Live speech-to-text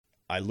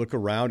I look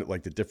around at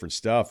like the different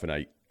stuff,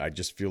 and I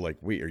just feel like,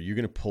 wait, are you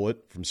going to pull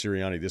it from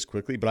Sirianni this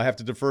quickly? But I have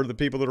to defer to the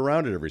people that are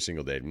around it every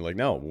single day. I'm like,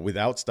 no,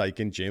 without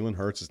Steichen, Jalen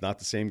Hurts is not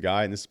the same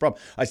guy, and this is the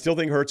problem. I still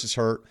think Hurts is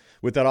hurt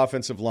with that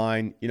offensive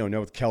line.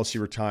 Now with Kelsey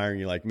retiring,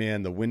 you're like,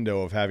 man, the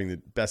window of having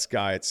the best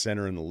guy at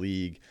center in the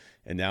league,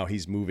 and now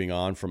he's moving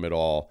on from it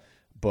all.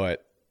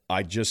 But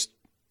I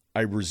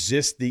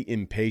resist the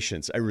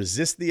impatience. I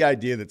resist the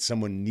idea that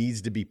someone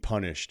needs to be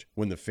punished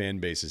when the fan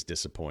base is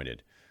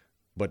disappointed.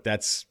 But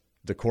that's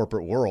the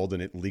corporate world,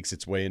 and it leaks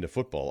its way into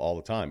football all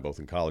the time, both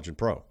in college and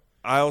pro.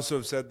 I also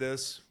have said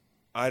this.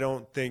 I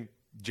don't think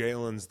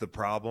Jalen's the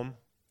problem.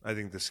 I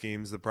think the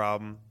scheme's the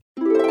problem.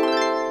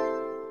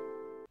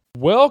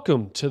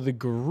 Welcome to the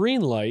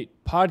Greenlight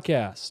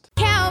Podcast.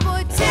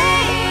 Cowboy,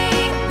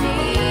 take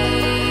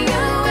me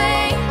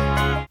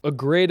away. A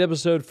great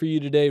episode for you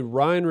today.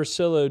 Ryen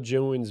Russillo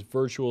joins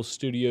Virtual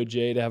Studio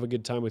J to have a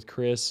good time with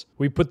Chris.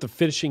 We put the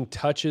finishing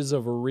touches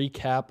of a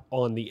recap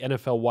on the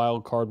NFL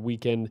wildcard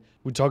weekend.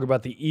 We talk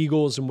about the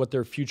Eagles and what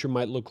their future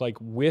might look like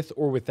with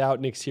or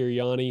without Nick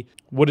Sirianni.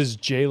 What is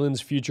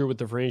Jalen's future with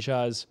the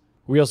franchise?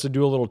 We also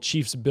do a little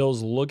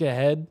Chiefs-Bills look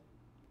ahead.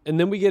 And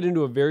then we get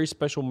into a very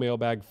special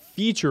mailbag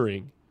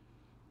featuring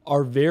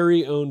our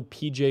very own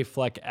PJ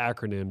Fleck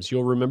acronyms.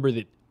 You'll remember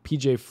that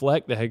PJ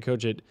Fleck, the head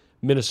coach at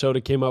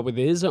Minnesota, came up with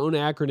his own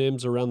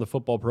acronyms around the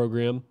football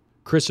program.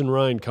 Chris and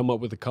Ryan come up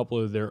with a couple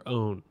of their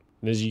own.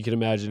 And as you can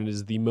imagine, it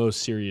is the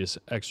most serious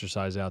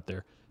exercise out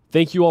there.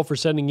 Thank you all for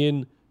sending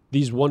in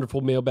these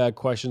wonderful mailbag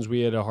questions.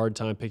 We had a hard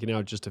time picking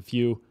out just a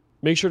few.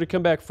 Make sure to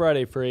come back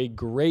Friday for a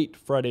great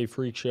Friday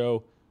Freak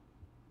Show.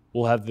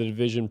 We'll have the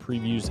division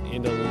previews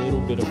and a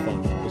little bit of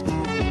fun.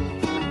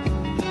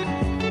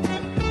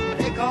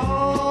 They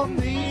call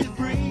me the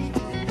breeze.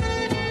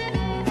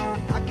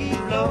 I keep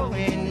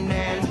blowing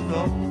and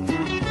blowing.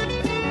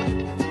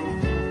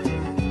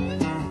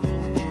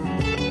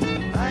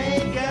 I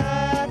ain't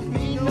got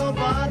me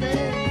nobody.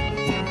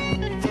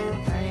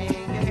 I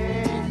ain't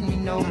got me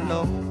no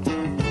load.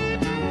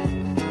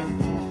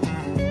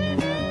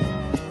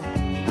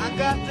 I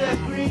got the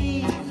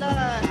green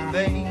light,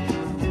 babe.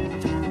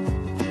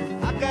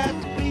 I got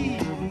to be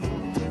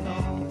moving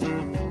on.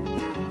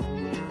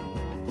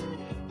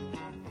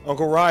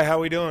 Uncle Rye, how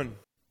we doing?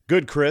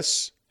 Good,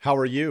 Chris. How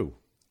are you?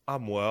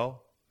 I'm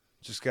well.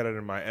 Just got it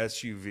in my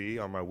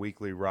SUV on my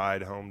weekly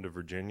ride home to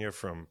Virginia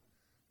from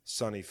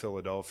sunny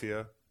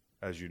Philadelphia.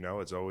 As you know,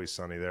 it's always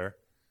sunny there,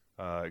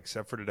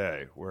 except for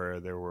today, where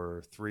there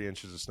were 3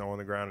 inches of snow on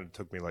the ground, and it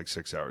took me like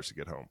 6 hours to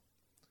get home.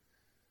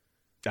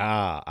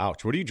 Ah,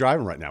 ouch. What are you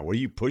driving right now? What are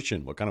you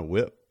pushing? What kind of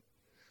whip?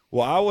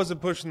 Well, I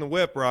wasn't pushing the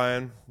whip,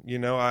 Ryan.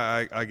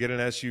 I get an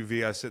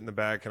SUV, I sit in the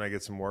back, and I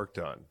get some work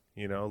done.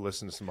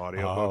 Listen to some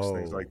audiobooks,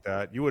 things like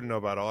that. You wouldn't know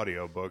about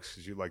audiobooks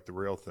because you like the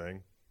real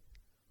thing.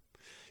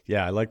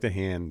 Yeah, I like the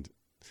hand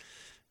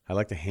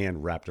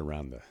wrapped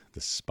around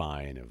the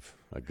spine of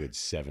a good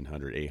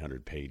 700,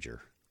 800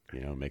 pager.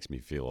 It makes me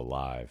feel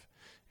alive.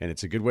 And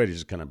it's a good way to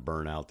just kind of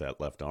burn out that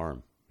left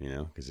arm,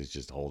 because it's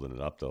just holding it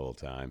up the whole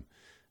time.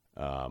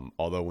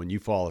 Although when you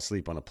fall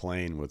asleep on a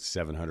plane with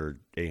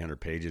 700,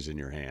 800 pages in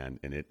your hand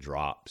and it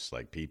drops,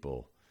 like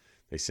people,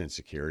 they send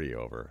security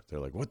over. They're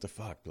like, what the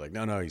fuck? Be like,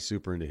 no, he's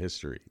super into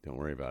history. Don't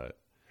worry about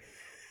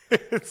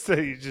it. So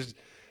it's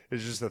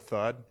just a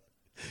thud.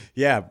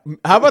 Yeah.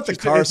 How about the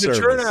car service? It's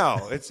a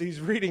journal. He's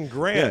reading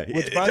Grant. Yeah,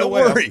 Which, by don't the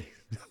way, worry.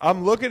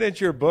 I'm looking at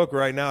your book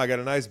right now. I got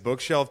a nice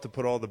bookshelf to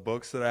put all the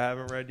books that I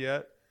haven't read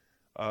yet.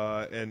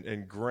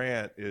 And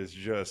Grant is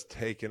just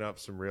taking up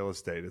some real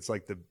estate. It's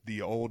like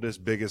the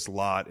oldest, biggest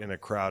lot in a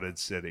crowded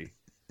city.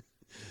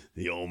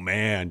 The old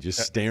man just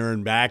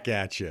staring back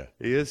at you.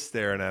 He is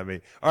staring at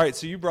me. All right,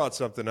 so you brought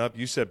something up.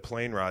 You said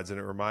plane rides, and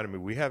it reminded me,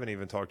 we haven't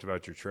even talked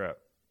about your trip.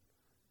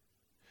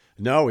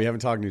 No, we haven't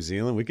talked New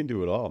Zealand. We can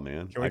do it all,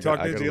 man. Can we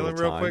talk New Zealand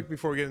real quick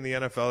before we get in the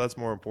NFL? That's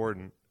more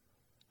important.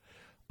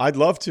 I'd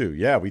love to.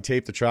 Yeah, we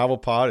taped the travel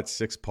pod. It's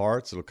 6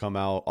 parts. It'll come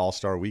out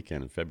All-Star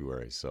Weekend in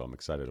February, so I'm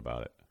excited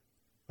about it.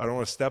 I don't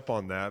want to step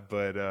on that,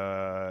 but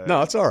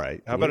no, it's all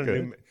right. How about a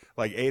new,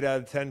 8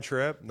 out of 10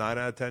 trip, 9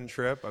 out of 10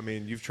 trip? I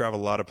mean, you've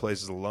traveled a lot of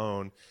places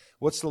alone.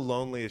 What's the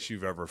loneliest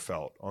you've ever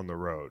felt on the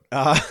road?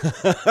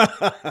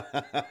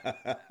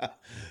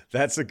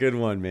 That's a good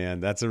one,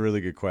 man. That's a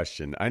really good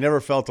question. I never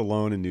felt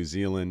alone in New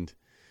Zealand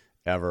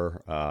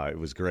ever. It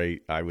was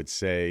great. I would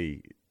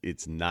say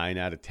it's 9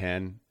 out of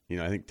 10.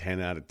 I think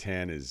 10 out of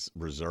 10 is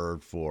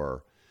reserved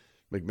for.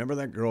 Like, remember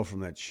that girl from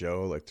that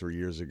show like 3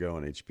 years ago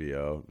on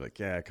HBO? Like,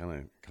 yeah, I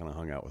kind of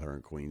hung out with her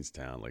in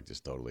Queenstown, like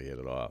just totally hit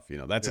it off.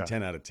 That's a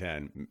 10 out of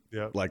 10,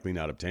 likely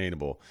not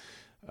obtainable.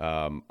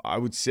 I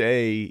would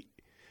say,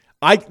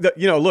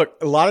 look,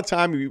 a lot of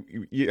time,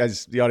 you,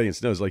 as the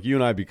audience knows, like you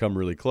and I become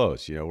really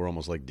close. We're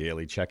almost like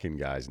daily check-in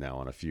guys now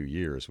on a few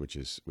years, which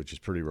is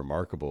pretty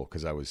remarkable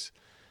because I was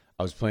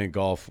playing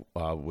golf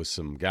with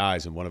some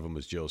guys, and one of them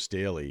was Joe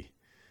Staley,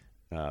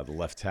 the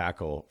left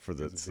tackle for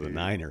the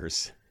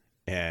Niners.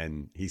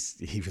 And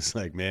he was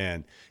like,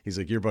 man, he's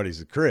like, your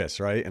buddy's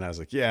Chris, right? And I was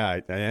like, yeah,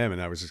 I am. And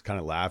I was just kind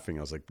of laughing.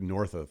 I was like,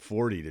 north of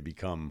 40 to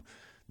become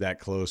that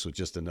close with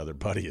just another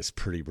buddy is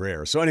pretty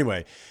rare. So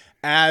anyway,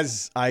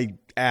 as I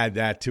add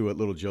that to it,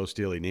 little Joe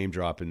Staley name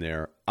drop in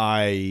there,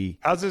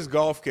 How's his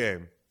golf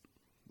game?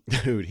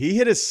 dude, he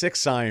hit a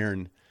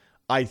 6-iron,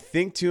 I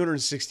think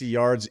 260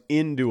 yards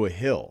into a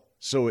hill.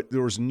 So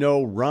there was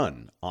no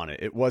run on it.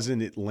 It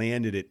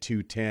landed at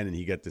 210 and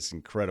he got this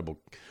incredible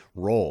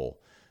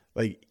roll.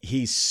 Like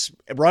he's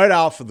right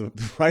off of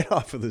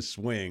the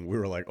swing, we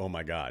were like, oh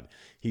my God,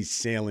 he's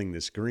sailing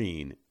this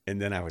green. And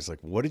then I was like,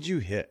 what did you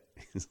hit?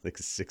 It's like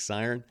a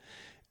 6-iron.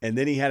 And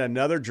then he had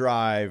another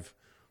drive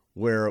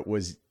where it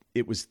was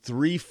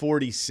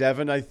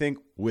 347, I think,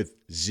 with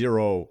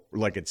 0,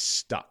 like it's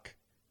stuck.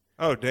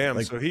 Oh, damn.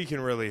 Like, so he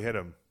can really hit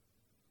him.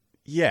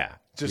 Yeah.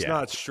 Just yeah.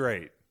 not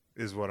straight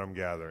is what I'm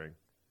gathering.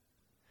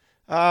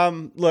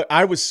 Look,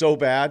 I was so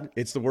bad.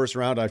 It's the worst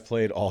round I've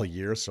played all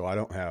year, so I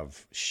don't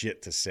have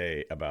shit to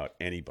say about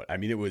anybody. I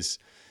mean,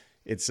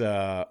 it's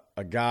a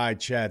guy,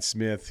 Chad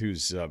Smith,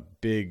 who's a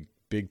big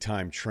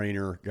time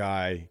trainer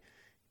guy.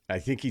 I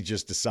think he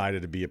just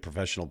decided to be a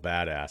professional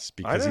badass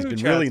because he's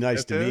been really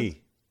nice to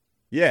me.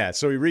 Yeah,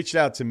 so he reached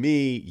out to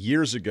me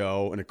years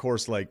ago, and of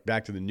course, like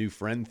back to the new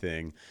friend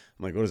thing.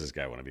 I'm like, what does this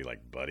guy want to be,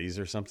 like buddies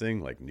or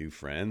something, like new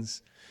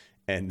friends?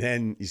 And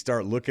then you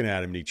start looking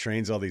at him, and he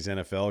trains all these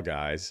NFL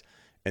guys.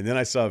 And then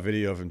I saw a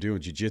video of him doing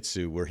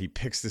jiu-jitsu where he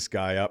picks this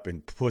guy up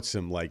and puts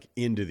him like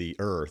into the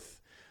earth.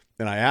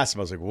 And I asked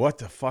him, I was like, what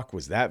the fuck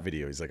was that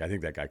video? He's like, I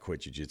think that guy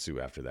quit jiu-jitsu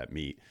after that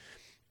meet.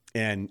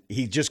 And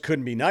he just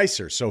couldn't be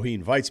nicer. So he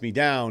invites me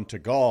down to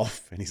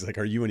golf and he's like,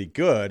 are you any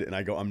good? And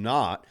I go, I'm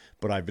not,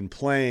 but I've been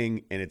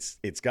playing and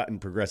it's gotten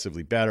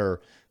progressively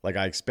better. Like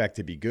I expect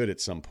to be good at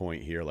some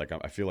point here. Like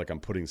I feel like I'm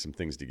putting some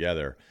things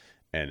together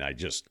and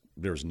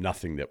there's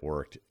nothing that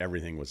worked.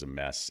 Everything was a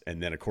mess.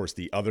 And then of course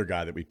the other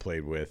guy that we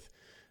played with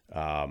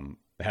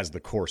has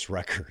the course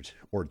record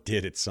or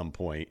did at some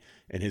point,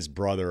 and his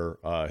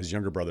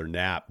younger brother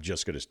Knapp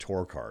just got his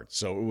tour card.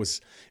 So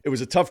it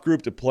was a tough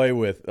group to play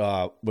with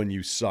when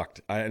you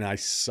sucked, and I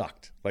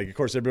sucked. Like of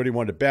course everybody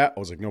wanted to bet. I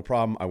was like, no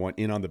problem. I went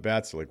in on the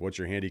bets. They're like, what's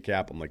your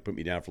handicap? I'm like, put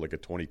me down for like a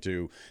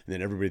 22, and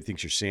then everybody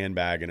thinks you're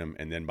sandbagging them,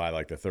 and then by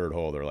like the third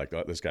hole, they're like,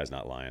 oh, this guy's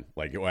not lying.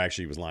 Like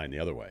actually he was lying the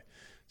other way.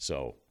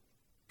 So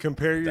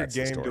compare your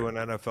game to an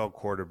NFL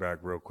quarterback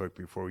real quick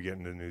before we get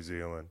into New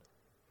Zealand.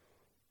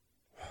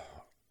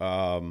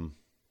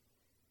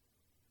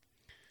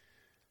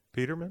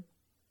 Peterman?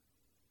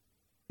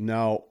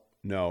 No.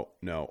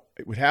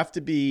 It would have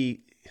to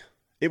be.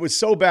 It was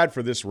so bad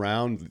for this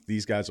round.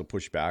 These guys will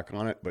push back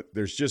on it, but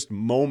there's just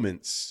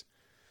moments.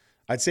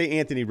 I'd say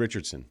Anthony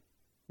Richardson.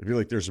 It'd be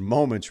like there's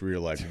moments where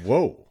you're like,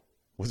 whoa,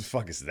 what the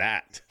fuck is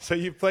that? So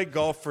you played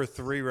golf for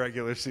 3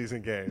 regular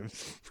season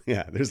games.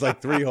 Yeah, there's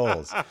like 3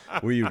 holes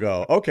where you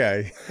go,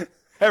 okay.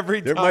 Every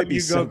There time might be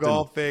you go something-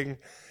 golfing,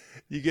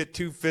 you get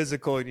too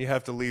physical and you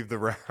have to leave the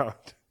round.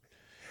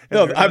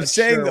 No, you're I'm not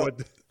saying sure though,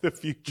 what the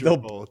future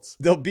holds.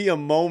 there'll be a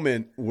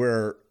moment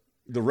where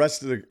the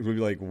rest of the will be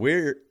like,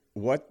 what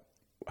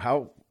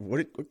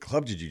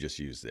club did you just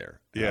use there?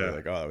 And I'll be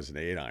like, oh, that was an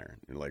 8-iron.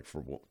 And like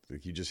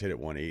you just hit it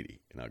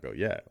 180. And I'll go,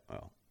 yeah,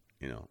 well,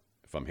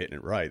 if I'm hitting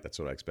it right, that's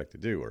what I expect to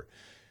do. Or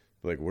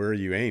like, where are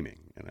you aiming?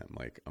 And I'm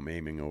like, I'm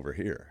aiming over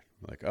here.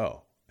 I'm like,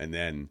 oh, and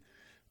then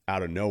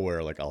out of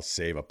nowhere, like I'll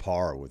save a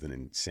par with an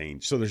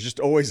insane. So there's just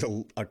always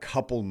a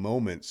couple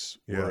moments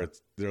where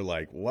they're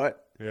like,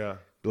 what? Yeah.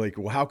 Like,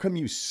 well, how come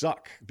you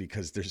suck?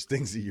 Because there's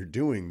things that you're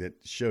doing that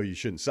show you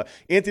shouldn't suck.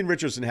 Anthony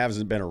Richardson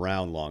hasn't been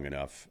around long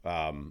enough.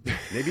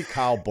 Maybe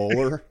Kyle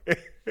Bowler.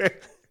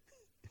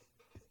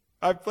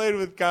 I played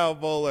with Kyle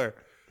Bowler.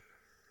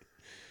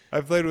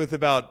 I played with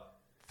about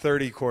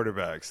 30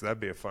 quarterbacks. That'd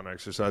be a fun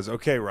exercise.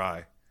 Okay,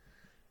 Rye.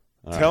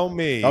 Tell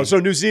me. Oh, so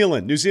New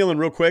Zealand,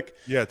 real quick.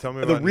 Yeah, tell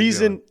me about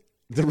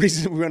The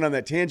reason we went on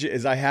that tangent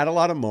is I had a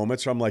lot of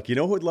moments where I'm like, you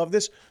know who would love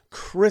this?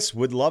 Chris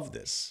would love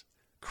this.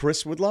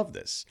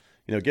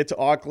 Get to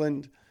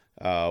Auckland,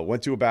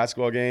 went to a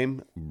basketball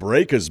game,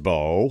 Breakers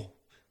Bowl,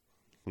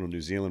 little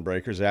New Zealand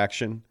Breakers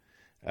action.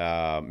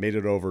 Made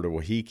it over to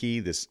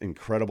Wahiki, this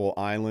incredible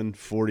island,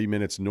 40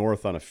 minutes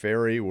north on a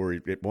ferry,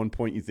 where at one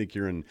point you think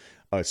you're in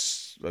a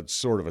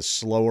sort of a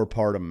slower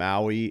part of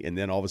Maui, and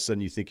then all of a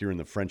sudden you think you're in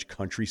the French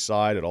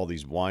countryside at all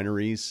these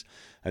wineries.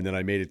 And then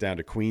I made it down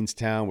to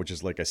Queenstown, which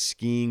is like a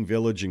skiing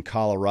village in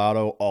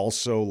Colorado,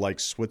 also like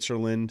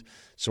Switzerland,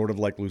 sort of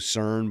like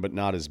Lucerne, but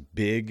not as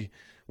big,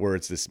 where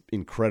it's this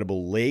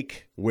incredible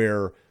lake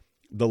where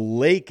the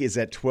lake is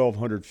at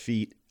 1,200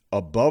 feet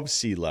above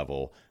sea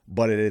level,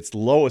 but at its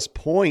lowest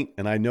point,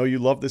 and I know you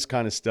love this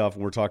kind of stuff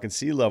when we're talking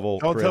sea level,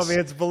 Don't Chris, tell me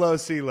it's below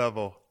sea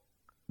level.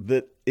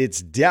 that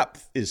its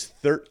depth is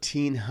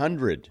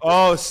 1,300.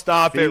 Oh,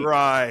 stop it, feet.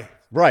 Rye.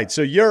 Right.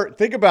 So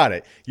think about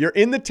it. You're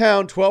in the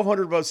town,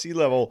 1,200 above sea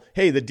level.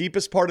 Hey, the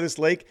deepest part of this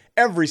lake,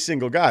 every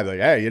single guy, like,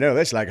 hey,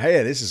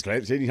 this is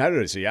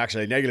 1,800. So you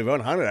actually negative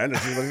 100.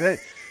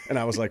 And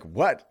I was like,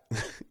 what?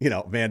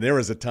 Man, there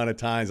was a ton of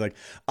times. Like,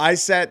 I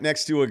sat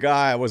next to a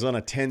guy, I was on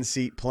a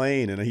 10-seat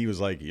plane, and he was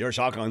like, you're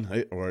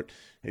shotgun. Or,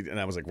 And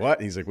I was like, what?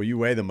 And he's like, well, you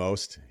weigh the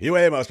most. You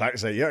weigh the most. I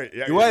say, yeah,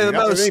 You weigh the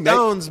most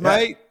stones,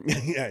 mate.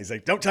 Yeah. He's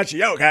like, don't touch the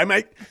yoke, okay,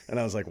 mate? And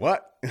I was like,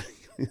 what?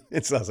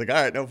 And so I was like, all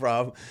right, no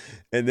problem.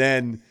 And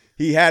then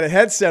he had a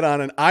headset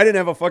on, and I didn't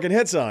have a fucking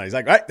headset on. He's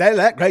like, right,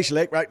 that gracious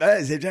leg, right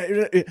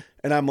there.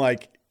 And I'm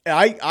like,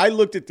 I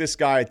looked at this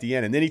guy at the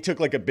end, and then he took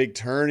like a big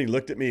turn. He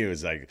looked at me. He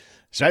was like,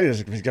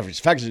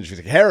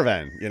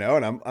 caravan, you know,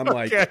 and I'm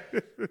like,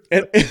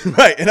 and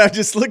right. And I'm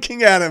just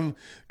looking at him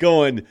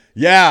going,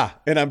 yeah.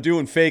 And I'm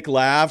doing fake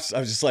laughs. I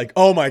was just like,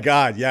 oh my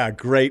God. Yeah.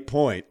 Great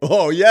point.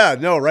 Oh yeah.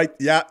 No, right.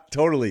 Yeah,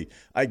 totally.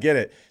 I get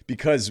it.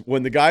 Because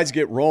when the guys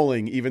get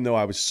rolling, even though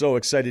I was so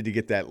excited to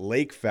get that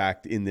lake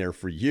fact in there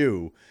for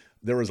you,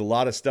 there was a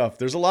lot of stuff.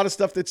 There's a lot of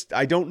stuff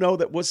I don't know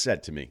that was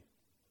said to me.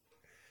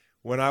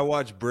 When I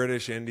watch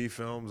British indie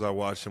films, I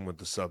watch them with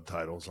the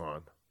subtitles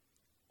on.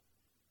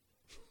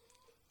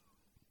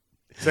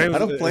 Same, I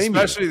don't blame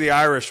especially the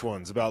Irish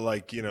ones about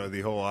like, you know, the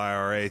whole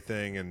IRA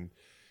thing. And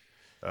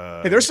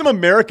hey, there's some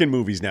American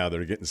movies now that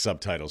are getting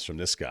subtitles from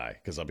this guy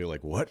because I'll be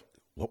like, what?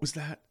 What was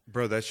that?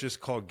 Bro, that's just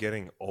called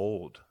getting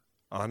old,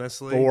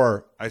 honestly.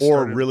 Or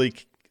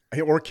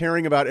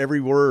caring about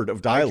every word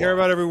of dialogue. I care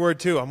about every word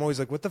too. I'm always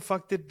like, what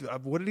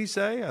did he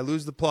say? I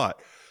lose the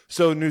plot.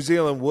 So New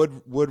Zealand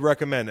would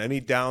recommend. Any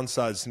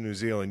downsides to New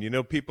Zealand? You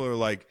know, people are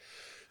like,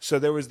 so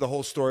there was the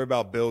whole story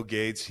about Bill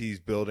Gates.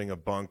 He's building a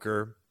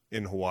bunker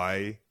in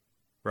Hawaii,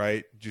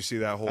 right? Did you see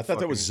that whole? I thought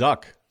that was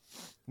Zuck.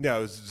 No,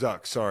 it was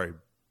Zuck. Sorry,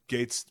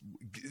 Gates.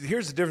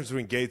 Here's the difference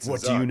between Gates and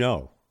Zuck. What do you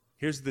know?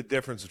 Here's the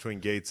difference between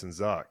Gates and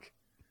Zuck.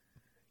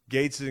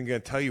 Gates isn't going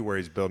to tell you where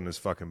he's building his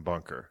fucking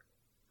bunker.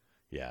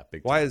 Yeah,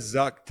 big time. Why is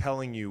Zuck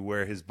telling you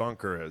where his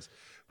bunker is?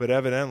 But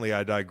evidently,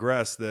 I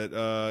digress.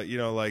 That you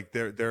know, like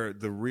they're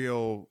the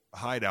real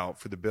hideout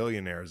for the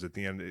billionaires at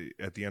the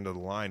end of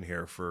the line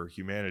here for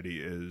humanity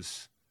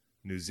is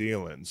New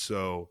Zealand.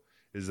 So,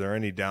 is there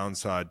any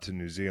downside to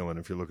New Zealand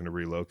if you're looking to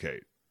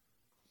relocate?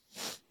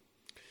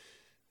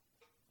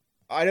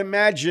 I'd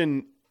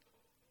imagine,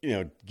 you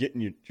know,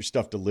 getting your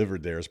stuff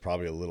delivered there is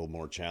probably a little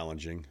more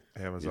challenging.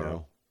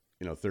 Amazon,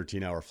 you know,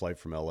 13-hour flight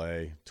from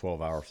LA,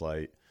 12-hour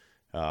flight.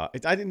 I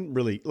didn't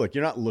really look.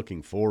 You're not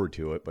looking forward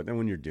to it, but then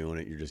when you're doing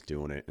it, you're just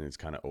doing it, and it's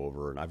kind of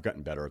over. And I've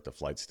gotten better at the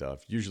flight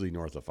stuff. Usually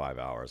north of 5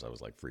 hours, I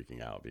was like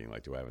freaking out, being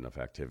like, "Do I have enough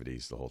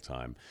activities the whole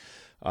time?"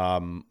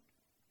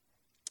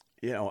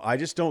 You know, I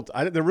just don't.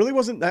 There really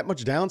wasn't that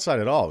much downside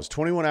at all. It was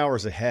 21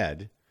 hours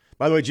ahead.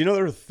 By the way, do you know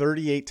there are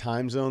 38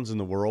 time zones in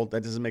the world?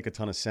 That doesn't make a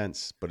ton of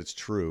sense, but it's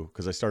true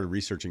because I started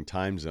researching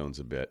time zones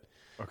a bit.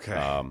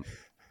 Okay.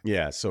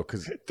 Yeah. So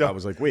because I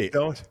was like, wait,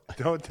 don't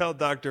tell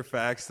Dr.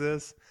 Fax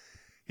this.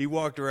 He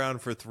walked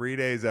around for 3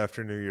 days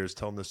after New Year's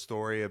telling the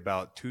story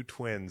about two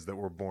twins that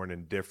were born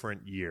in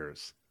different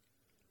years.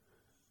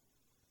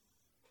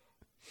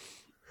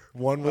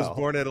 One was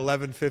born at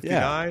 11:59.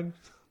 Yeah.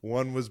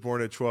 One was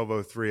born at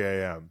 12:03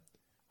 a.m.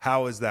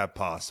 How is that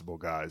possible,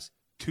 guys?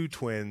 Two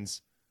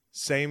twins,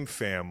 same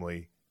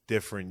family,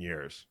 different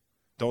years.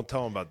 Don't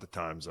tell him about the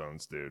time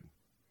zones, dude.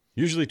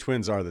 Usually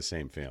twins are the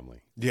same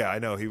family. Yeah, I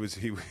know. He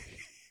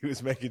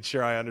was making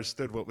sure I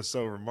understood what was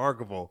so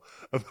remarkable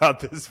about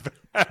this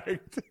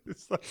fact.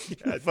 It's like, yeah,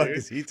 what the fuck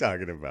is he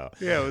talking about?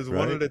 Yeah, it was right?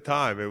 One at a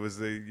time. It was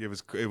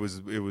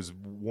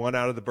one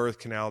out of the birth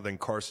canal, then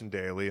Carson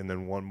Daly, and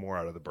then one more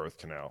out of the birth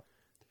canal.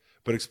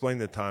 But explain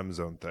the time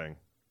zone thing.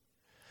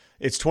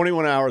 It's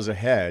 21 hours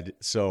ahead.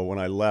 So when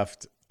I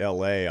left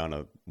LA on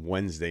a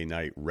Wednesday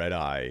night red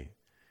eye,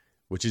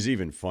 which is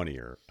even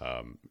funnier,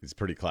 it's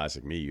pretty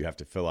classic me. You have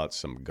to fill out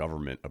some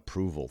government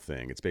approval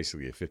thing. It's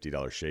basically a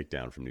 $50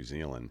 shakedown from New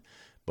Zealand,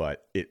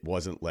 but it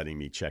wasn't letting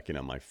me check in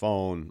on my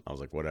phone. I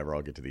was like, whatever,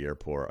 I'll get to the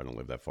airport. I don't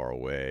live that far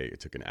away. It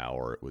took an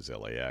hour. It was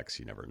LAX.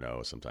 You never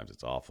know. Sometimes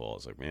it's awful. I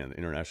was like, man,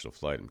 international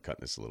flight, I'm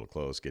cutting this a little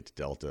close. Get to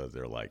Delta.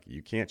 They're like,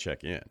 you can't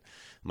check in.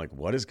 I'm like,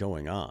 what is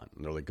going on?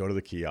 And they're like, go to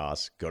the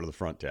kiosk, go to the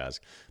front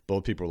desk.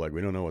 Both people are like, we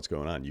don't know what's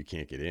going on. You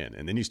can't get in.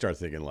 And then you start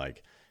thinking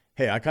like,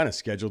 hey, I kind of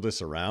scheduled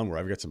this around where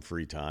I've got some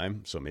free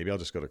time. So maybe I'll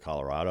just go to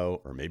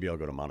Colorado, or maybe I'll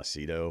go to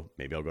Montecito.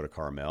 Maybe I'll go to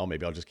Carmel.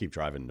 Maybe I'll just keep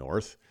driving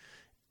north.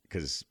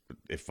 Because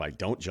if I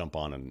don't jump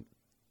on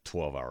a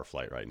 12-hour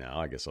flight right now,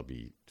 I guess I'll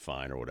be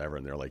fine or whatever.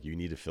 And they're like, you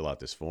need to fill out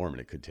this form,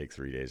 and it could take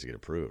 3 days to get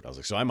approved. I was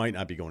like, so I might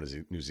not be going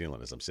to New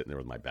Zealand as I'm sitting there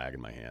with my bag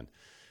in my hand.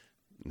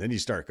 And then you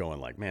start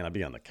going like, man, I'll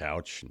be on the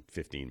couch in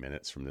 15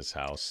 minutes from this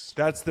house.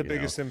 That's the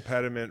biggest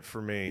impediment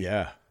for me.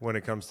 Yeah. When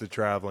it comes to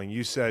traveling.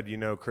 You said,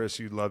 Chris,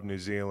 you love New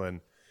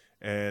Zealand.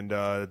 And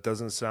it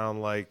doesn't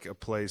sound like a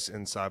place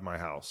inside my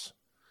house.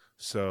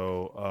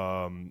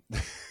 So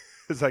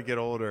as I get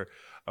older,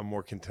 I'm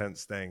more content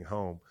staying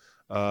home.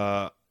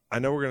 I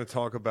know we're going to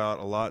talk about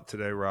a lot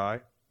today,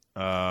 Rye.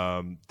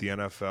 The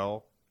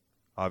NFL,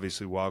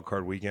 obviously wild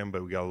card weekend,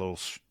 but we got a little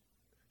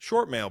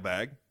short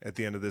mailbag at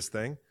the end of this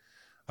thing.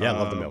 Yeah, I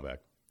love the mailbag.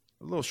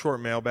 A little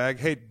short mailbag.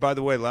 Hey, by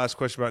the way, last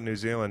question about New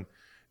Zealand.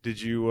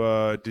 Did you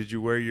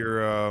wear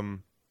your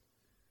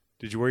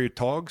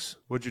togs?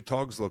 What'd your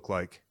togs look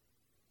like?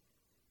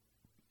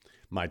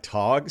 My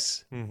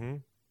togs? Mm-hmm.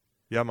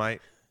 Yeah,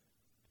 mate.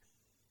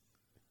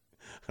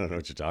 I don't know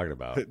what you're talking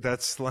about.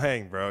 That's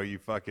slang, bro. You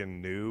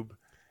fucking noob.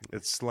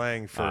 It's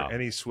slang for Wow.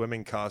 any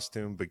swimming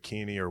costume,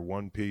 bikini, or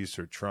one piece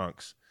or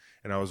trunks.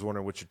 And I was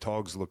wondering what your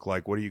togs look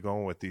like. What are you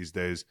going with these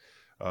days?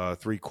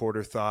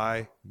 3/4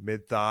 thigh,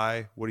 mid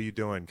thigh? What are you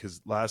doing?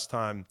 Because last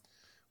time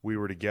we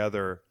were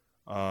together,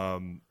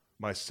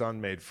 my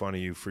son made fun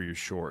of you for your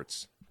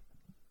shorts.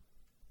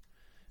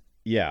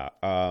 Yeah,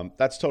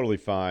 that's totally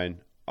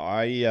fine.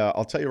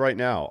 I'll tell you right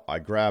now, I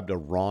grabbed a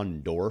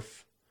Ron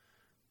Dorf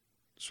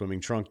swimming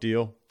trunk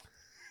deal.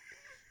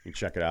 You can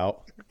check it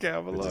out. Okay,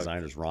 have a The look.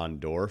 designer's Ron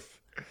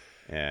Dorf,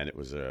 and it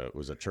was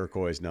a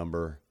turquoise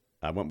number.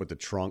 I went with the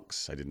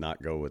trunks. I did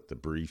not go with the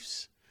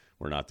briefs.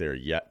 We're not there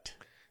yet.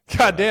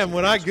 God damn,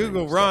 when I Streaming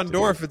Google stuff Ron to do.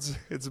 Dorf,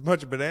 it's a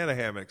bunch of banana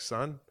hammocks,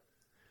 son.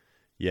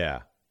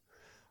 Yeah,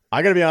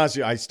 I gotta be honest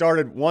with you. I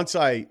started once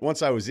I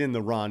was in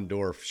the Ron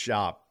Dorf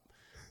shop.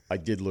 I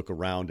did look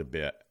around a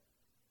bit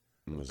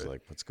and was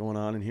like, "What's going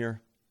on in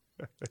here?"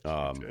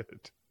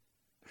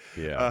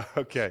 Yeah,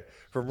 Okay,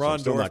 from so I'm Ron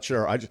still Dorf, not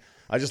sure.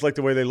 I just like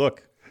the way they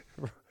look.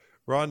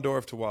 Ron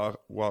Dorf to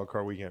Wild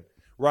Card Weekend.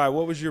 Ryan,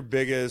 what was your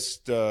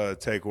biggest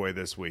takeaway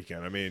this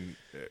weekend? I mean,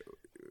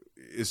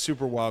 is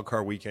Super Wild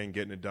Card Weekend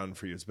getting it done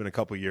for you? It's been a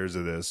couple years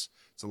of this.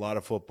 It's a lot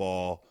of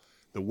football,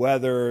 the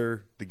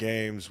weather, the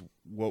games.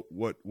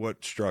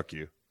 What struck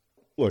you?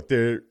 Look,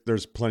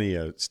 there's plenty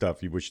of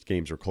stuff. You wish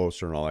games were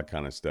closer and all that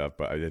kind of stuff.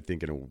 But I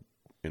think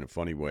in a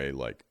funny way,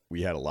 like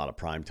we had a lot of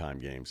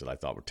primetime games that I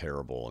thought were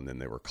terrible, and then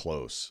they were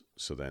close.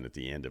 So then at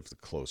the end of the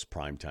close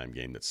primetime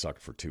game that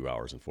sucked for 2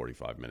 hours and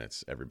 45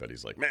 minutes,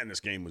 everybody's like, "Man, this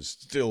game was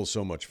still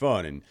so much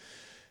fun." And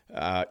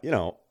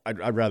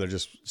I'd rather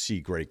just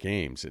see great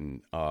games,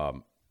 and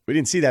we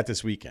didn't see that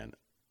this weekend.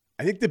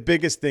 I think the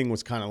biggest thing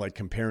was kind of like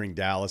comparing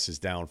Dallas's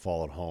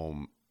downfall at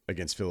home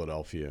against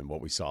Philadelphia and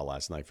what we saw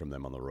last night from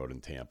them on the road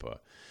in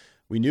Tampa.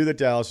 We knew that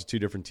Dallas was two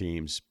different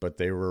teams, but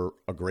they were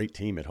a great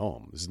team at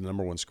home. This is the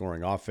number one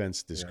scoring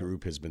offense. This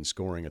group has been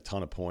scoring a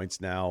ton of points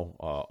now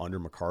under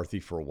McCarthy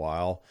for a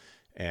while.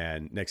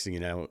 And next thing you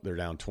know, they're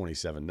down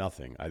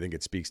 27-0. I think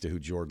it speaks to who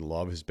Jordan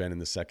Love has been in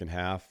the second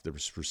half. The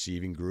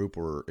receiving group,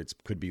 or it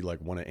could be like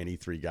one of any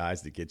three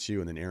guys that gets you.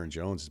 And then Aaron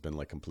Jones has been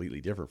like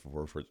completely different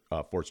for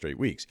 4 straight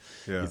weeks.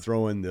 Yeah. You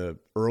throw in the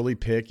early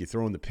pick, you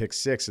throw in the pick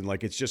six, and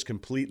like it's just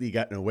completely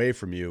gotten away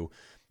from you.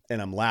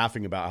 And I'm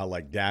laughing about how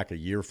like Dak a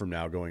year from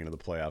now going into the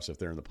playoffs, if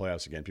they're in the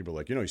playoffs again, people are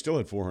like, he still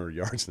had 400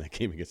 yards in that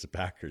game against the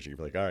Packers. You'd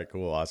be like, all right,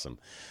 cool, awesome.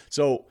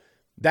 So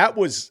that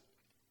was,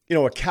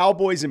 a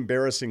Cowboys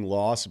embarrassing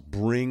loss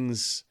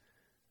brings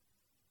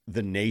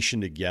the nation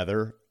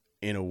together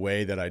in a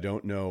way that I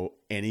don't know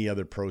any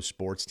other pro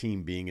sports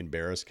team being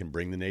embarrassed can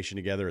bring the nation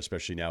together,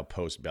 especially now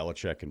post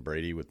Belichick and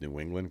Brady with New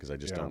England, because I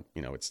just don't,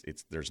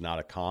 it's there's not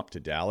a comp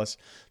to Dallas.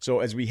 So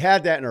as we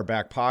had that in our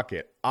back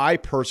pocket, I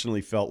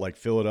personally felt like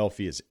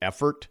Philadelphia's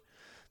effort,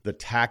 the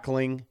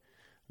tackling,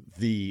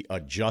 the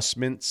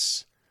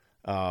adjustments,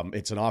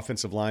 it's an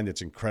offensive line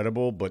that's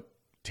incredible, but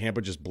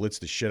Tampa just blitzed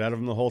the shit out of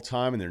them the whole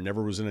time, and there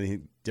never was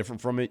anything different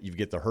from it. You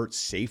get the hurt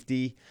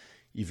safety.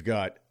 You've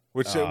got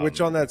Which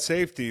on that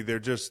safety,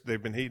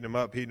 they've been heating them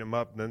up,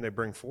 and then they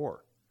bring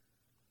 4.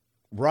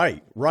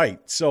 Right.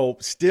 So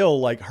still,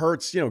 like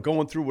Hurts,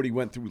 going through what he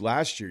went through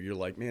last year, you're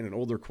like, man, an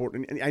older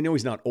quarterback. And I know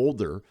he's not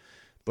older,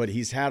 but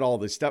he's had all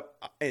this stuff.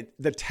 And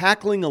the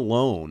tackling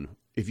alone,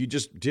 if you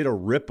just did a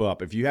rip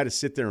up, if you had to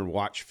sit there and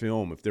watch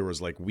film, if there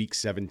was like week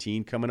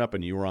 17 coming up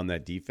and you were on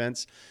that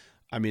defense,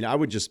 I mean, I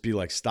would just be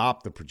like,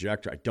 stop the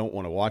projector. I don't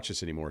want to watch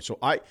this anymore. So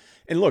I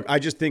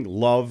just think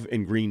Love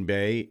in Green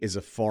Bay is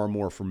a far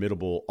more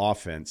formidable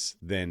offense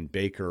than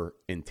Baker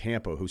in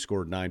Tampa, who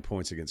scored 9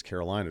 points against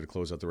Carolina to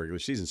close out the regular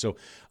season. So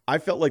I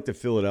felt like the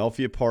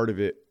Philadelphia part of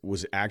it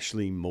was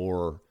actually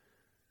more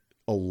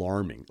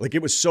alarming. Like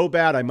it was so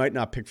bad, I might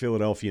not pick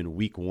Philadelphia in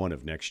week 1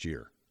 of next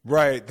year.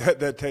 Right.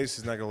 That taste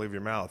is not going to leave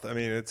your mouth. I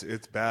mean,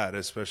 it's bad,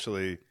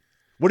 especially.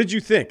 What did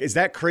you think? Is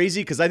that crazy?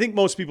 Because I think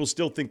most people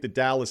still think the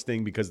Dallas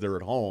thing because they're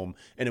at home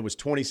and it was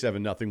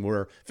 27-0,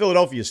 where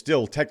Philadelphia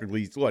still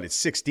technically, it's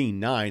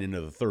 16-9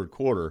 into the third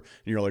quarter.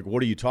 And you're like,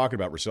 what are you talking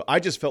about, Russillo? I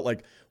just felt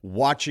like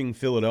watching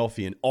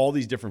Philadelphia and all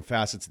these different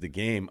facets of the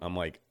game, I'm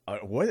like,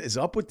 what is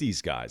up with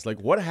these guys? Like,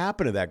 what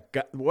happened to that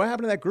guy? What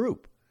happened to that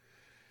group?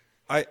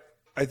 I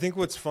think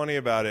what's funny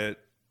about it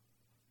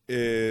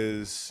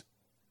is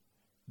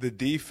the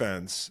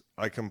defense,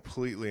 I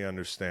completely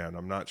understand.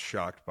 I'm not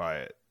shocked by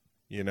it.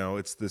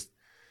 It's this.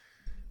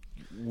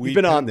 We've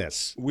been on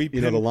this. We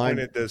the line.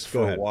 pinpointed this Go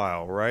for ahead. a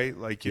while, right?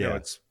 Like, Yeah.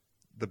 it's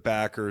the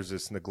backers.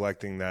 It's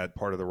neglecting that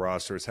part of the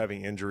roster. It's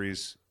having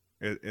injuries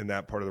in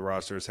that part of the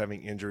roster. It's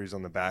having injuries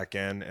on the back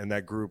end, and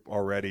that group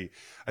already.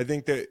 I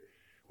think that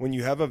when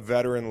you have a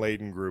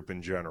veteran-laden group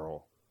in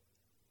general,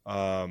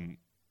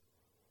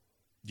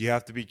 you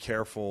have to be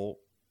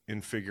careful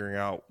in figuring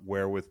out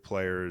where with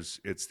players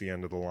it's the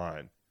end of the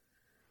line.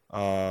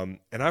 And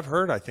I've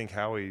heard, I think,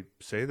 Howie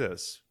say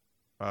this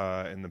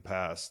in the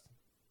past,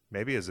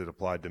 maybe as it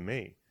applied to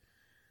me,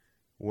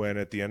 when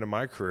at the end of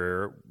my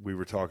career, we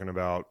were talking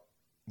about,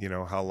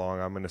 how long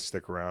I'm going to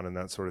stick around and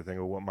that sort of thing,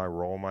 or what my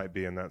role might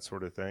be and that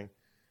sort of thing.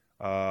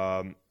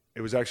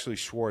 it was actually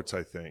Schwartz,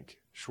 I think.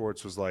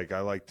 Schwartz was like, I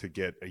like to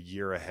get a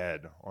year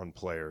ahead on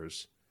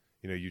players.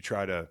 You know, you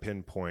try to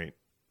pinpoint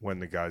when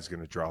the guy's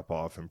going to drop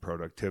off in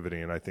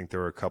productivity. And I think there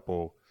were a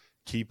couple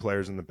key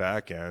players in the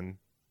back end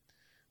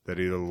that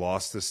either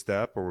lost a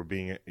step or were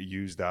being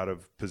used out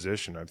of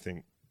position. I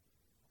think,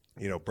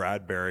 you know,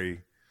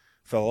 Bradbury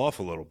fell off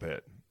a little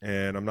bit.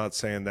 And I'm not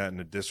saying that in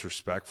a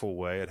disrespectful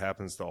way. It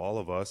happens to all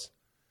of us.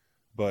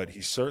 But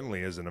he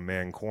certainly isn't a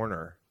man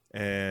corner.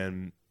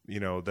 And, you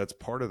know, that's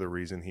part of the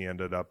reason he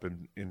ended up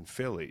in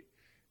Philly.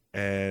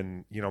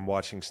 And, you know, I'm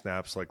watching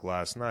snaps like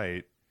last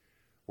night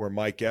where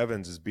Mike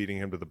Evans is beating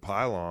him to the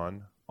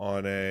pylon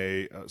on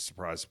a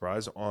surprise,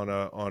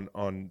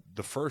 on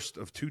the first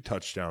of 2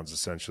 touchdowns,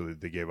 essentially,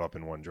 that they gave up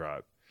in one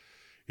drive.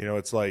 You know,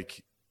 it's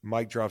like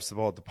Mike drops the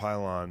ball at the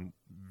pylon,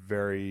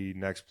 very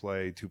next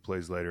play, 2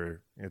 plays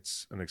later,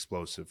 it's an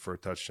explosive for a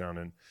touchdown.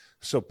 And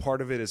so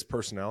part of it is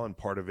personnel and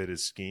part of it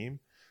is scheme.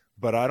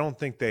 But I don't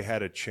think they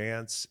had a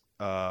chance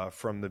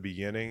from the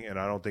beginning, and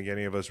I don't think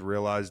any of us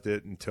realized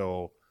it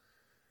until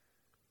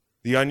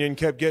the onion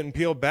kept getting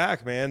peeled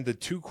back, man. The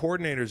 2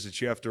 coordinators that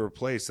you have to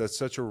replace, that's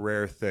such a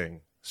rare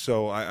thing.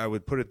 So I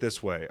would put it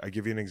this way. I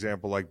give you an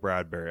example like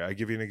Bradbury. I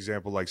give you an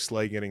example like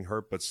Slay getting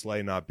hurt, but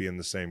Slay not being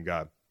the same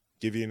guy.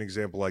 Give you an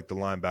example like the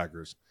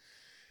linebackers.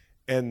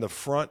 And the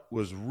front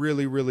was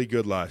really, really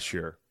good last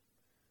year.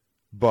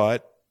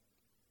 But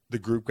the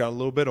group got a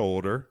little bit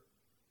older,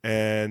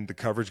 and the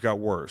coverage got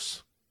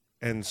worse.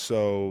 And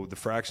so the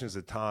fractions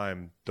of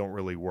time don't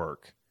really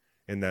work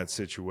in that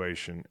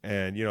situation.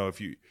 And, you know, if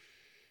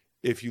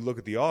you look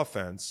at the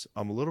offense,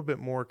 I'm a little bit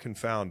more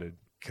confounded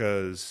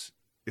because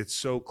it's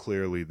so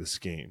clearly the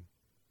scheme.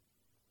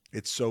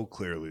 It's so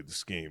clearly the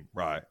scheme,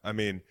 right? I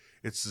mean,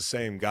 it's the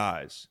same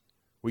guys.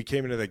 We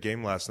came into that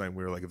game last night and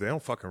we were like, if they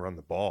don't fucking run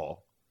the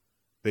ball,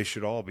 they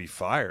should all be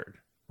fired,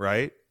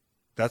 right?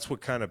 That's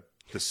what kind of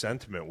the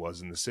sentiment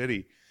was in the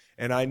city.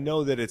 And I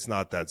know that it's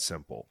not that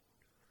simple,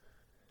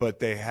 but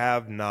they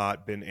have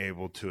not been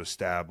able to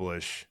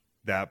establish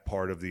that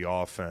part of the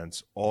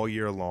offense all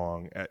year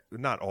long,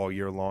 not all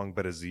year long,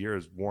 but as the year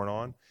has worn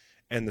on.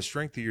 And the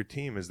strength of your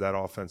team is that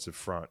offensive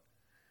front.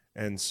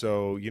 And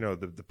so, you know,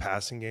 the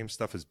passing game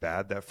stuff is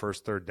bad. That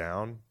first third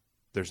down,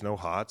 there's no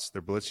hots.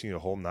 They're blitzing you the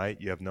whole night.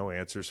 You have no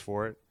answers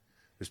for it.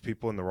 There's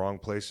people in the wrong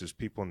place. There's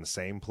people in the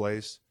same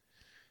place.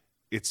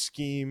 It's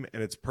scheme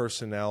and it's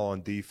personnel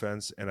on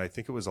defense, and I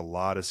think it was a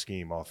lot of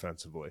scheme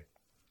offensively.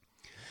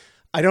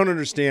 I don't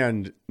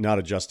understand not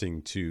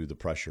adjusting to the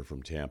pressure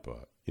from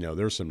Tampa. You know,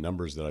 there's some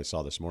numbers that I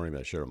saw this morning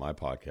that I shared on my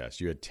podcast.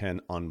 You had 10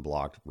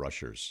 unblocked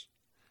rushers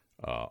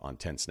on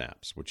 10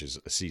 snaps, which is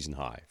a season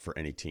high for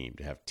any team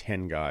to have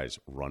 10 guys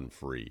run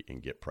free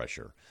and get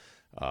pressure.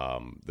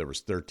 There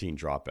was 13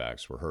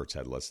 dropbacks where Hurts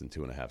had less than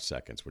 2.5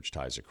 seconds, which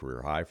ties a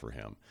career high for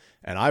him.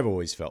 And I've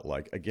always felt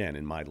like, again,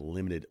 in my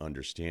limited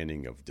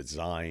understanding of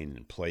design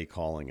and play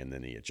calling and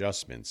then the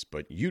adjustments,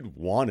 but you'd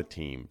want a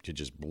team to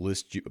just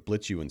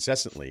blitz you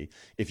incessantly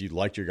if you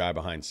liked your guy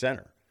behind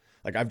center.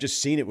 Like, I've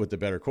just seen it with the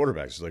better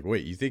quarterbacks. It's like,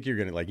 wait, you think you're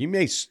going to, like, you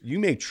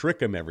may trick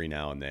them every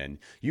now and then.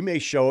 You may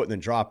show it and then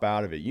drop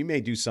out of it. You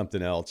may do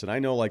something else. And I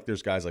know, like,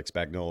 there's guys like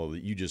Spagnuolo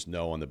that you just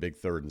know on the big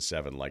 3rd and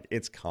 7, like,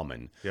 it's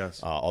coming. Yes.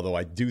 Although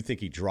I do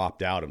think he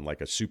dropped out in, like,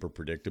 a super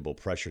predictable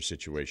pressure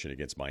situation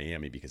against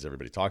Miami because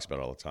everybody talks about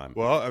it all the time.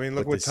 Well, I mean,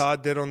 look what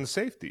Todd did on the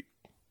safety.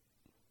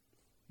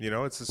 You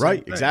know, it's the same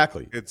right, thing.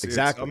 exactly. It's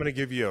exactly. I'm going to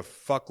give you a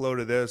fuckload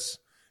of this.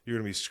 You're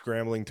going to be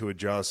scrambling to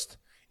adjust.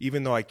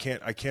 Even though I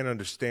can't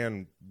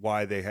understand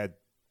why they had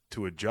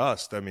to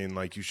adjust. I mean,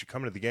 like, you should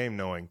come into the game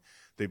knowing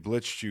they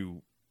blitzed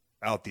you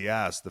out the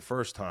ass the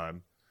first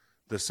time.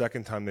 The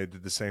second time they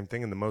did the same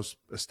thing. And the most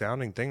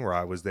astounding thing,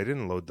 Rye, was they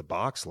didn't load the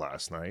box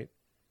last night.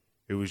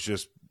 It was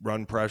just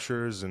run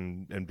pressures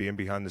and being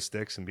behind the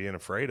sticks and being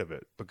afraid of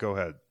it. But go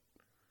ahead.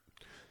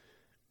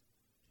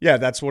 Yeah,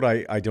 that's what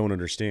I don't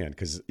understand,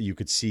 because you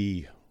could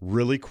see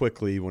really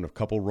quickly when a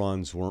couple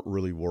runs weren't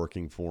really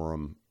working for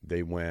them,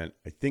 they went,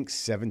 I think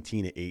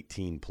 17 to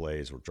 18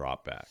 plays were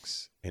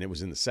dropbacks. And it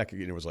was in the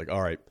second, and it was like,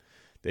 all right,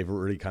 they've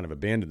already kind of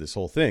abandoned this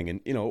whole thing.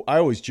 And, you know, I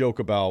always joke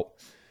about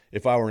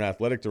if I were an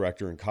athletic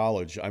director in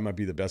college, I might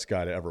be the best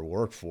guy to ever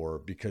work for,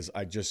 because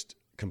I just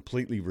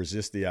completely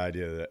resist the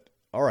idea that,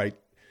 all right,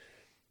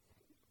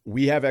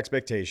 we have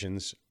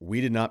expectations.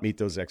 We did not meet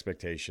those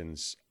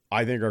expectations.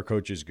 I think our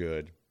coach is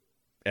good.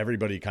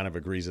 Everybody kind of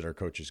agrees that our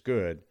coach is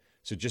good.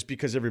 So just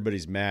because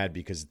everybody's mad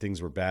because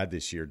things were bad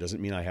this year doesn't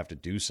mean I have to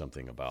do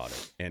something about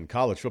it. And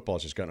college football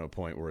has just gotten to a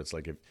point where it's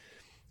like, if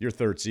your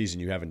third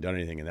season, you haven't done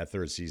anything, and that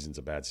third season's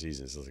a bad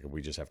season, it's like,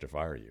 we just have to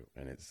fire you.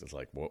 And it's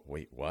like,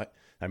 wait, what?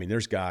 I mean,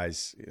 there's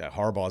guys,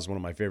 Harbaugh is one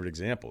of my favorite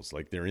examples.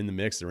 Like, they're in the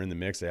mix.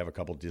 They have a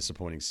couple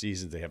disappointing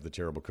seasons. They have the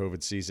terrible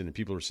COVID season. And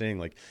people are saying,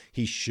 like,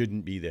 he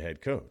shouldn't be the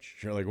head coach.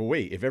 You're like, well,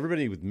 wait, if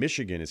everybody with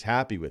Michigan is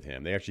happy with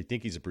him, they actually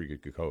think he's a pretty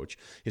good coach.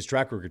 His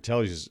track record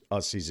tells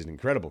us he's an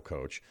incredible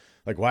coach.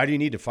 Like, why do you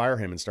need to fire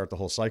him and start the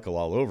whole cycle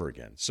all over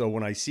again? So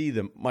when I see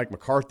the Mike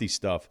McCarthy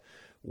stuff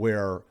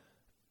where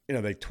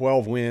they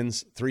 12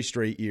 wins, 3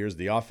 straight years.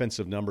 The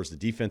offensive numbers, the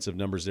defensive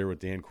numbers there with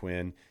Dan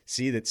Quinn.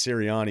 See that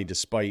Sirianni,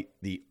 despite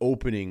the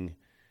opening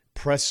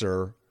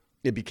presser,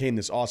 it became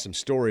this awesome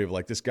story of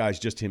like, this guy's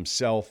just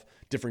himself.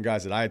 Different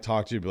guys that I had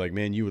talked to be like,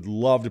 man, you would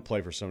love to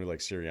play for somebody like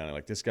Sirianni.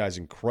 Like, this guy's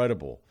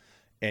incredible.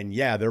 And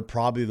yeah, they're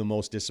probably the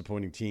most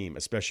disappointing team,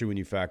 especially when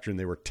you factor in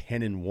they were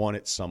 10-1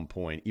 at some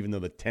point, even though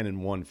the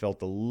 10-1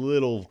 felt a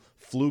little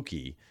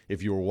fluky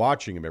if you were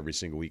watching them every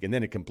single week. And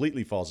then it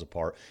completely falls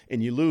apart,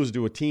 and you lose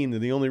to a team that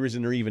the only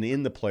reason they're even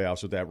in the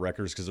playoffs with that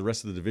record is because the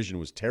rest of the division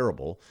was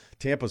terrible.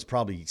 Tampa's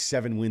probably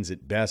 7 wins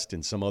at best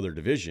in some other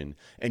division,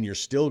 and you're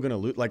still going to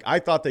lose. Like, I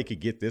thought they could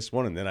get this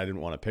one, and then I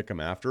didn't want to pick them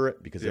after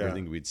it because of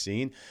everything we'd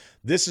seen.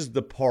 This is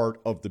the part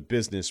of the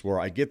business where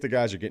I get the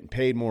guys are getting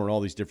paid more and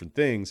all these different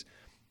things.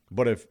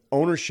 But if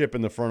ownership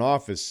in the front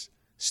office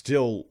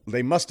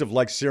they must have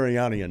liked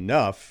Sirianni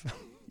enough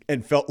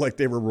and felt like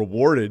they were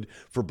rewarded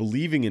for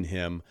believing in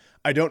him.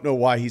 I don't know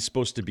why he's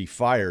supposed to be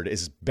fired,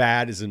 as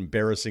bad, as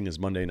embarrassing as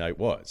Monday night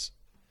was.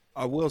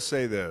 I will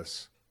say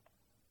this.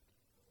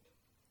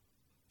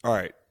 All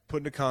right, put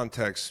into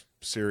context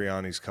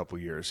Sirianni's couple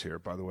years here.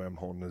 By the way, I'm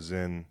holding his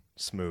in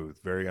smooth,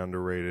 very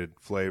underrated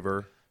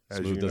flavor, as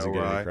Smooth you doesn't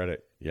know, get any Rye.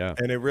 credit. Yeah.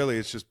 And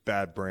it's just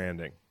bad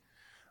branding.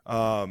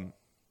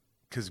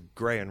 Because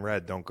gray and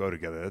red don't go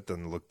together. That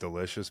doesn't look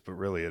delicious, but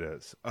really it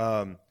is.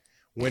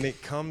 When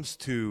it comes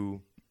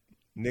to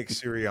Nick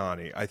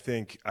Sirianni, I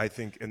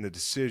think in the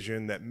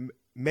decision that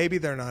maybe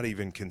they're not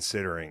even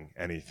considering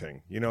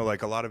anything.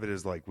 Like, a lot of it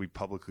is like we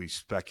publicly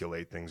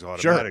speculate things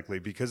automatically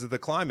because of the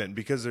climate and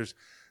because there's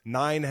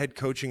 9 head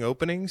coaching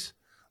openings.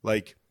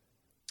 Like,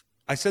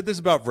 I said this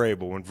about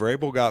Vrabel when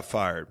Vrabel got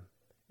fired.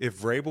 If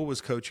Vrabel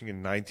was coaching in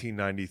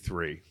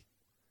 1993,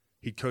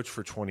 he'd coach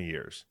for 20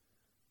 years.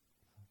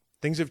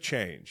 Things have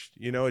changed.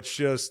 It's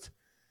just.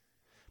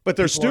 But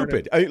they're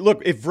stupid.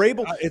 Look, if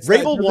Vrabel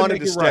wanted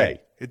to stay.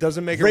 Right. It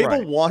doesn't make it Vrabel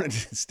right. wanted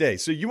to stay.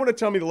 So you want to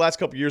tell me the last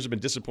couple of years have been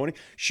disappointing?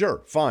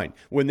 Sure, fine.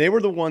 When they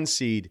were the 1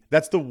 seed,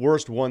 that's the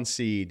worst 1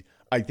 seed,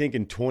 I think,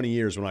 in 20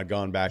 years when I've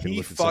gone back and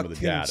looked at some of the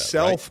data. He fucked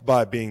himself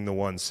by being the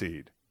 1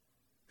 seed.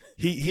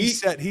 He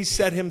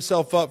set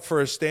himself up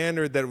for a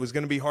standard that was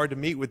going to be hard to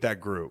meet with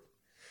that group.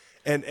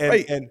 And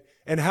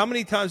how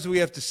many times do we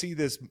have to see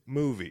this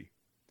movie?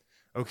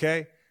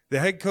 Okay? The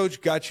head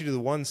coach got you to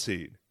the 1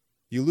 seed.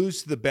 You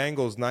lose to the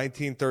Bengals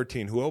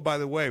 19-13, who, oh, by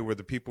the way, were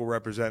the people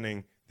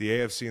representing the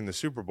AFC in the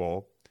Super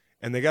Bowl.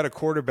 And they got a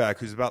quarterback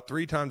who's about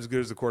 3 times as good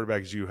as the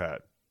quarterback as you had.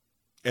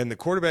 And the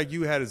quarterback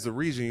you had is the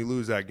reason you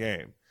lose that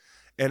game.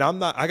 And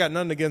I got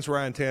nothing against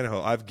Ryan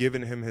Tannehill. I've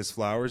given him his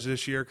flowers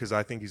this year because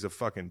I think he's a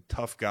fucking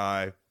tough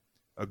guy,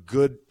 a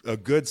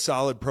good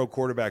solid pro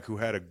quarterback who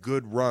had a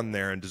good run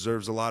there and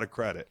deserves a lot of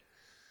credit.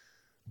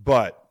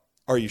 But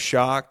are you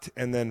shocked?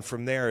 And then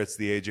from there, it's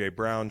the A.J.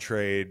 Brown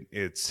trade.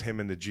 It's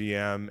him and the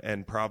GM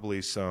and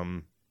probably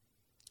some,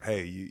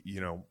 hey,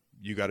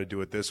 you got to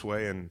do it this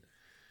way. And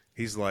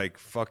he's like,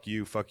 fuck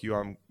you,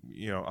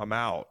 I'm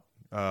out.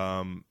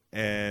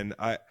 And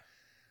I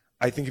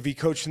think if he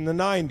coached in the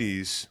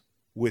 90s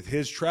with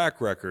his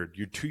track record,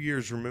 you're 2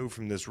 years removed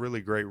from this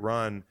really great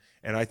run,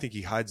 and I think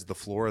he hides the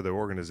floor of the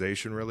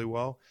organization really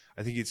well,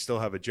 I think he'd still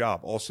have a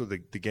job. Also, the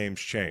game's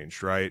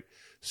changed, right?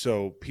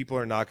 So people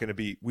are not going to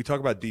be – we talk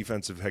about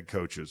defensive head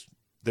coaches.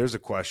 There's a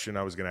question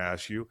I was going to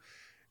ask you,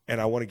 and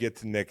I want to get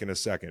to Nick in a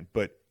second.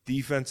 But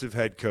defensive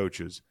head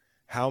coaches,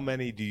 how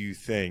many do you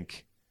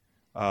think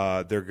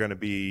they're going to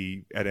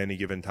be at any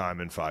given time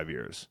in 5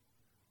 years?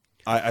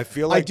 I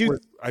feel like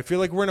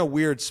we're in a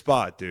weird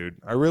spot, dude.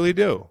 I really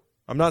do.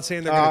 I'm not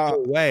saying they're going to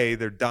go away.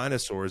 They're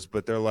dinosaurs,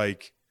 but they're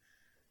like,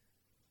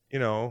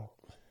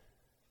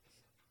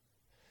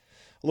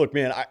 Look,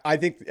 man, I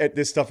think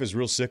this stuff is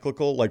real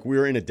cyclical. Like,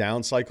 we're in a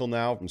down cycle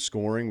now from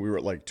scoring. We were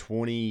at like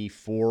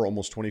 24,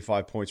 almost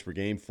 25 points per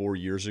game 4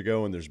 years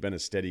ago, and there's been a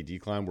steady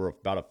decline. We're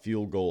about a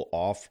field goal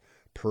off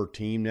per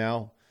team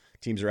now.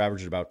 Teams are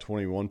averaging about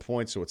 21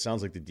 points, so it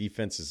sounds like the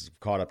defense has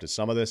caught up to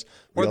some of this.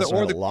 Or the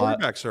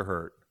quarterbacks are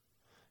hurt.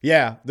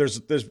 Yeah,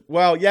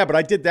 but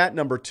I did that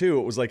number too.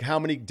 It was like, how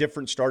many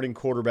different starting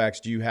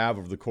quarterbacks do you have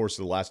over the course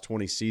of the last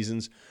 20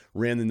 seasons?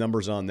 Ran the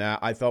numbers on that.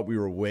 I thought we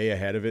were way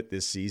ahead of it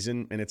this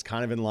season, and it's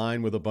kind of in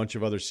line with a bunch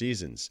of other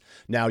seasons.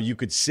 Now, you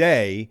could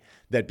say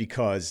that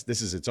because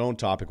this is its own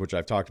topic, which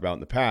I've talked about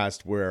in the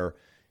past, where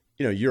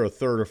you're a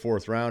 3rd or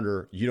 4th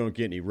rounder, you don't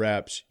get any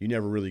reps, you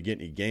never really get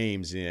any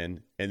games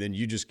in, and then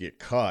you just get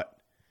cut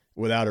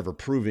without ever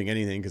proving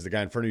anything because the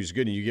guy in front of you is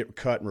good, and you get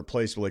cut and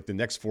replaced with like the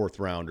next 4th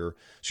rounder.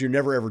 So you're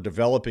never ever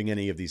developing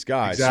any of these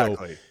guys.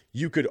 Exactly. So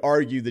you could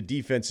argue the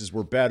defenses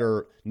were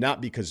better, not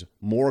because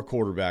more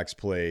quarterbacks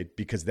played,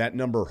 because that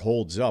number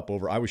holds up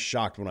over. I was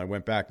shocked when I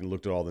went back and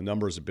looked at all the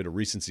numbers, a bit of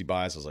recency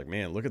bias. I was like,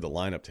 man, look at the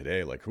lineup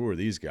today. Like, who are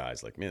these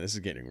guys? Like, man, this is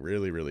getting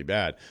really, really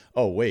bad.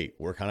 Oh, wait,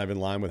 we're kind of in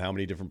line with how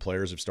many different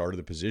players have started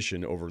the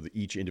position over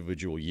each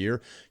individual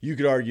year. You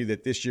could argue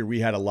that this year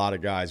we had a lot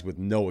of guys with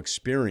no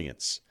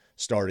experience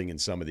starting in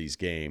some of these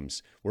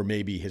games, where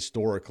maybe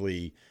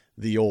historically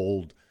the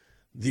old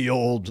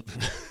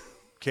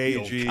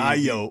KG,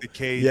 Coyote. the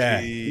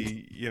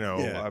KG,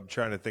 Yeah. I'm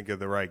trying to think of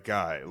the right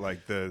guy.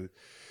 Like there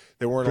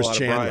weren't Chris a lot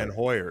Chandler. of Brian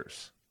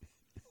Hoyers.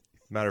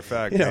 Matter of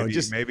fact,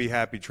 maybe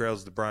happy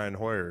trails to Brian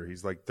Hoyer.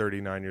 He's like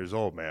 39 years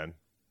old, man.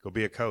 Go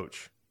be a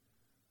coach.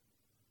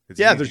 It's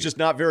Yeah, easy. there's just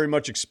not very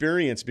much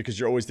experience because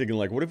you're always thinking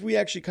like, what if we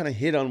actually kind of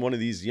hit on one of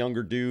these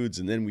younger dudes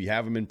and then we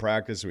have them in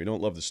practice and we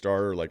don't love the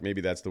starter? Like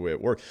maybe that's the way it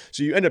works.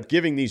 So you end up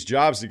giving these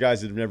jobs to guys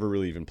that have never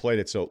really even played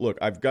it. So look,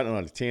 I've gotten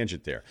on a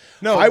tangent there.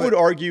 I would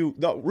argue,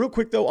 real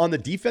quick though, on the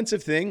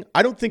defensive thing,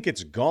 I don't think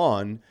it's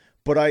gone,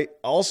 but I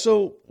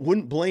also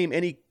wouldn't blame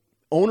any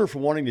owner for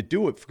wanting to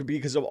do it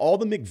because of all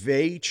the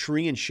McVay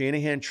tree and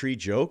Shanahan tree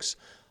jokes.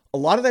 A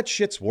lot of that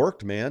shit's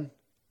worked, man.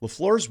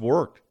 LaFleur's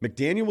worked.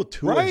 McDaniel with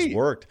Tua has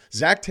worked.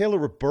 Zach Taylor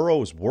with Burrow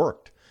has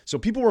worked. So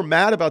people were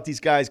mad about these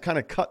guys kind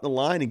of cutting the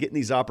line and getting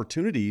these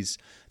opportunities.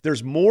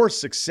 There's more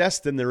success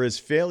than there is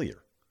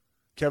failure.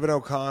 Kevin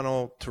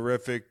O'Connell,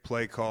 terrific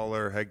play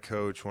caller, head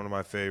coach, one of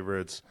my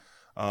favorites.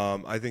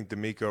 I think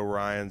D'Amico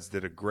Ryans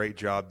did a great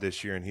job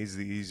this year, and he's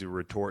the easy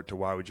retort to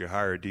why would you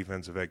hire a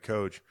defensive head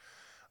coach.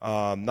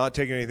 Not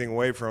taking anything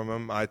away from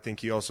him, I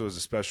think he also is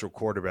a special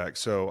quarterback.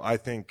 So I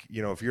think,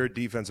 if you're a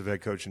defensive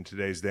head coach in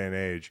today's day and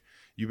age,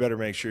 you better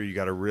make sure you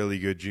got a really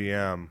good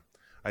GM.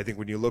 I think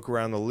when you look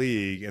around the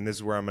league, and this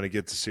is where I'm going to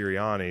get to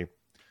Sirianni,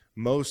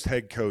 most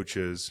head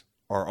coaches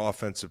are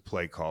offensive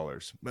play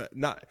callers.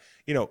 Not,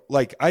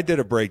 like I did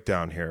a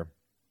breakdown here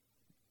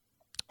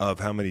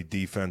of how many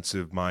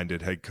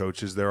defensive-minded head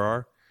coaches there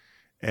are.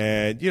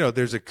 And,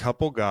 there's a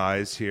couple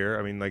guys here.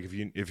 I mean, like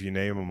if you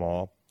name them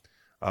all,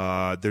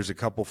 there's a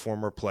couple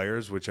former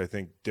players, which I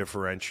think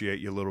differentiate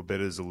you a little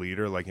bit as a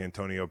leader, like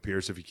Antonio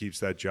Pierce, if he keeps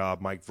that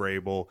job. Mike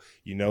Vrabel,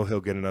 he'll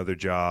get another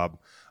job.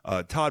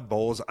 Todd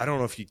Bowles, I don't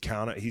know if you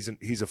count it.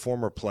 He's a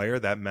former player.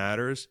 That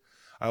matters.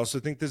 I also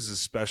think this is a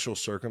special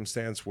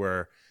circumstance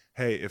where,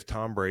 hey, if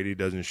Tom Brady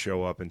doesn't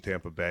show up in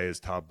Tampa Bay, is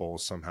Todd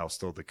Bowles somehow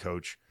still the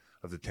coach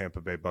of the Tampa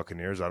Bay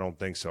Buccaneers? I don't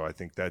think so. I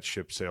think that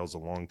ship sails a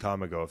long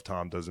time ago if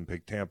Tom doesn't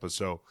pick Tampa.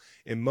 So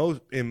in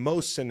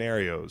most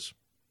scenarios,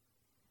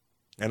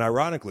 and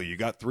ironically, you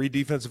got 3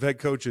 defensive head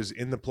coaches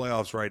in the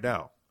playoffs right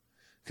now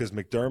because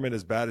McDermott,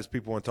 as bad as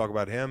people want to talk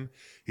about him,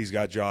 he's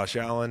got Josh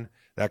Allen.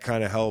 That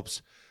kind of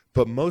helps.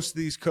 But most of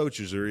these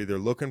coaches are either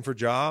looking for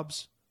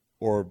jobs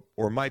or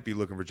might be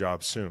looking for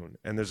jobs soon.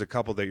 And there's a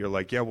couple that you're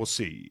like, yeah, we'll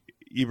see.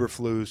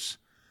 Eberflus,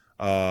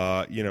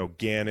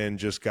 Gannon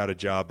just got a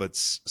job, but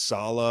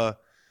Saleh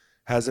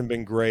hasn't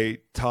been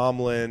great.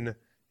 Tomlin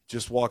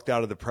just walked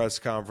out of the press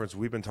conference.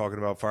 We've been talking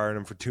about firing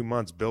him for 2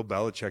 months. Bill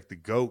Belichick, the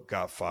GOAT,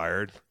 got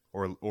fired.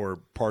 Or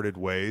parted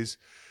ways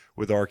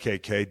with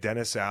RKK.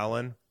 Dennis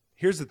Allen.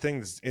 Here's the thing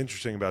that's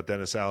interesting about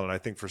Dennis Allen. I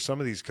think for some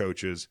of these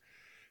coaches,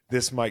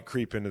 this might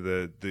creep into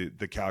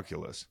the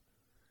calculus.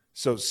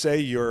 So say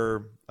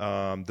you're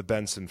the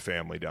Benson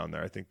family down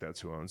there. I think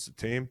that's who owns the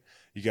team.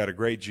 You got a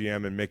great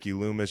GM in Mickey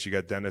Loomis. You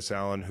got Dennis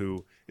Allen,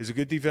 who is a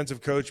good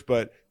defensive coach,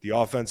 but the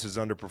offense is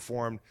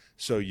underperformed.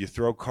 So you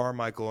throw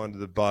Carmichael under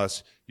the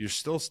bus. You're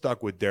still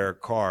stuck with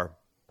Derek Carr.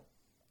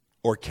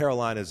 Or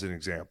Carolina as an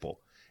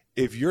example.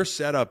 If your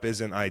setup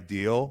isn't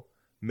ideal,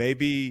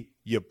 maybe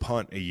you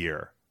punt a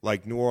year.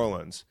 Like New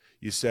Orleans,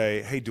 you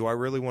say, hey, do I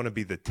really want to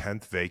be the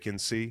 10th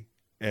vacancy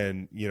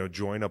and,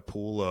 join a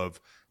pool of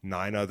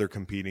 9 other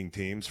competing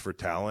teams for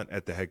talent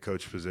at the head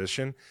coach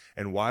position?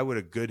 And why would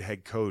a good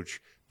head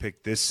coach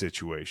pick this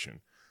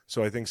situation?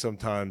 So I think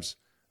sometimes,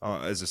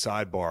 as a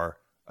sidebar,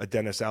 a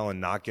Dennis Allen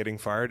not getting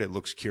fired, it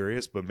looks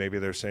curious, but maybe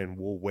they're saying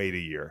we'll wait a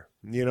year.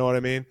 You know what I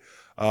mean?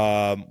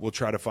 We'll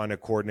try to find a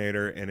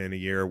coordinator, and in a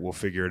year we'll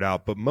figure it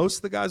out. But most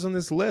of the guys on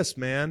this list,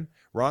 man,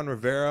 Ron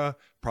Rivera,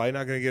 probably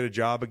not going to get a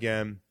job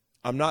again.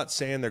 I'm not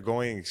saying they're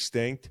going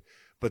extinct,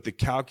 but the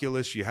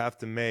calculus you have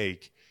to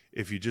make,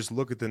 if you just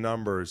look at the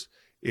numbers,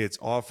 it's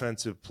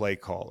offensive play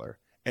caller.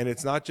 And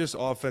it's not just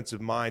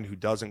offensive mind who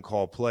doesn't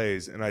call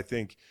plays. And I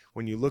think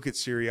when you look at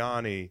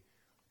Sirianni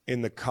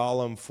in the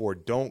column for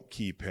don't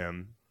keep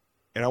him,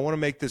 and I want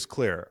to make this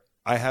clear,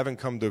 I haven't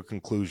come to a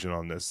conclusion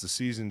on this. The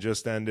season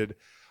just ended.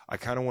 I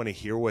kind of want to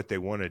hear what they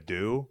want to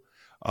do.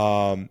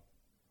 But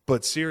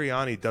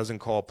Sirianni doesn't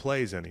call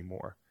plays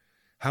anymore.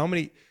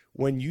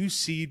 When you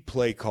cede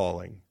play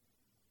calling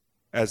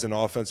as an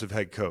offensive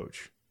head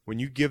coach, when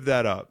you give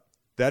that up,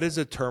 that is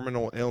a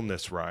terminal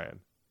illness,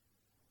 Ryan.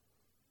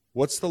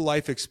 What's the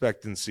life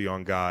expectancy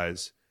on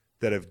guys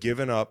that have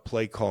given up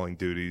play calling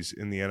duties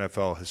in the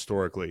NFL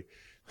historically?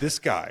 This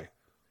guy,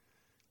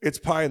 it's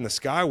pie in the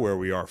sky where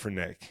we are for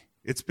Nick.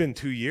 It's been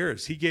 2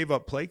 years. He gave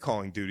up play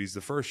calling duties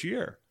the first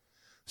year.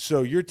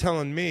 So you're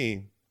telling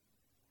me,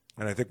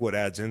 and I think what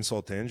adds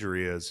insult to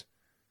injury is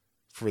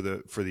for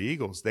the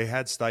Eagles, they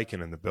had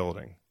Steichen in the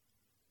building,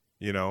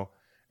 and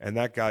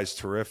that guy's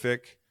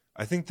terrific.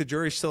 I think the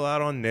jury's still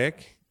out on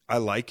Nick. I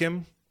like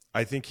him.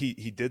 I think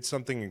he did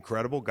something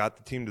incredible, got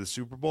the team to the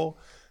Super Bowl,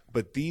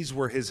 but these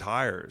were his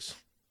hires.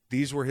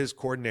 These were his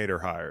coordinator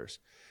hires.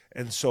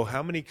 And so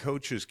how many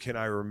coaches can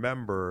I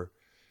remember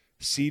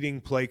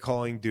ceding play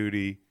calling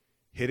duty,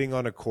 hitting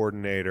on a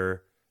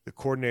coordinator, the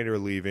coordinator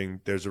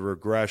leaving, there's a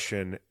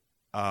regression,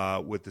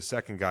 with the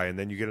second guy, and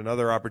then you get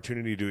another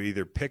opportunity to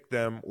either pick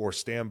them or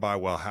stand by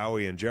while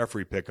Howie and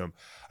Jeffrey pick them.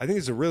 I think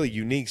it's a really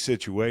unique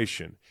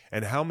situation.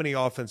 And how many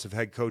offensive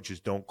head coaches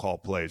don't call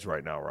plays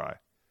right now, Rye?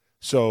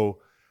 So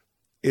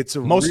it's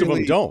a Most of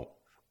them don't.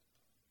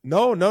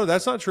 No,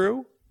 that's not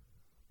true.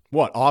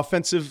 What,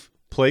 offensive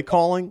play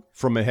calling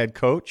from a head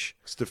coach?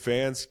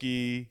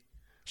 Stefanski,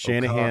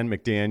 Shanahan,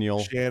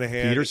 McDaniel,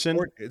 Shanahan, Peterson.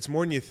 It's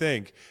more than you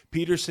think.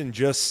 Peterson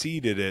just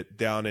seeded it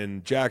down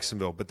in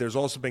Jacksonville, but there's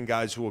also been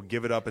guys who will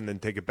give it up and then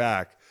take it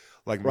back.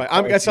 Like Right.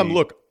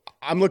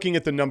 I'm looking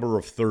at the number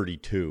of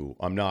 32.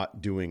 I'm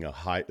not doing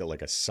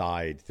a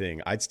side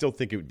thing. I'd still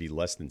think it would be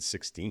less than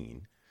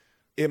 16.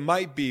 It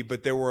might be,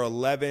 but there were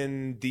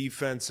 11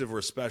 defensive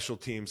or special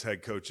teams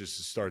head coaches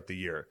to start the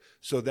year.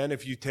 So then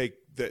if you take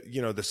the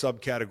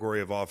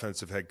subcategory of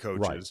offensive head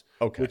coaches,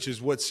 Right. Okay. which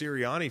is what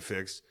Sirianni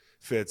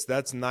fits,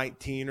 that's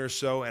 19 or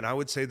so, and I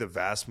would say the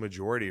vast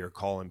majority are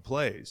calling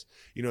plays.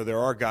 There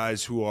are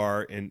guys who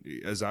are,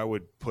 as I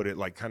would put it,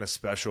 like kind of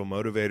special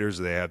motivators.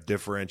 They have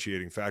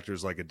differentiating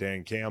factors like a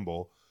Dan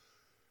Campbell.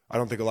 I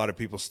don't think a lot of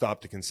people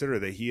stop to consider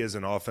that he is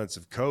an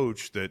offensive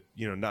coach that,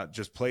 not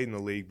just played in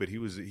the league, but he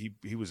was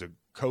a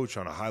coach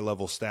on a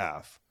high-level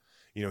staff.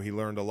 He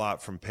learned a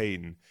lot from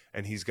Peyton,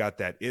 and he's got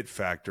that it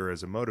factor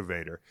as a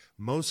motivator.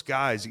 Most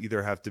guys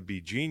either have to be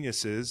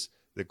geniuses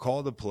that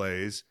call the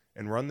plays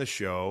and run the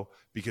show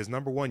because,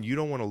 number one, you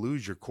don't want to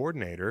lose your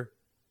coordinator.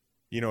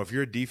 If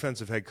you're a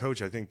defensive head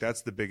coach, I think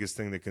that's the biggest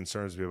thing that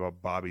concerns me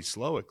about Bobby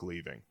Slowick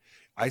leaving.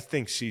 I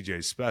think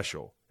CJ's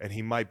special, and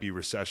he might be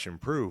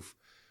recession-proof,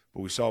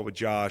 but we saw it with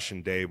Josh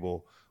and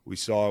Dable. We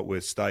saw it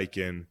with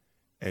Steichen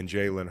and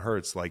Jalen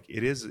Hurts. Like,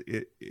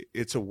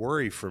 it's a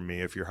worry for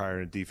me if you're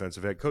hiring a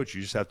defensive head coach.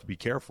 You just have to be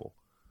careful.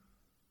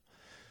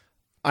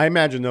 I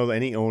imagine, though,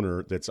 any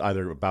owner that's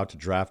either about to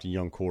draft a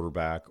young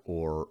quarterback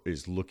or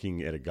is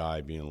looking at a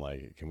guy being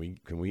like, can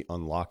we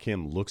unlock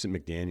him, looks at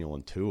McDaniel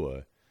and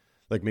Tua.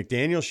 Like,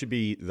 McDaniel should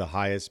be the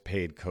highest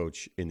paid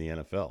coach in the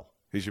NFL.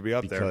 He should be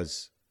up there.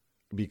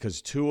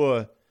 Because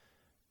Tua,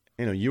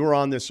 you were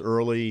on this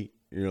early.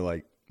 You're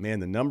like, man,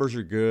 the numbers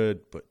are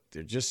good, but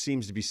there just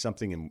seems to be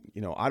something in,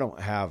 I don't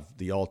have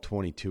the all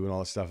 22 and all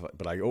this stuff,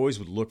 but I always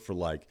would look for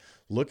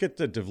look at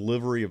the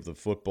delivery of the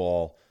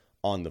football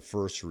on the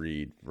first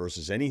read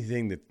versus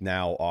anything that's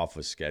now off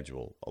a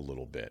schedule a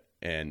little bit.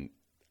 And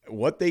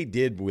what they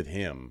did with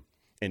him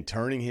and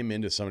turning him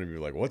into somebody to be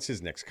like, what's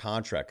his next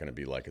contract going to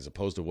be like, as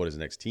opposed to what his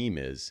next team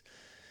is,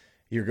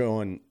 you're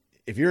going,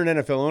 if you're an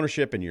NFL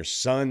ownership and your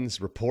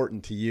son's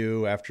reporting to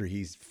you after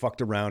he's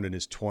fucked around in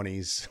his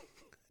 20s,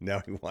 now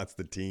he wants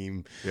the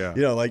team. Yeah.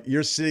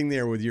 You're sitting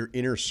there with your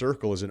inner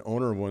circle as an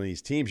owner of one of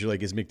these teams. You're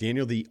like, is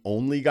McDaniel the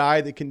only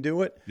guy that can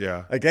do it?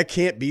 Yeah. Like, that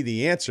can't be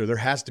the answer. There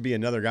has to be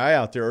another guy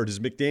out there. Or does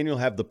McDaniel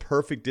have the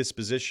perfect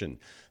disposition,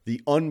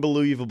 the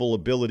unbelievable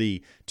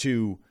ability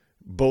to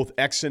both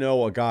X and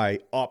O a guy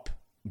up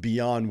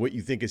beyond what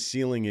you think his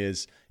ceiling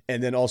is,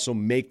 and then also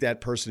make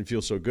that person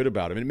feel so good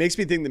about him? And it makes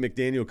me think that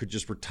McDaniel could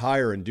just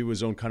retire and do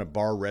his own kind of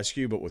bar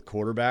rescue, but with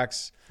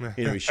quarterbacks.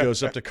 He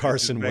shows up to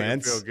Carson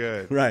Wentz. Feel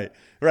good. Right.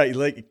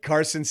 Like,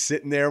 Carson's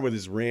sitting there with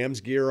his Rams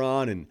gear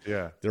on, and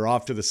they're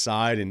off to the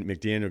side, and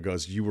McDaniel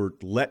goes, you were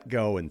let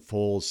go, and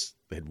Foles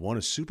had won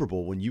a Super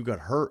Bowl when you got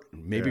hurt,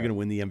 and maybe going to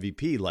win the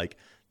MVP. Like,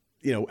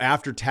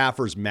 after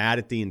Taffer's mad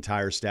at the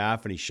entire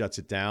staff and he shuts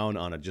it down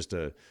on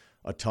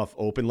a tough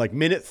open, like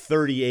minute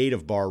 38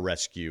 of bar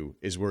rescue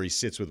is where he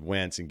sits with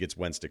Wentz and gets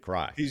Wentz to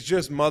cry. He's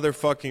just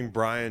motherfucking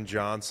Brian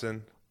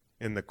Johnson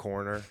in the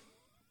corner,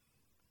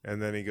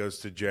 and then he goes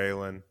to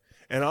Jalen.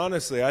 And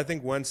honestly, I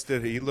think Wentz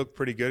he looked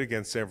pretty good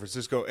against San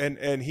Francisco,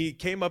 and he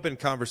came up in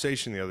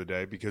conversation the other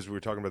day because we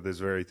were talking about this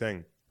very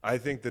thing. I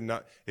think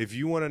if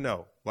you want to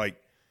know,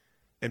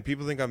 and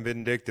people think I'm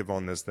vindictive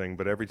on this thing,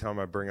 but every time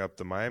I bring up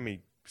the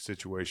Miami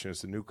situation,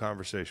 it's a new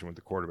conversation with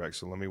the quarterback.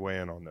 So let me weigh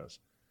in on this.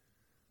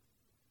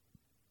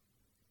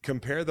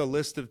 Compare the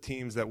list of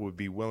teams that would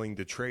be willing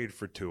to trade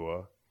for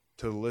Tua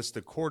to the list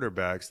of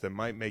quarterbacks that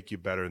might make you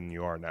better than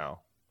you are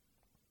now.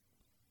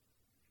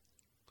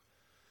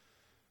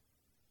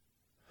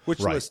 Which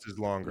list is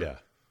longer?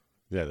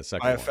 Yeah, the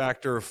second By a one.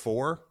 factor of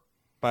 4?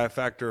 By a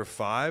factor of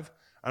 5?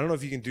 I don't know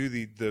if you can do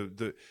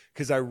the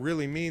because I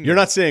really mean You're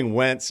not saying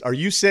Wentz. Are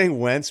you saying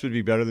Wentz would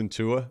be better than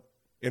Tua?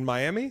 in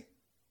Miami?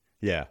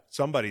 Yeah.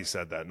 Somebody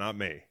said that, not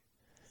me.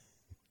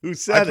 Who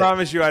said I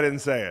promise you I didn't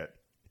say it.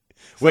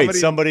 Wait,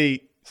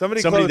 somebody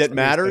close that to me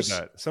matters?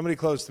 said that. Somebody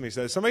close to me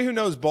said, somebody who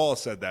knows ball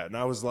said that. And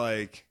I was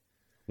like,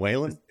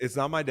 Waylon? it's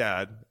not my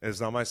dad. It's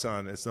not my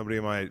son. It's nobody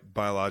in my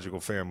biological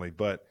family.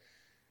 But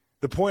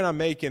the point I'm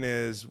making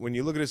is when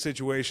you look at a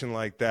situation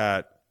like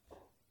that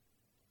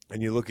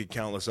and you look at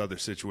countless other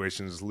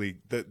situations,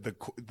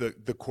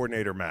 the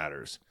coordinator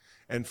matters.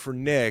 And for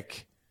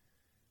Nick,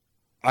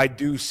 I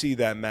do see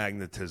that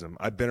magnetism.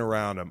 I've been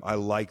around him. I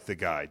like the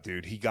guy,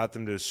 dude. He got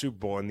them to the Super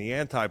Bowl. And the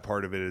anti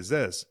part of it is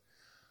this.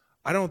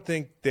 I don't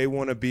think they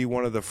want to be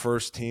one of the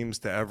first teams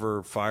to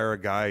ever fire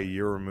a guy a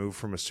year removed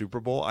from a Super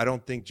Bowl. I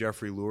don't think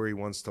Jeffrey Lurie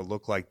wants to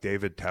look like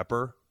David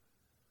Tepper.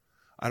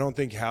 I don't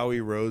think Howie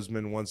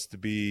Roseman wants to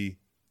be,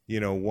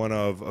 one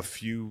of a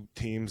few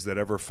teams that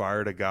ever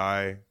fired a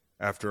guy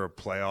after a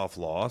playoff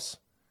loss.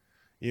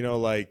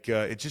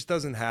 It just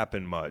doesn't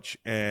happen much.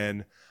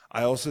 And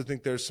I also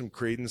think there's some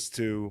credence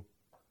to,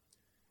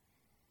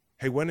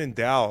 hey, when in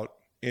doubt,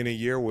 in a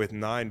year with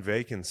 9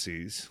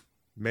 vacancies,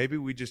 maybe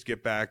we just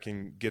get back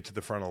and get to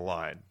the front of the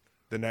line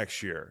the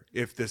next year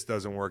if this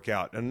doesn't work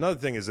out. And another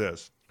thing is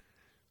this.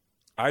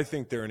 I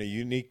think they're in a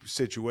unique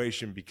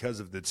situation because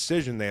of the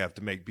decision they have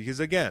to make. Because,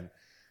 again,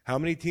 how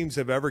many teams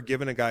have ever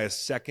given a guy a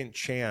second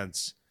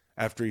chance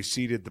after he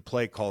seated the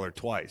play caller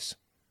twice,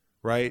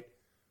 right?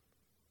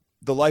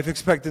 The life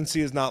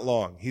expectancy is not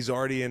long. He's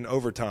already in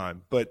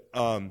overtime. But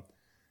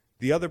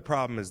the other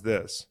problem is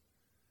this.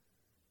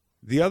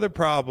 The other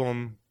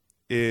problem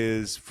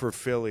is for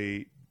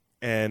Philly,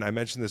 and I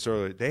mentioned this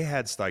earlier, they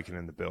had Steichen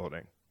in the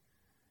building.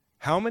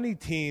 How many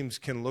teams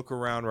can look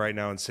around right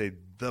now and say,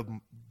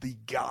 the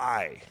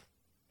guy,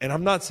 and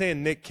I'm not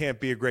saying Nick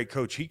can't be a great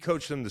coach. He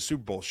coached them the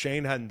Super Bowl.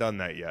 Shane hadn't done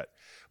that yet.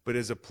 But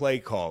as a play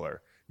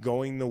caller,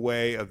 going the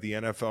way of the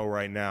NFL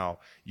right now,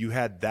 you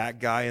had that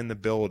guy in the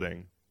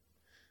building,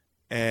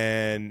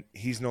 and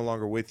he's no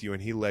longer with you,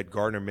 and he led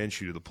Gardner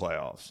Minshew to the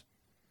playoffs.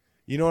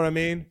 You know what I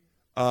mean?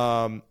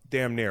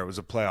 Damn near. It was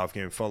a playoff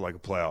game. It felt like a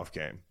playoff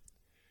game.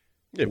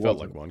 It felt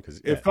like one because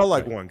it felt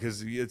like one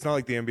because it's not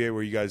like the NBA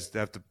where you guys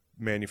have to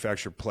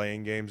manufacture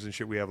playing games and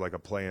shit. We have like a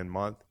play-in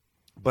month.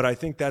 But I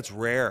think that's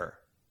rare.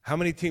 How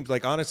many teams,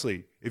 like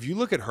honestly, if you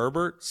look at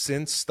Herbert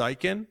since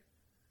Steichen,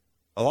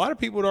 a lot of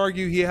people would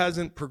argue he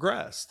hasn't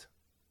progressed.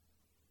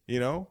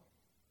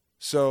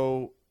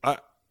 So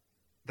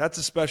that's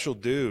a special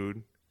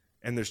dude.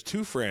 And there's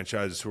 2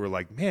 franchises who are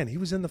like, man, he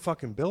was in the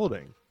fucking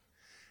building.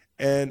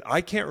 And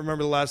I can't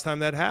remember the last time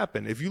that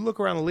happened. If you look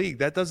around the league,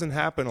 that doesn't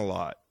happen a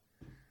lot.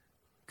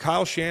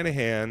 Kyle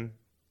Shanahan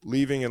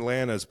leaving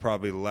Atlanta is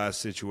probably the last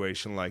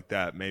situation like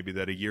that. Maybe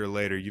that a year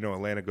later,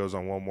 Atlanta goes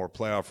on one more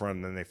playoff run,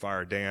 and then they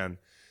fire Dan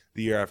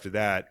the year after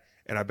that.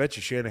 And I bet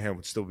you Shanahan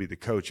would still be the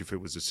coach if it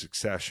was a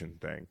succession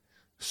thing.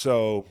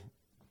 So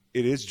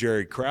it is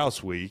Jerry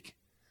Krause week.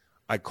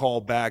 I call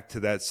back to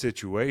that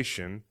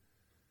situation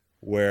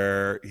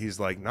where he's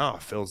like, nah,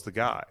 Phil's the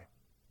guy.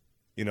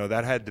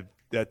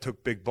 That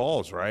took big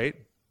balls, right?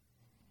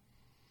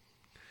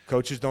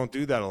 Coaches don't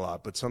do that a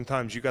lot, but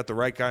sometimes you got the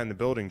right guy in the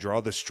building,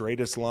 draw the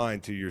straightest line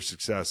to your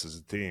success as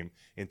a team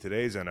in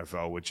today's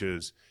NFL, which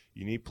is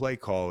you need play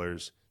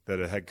callers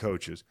that are head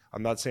coaches.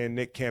 I'm not saying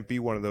Nick can't be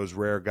one of those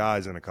rare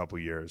guys in a couple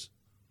years,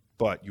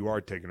 but you are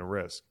taking a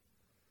risk.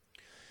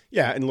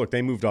 Yeah, and look,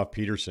 they moved off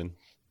Peterson,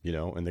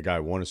 and the guy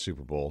won a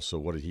Super Bowl. So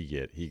what did he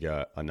get? He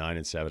got a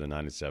 9-7, a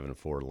 9-7, a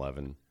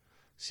 4-11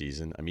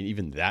 season. I mean,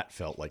 even that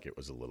felt like it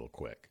was a little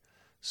quick.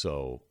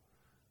 So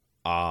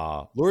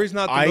Lurie's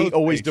not the I most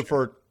always patient.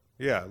 defer.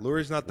 Yeah,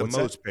 Lurie's not the What's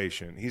most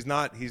patient. He's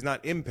not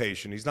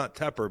impatient. He's not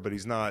Tepper, but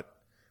he's not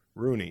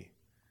Rooney.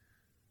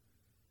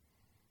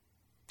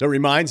 That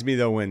reminds me,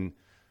 though, when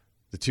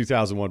the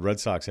 2001 Red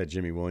Sox had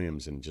Jimmy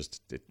Williams and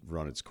just it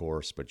run its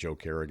course, but Joe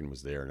Kerrigan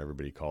was there, and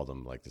everybody called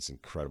him like this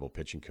incredible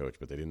pitching coach,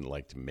 but they didn't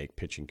like to make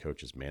pitching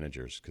coaches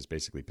managers because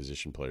basically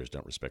position players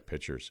don't respect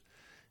pitchers.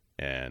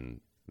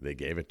 And they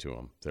gave it to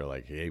him. They're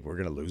like, hey, we're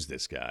going to lose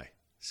this guy.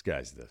 This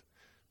guy's the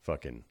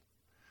fucking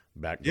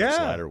backdoor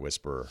slider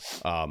whisperer.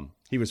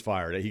 He was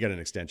fired. He got an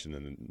extension,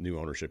 and the new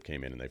ownership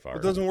came in, and they fired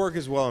It doesn't work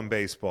as well in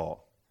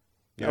baseball.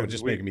 That was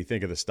just making me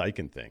think of the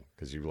Steichen thing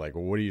because you're like,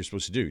 well, what are you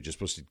supposed to do? You're just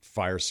supposed to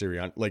fire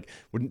Sirianni. Like,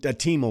 that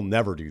team will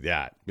never do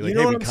that. Be like,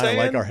 hey, we kind of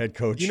like our head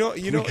coach. You know what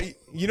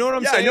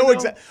I'm yeah,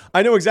 saying?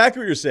 I know exactly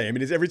what you're saying. I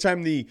mean, it's every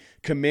time the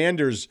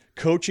Commanders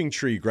coaching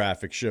tree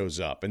graphic shows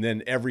up, and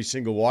then every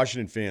single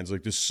Washington fan's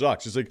like, this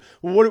sucks. It's like,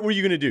 well, what were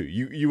you going to do?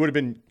 You would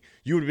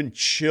have been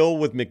chill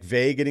with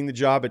McVay getting the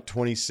job at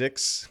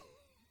 26.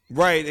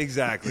 Right,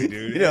 exactly,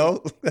 dude.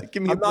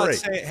 Give me a break. I'm not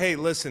saying, hey,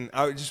 listen,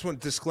 I just want a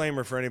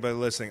disclaimer for anybody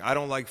listening. I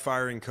don't like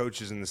firing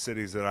coaches in the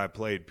cities that I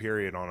played,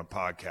 period, on a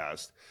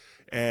podcast.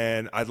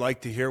 And I'd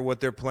like to hear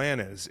what their plan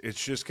is.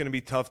 It's just going to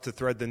be tough to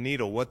thread the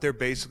needle. What they're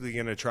basically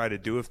going to try to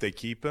do if they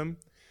keep him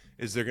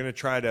is they're going to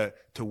try to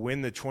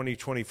win the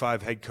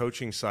 2025 head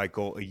coaching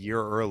cycle a year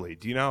early.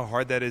 Do you know how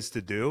hard that is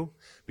to do?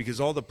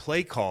 Because all the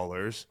play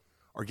callers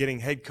are getting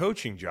head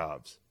coaching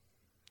jobs.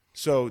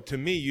 So to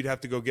me, you'd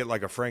have to go get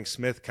like a Frank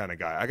Smith kind of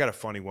guy. I got a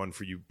funny one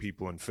for you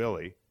people in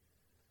Philly.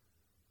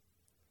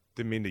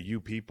 Didn't mean to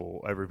you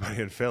people,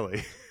 everybody in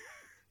Philly.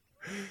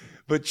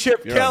 But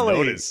Chip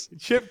Kelly.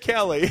 Chip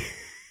Kelly.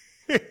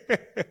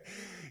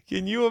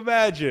 Can you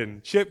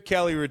imagine? Chip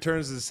Kelly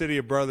returns to the city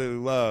of brotherly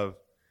love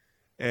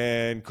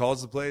and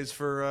calls the plays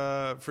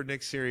for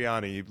Nick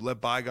Sirianni. You let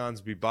bygones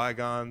be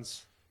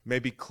bygones.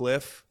 Maybe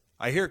Cliff.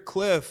 I hear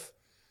Cliff.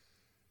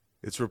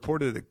 It's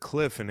reported that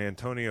Cliff and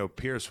Antonio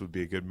Pierce would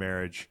be a good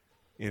marriage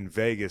in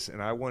Vegas,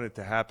 and I want it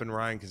to happen,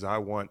 Ryan, because I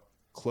want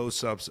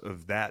close-ups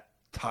of that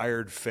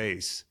tired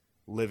face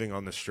living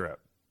on the Strip.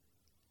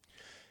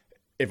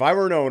 If I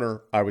were an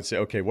owner, I would say,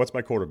 okay, what's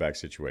my quarterback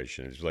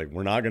situation? It's like,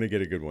 we're not going to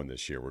get a good one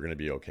this year. We're going to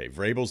be okay.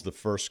 Vrabel's the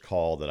first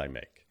call that I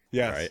make.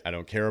 Yes. Right? I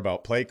don't care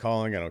about play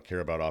calling. I don't care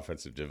about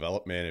offensive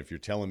development. If you're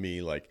telling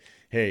me like,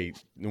 hey,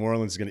 New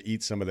Orleans is going to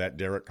eat some of that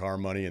Derek Carr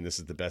money and this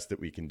is the best that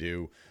we can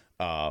do,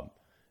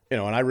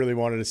 and I really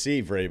wanted to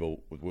see Vrabel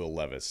with Will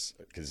Levis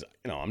because,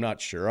 I'm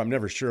not sure. I'm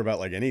never sure about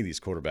like any of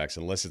these quarterbacks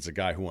unless it's a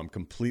guy who I'm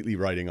completely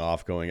writing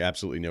off, going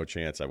absolutely no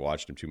chance. I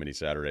watched him too many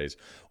Saturdays,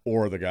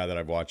 or the guy that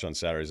I've watched on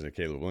Saturdays and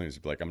Caleb Williams.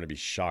 Like, I'm going to be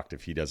shocked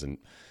if he doesn't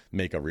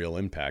make a real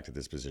impact at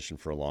this position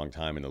for a long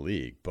time in the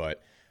league.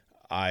 But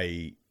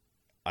I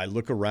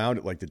look around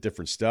at like the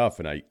different stuff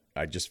and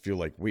I just feel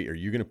like, wait, are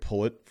you going to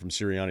pull it from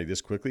Sirianni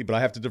this quickly? But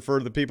I have to defer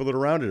to the people that are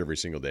around it every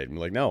single day. I'm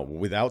like, no,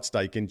 without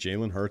Steichen,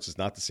 Jalen Hurts is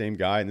not the same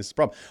guy. And this is the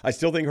problem. I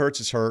still think Hurts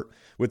is hurt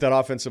with that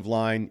offensive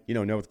line.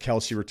 Now with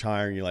Kelsey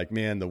retiring, you're like,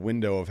 man, the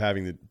window of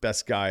having the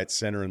best guy at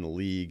center in the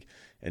league.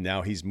 And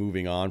now he's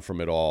moving on from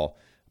it all.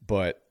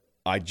 But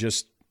I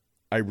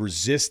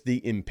resist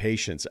the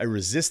impatience. I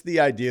resist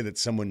the idea that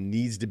someone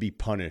needs to be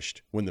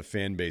punished when the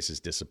fan base is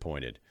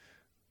disappointed.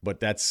 But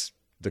that's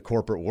the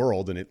corporate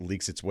world, and it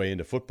leaks its way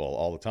into football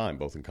all the time,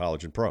 both in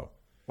college and pro.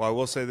 Well, I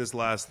will say this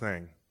last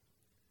thing.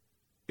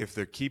 If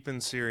they're keeping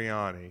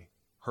Sirianni,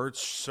 Hurts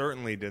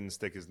certainly didn't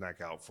stick his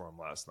neck out for him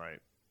last night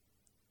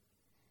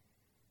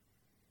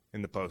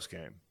in the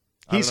postgame.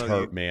 He's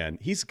hurt, man.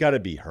 He's got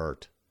to be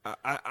hurt.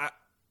 I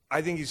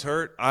think he's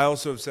hurt. I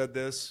also have said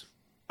this.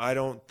 I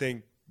don't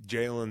think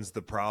Jalen's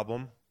the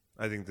problem.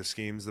 I think the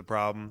scheme's the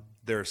problem.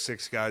 There are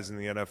 6 guys in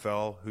the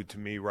NFL who, to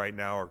me, right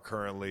now are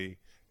currently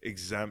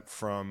exempt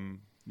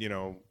from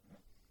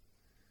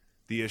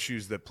the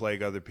issues that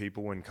plague other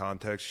people when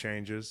context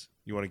changes.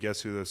 You want to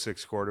guess who those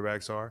 6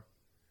 quarterbacks are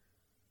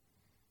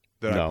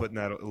that I put in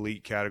that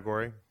elite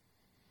category?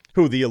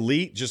 Who, the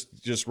elite?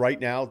 Just right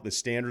now, the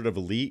standard of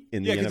elite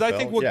in the NFL? Yeah, because I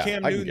think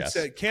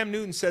what Cam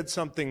Newton said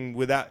something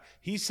without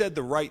 – he said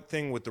the right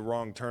thing with the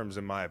wrong terms,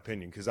 in my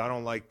opinion, because I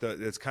don't like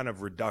it's kind of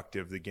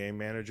reductive, the game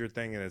manager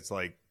thing, and it's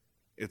like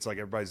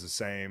everybody's the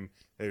same.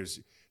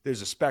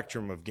 There's a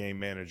spectrum of game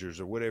managers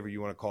or whatever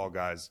you want to call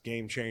guys,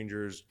 game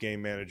changers, game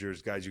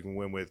managers, guys you can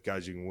win with,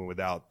 guys you can win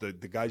without. The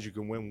guys you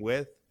can win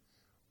with,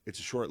 it's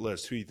a short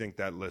list. Who do you think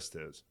that list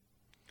is?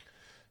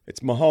 It's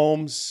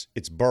Mahomes,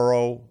 it's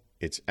Burrow,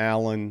 it's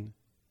Allen,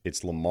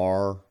 it's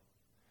Lamar.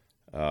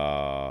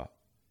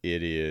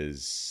 It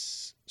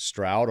is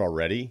Stroud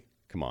already.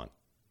 Come on.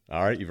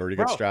 All right, you've already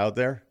got Stroud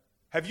there?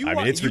 Have you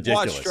it's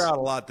ridiculous. Watched Stroud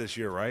a lot this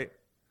year, right?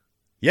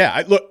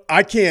 Yeah,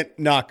 I can't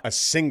knock a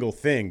single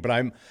thing, but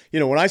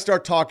when I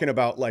start talking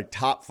about like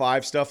top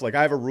 5 stuff, like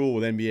I have a rule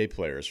with NBA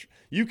players.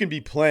 You can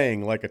be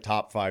playing like a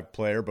top 5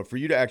 player, but for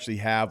you to actually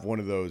have one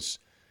of those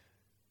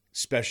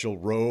special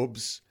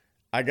robes,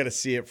 I got to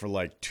see it for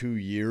like 2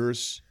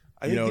 years.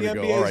 I think the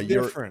NBA is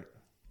different.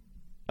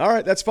 All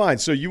right, that's fine.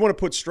 So you want to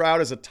put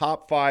Stroud as a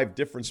top 5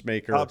 difference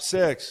maker. Top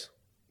 6.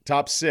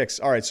 Top 6.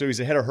 All right, so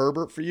he's ahead of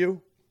Herbert for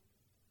you?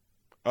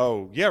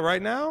 Oh, yeah,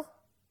 right now?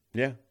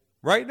 Yeah.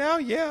 Right now,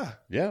 yeah.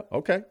 Yeah,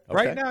 okay.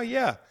 Right now,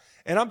 yeah.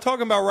 And I'm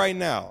talking about right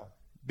now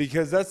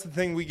because that's the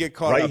thing we get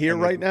caught up right here, in.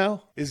 Right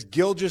now? Is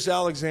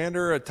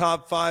Gilgeous-Alexander a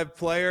top 5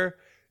 player?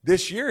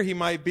 This year he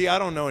might be. I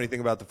don't know anything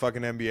about the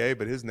fucking NBA,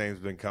 but his name's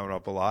been coming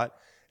up a lot.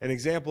 An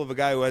example of a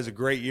guy who has a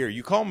great year.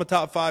 You call him a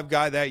top 5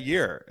 guy that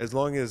year as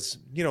long as,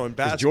 in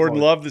basketball. Is Jordan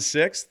Love the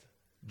 6th?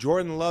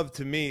 Jordan Love,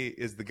 to me,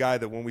 is the guy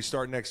that when we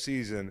start next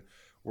season,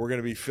 we're going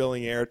to be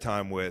filling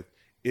airtime with,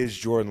 is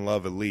Jordan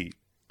Love elite?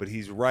 But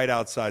he's right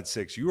outside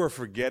 6. You are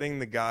forgetting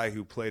the guy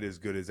who played as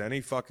good as any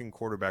fucking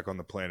quarterback on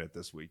the planet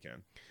this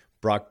weekend.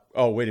 Brock.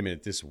 Oh, wait a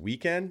minute. This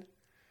weekend?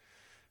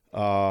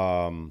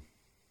 I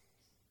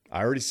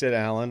already said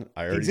Allen.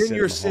 He's in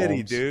your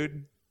city,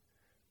 dude.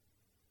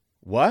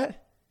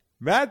 What?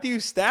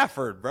 Matthew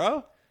Stafford,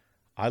 bro.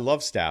 I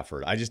love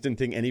Stafford. I just didn't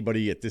think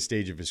anybody at this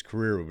stage of his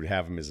career would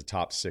have him as a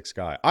top 6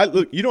 guy.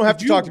 Look, you don't have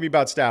to talk to me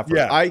about Stafford.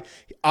 Yeah.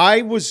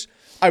 I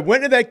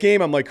went to that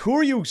game. I'm like, who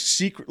are you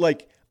secret?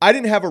 Like, I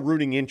didn't have a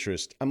rooting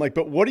interest. I'm like,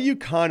 but what are you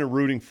kind of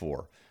rooting for?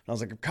 And I was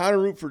like, I'm kind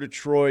of rooting for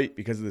Detroit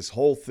because of this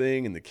whole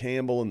thing and the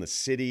Campbell and the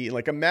city.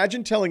 Like,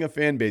 imagine telling a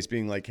fan base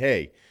being like,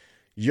 hey,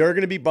 you're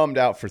going to be bummed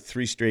out for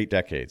 3 straight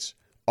decades.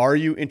 Are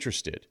you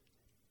interested?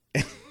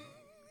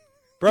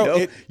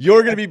 Bro,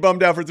 you're going to be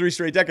bummed out for 3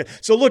 straight decades.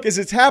 So look, as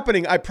it's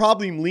happening, I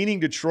probably am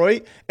leaning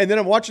Detroit, and then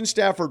I'm watching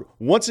Stafford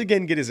once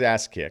again get his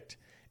ass kicked.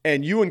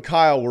 And you and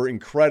Kyle were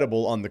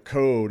incredible on the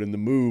code and the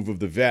move of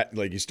the vet.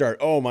 Like you start,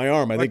 oh, my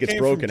arm, I think it's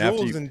broken. From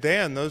Jules and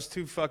Dan, those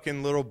 2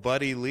 fucking little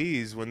buddy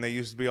Lees, when they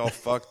used to be all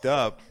fucked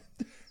up,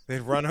 they'd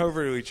run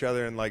over to each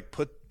other and like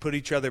put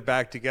each other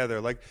back together.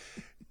 Like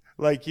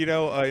in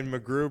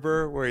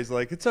MacGruber, where he's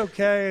like, it's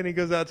okay, and he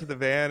goes out to the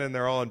van and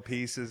they're all in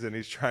pieces, and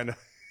he's trying to.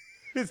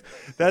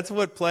 That's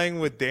what playing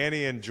with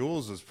Danny and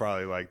Jules was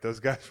probably like. Those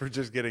guys were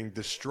just getting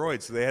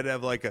destroyed, so they had to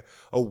have like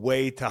a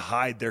way to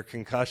hide their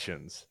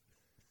concussions.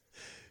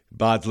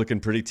 Bod's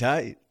looking pretty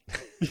tight.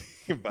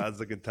 Bod's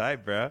looking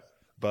tight, bro.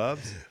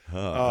 Bubs.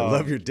 I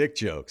love your dick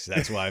jokes.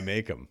 That's why I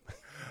make them.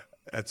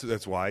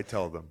 That's why I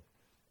tell them.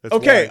 That's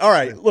okay, all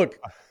right. Look,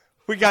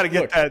 we got to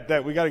get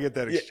that. We got to get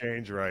that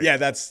exchange right. Yeah,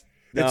 that's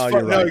it's no, fun.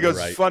 you're right. No, he goes.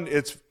 Right. It's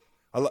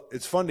fun.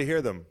 It's fun to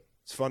hear them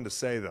It's fun to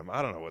say them.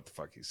 I don't know what the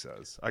fuck he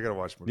says. I got to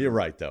watch more. You're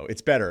right, though.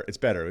 It's better. It's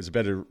better. It was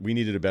better. We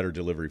needed a better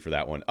delivery for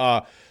that one.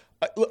 I'm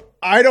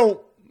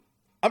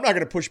not going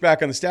to push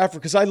back on the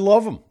Stafford because I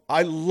love him.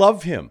 I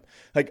love him.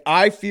 Like,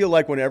 I feel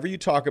like whenever you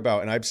talk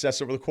about, and I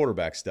obsess over the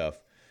quarterback stuff,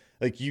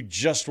 like, you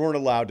just weren't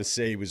allowed to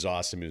say he was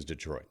awesome as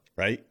Detroit,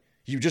 right?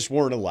 You just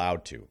weren't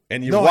allowed to.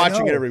 And you're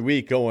watching it every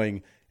week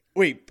going,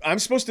 wait, I'm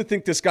supposed to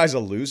think this guy's a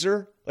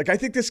loser? Like, I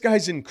think this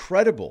guy's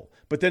incredible.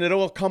 But then it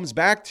all comes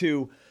back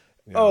to,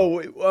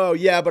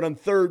 yeah, but on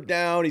third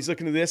down, he's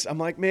looking at this. I'm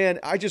like, man,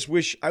 I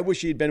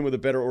wish he had been with a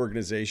better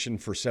organization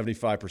for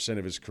 75%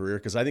 of his career,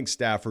 because I think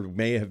Stafford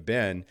may have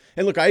been.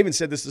 And look, I even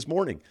said this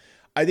morning.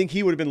 I think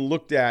he would have been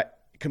looked at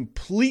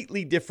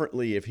completely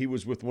differently if he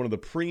was with one of the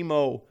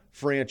primo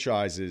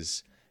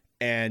franchises.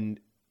 And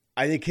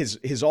I think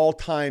his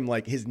all-time,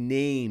 like, his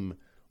name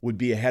would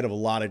be ahead of a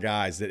lot of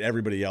guys that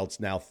everybody else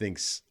now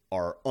thinks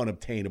are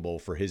unobtainable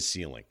for his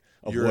ceiling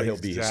of what he'll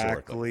be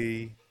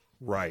historically. Exactly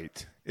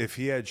right. If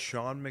he had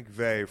Sean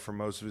McVay for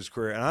most of his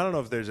career, and I don't know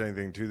if there's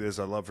anything to this.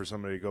 I'd love for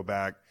somebody to go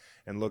back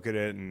and look at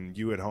it, and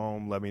you at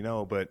home, let me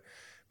know. But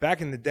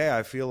back in the day,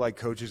 I feel like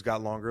coaches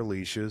got longer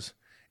leashes,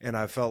 and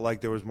I felt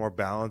like there was more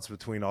balance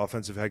between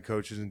offensive head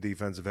coaches and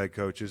defensive head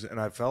coaches. And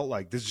I felt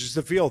like, this is just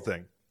a feel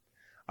thing,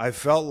 I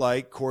felt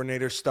like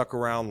coordinators stuck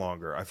around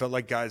longer. I felt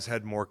like guys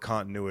had more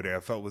continuity. I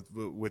felt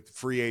with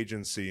free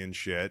agency and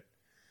shit,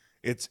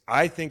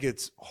 I think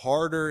it's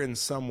harder in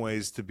some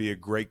ways to be a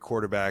great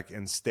quarterback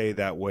and stay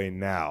that way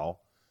now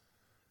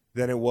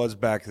than it was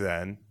back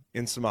then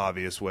in some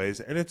obvious ways.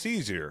 And it's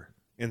easier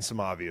in some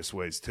obvious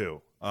ways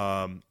too,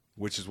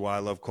 which is why I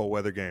love cold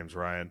weather games,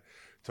 Ryan.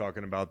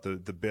 Talking about the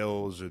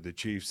Bills or the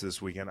Chiefs this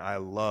weekend, I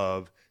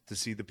love to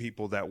see the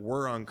people that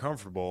were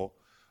uncomfortable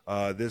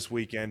this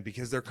weekend,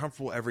 because they're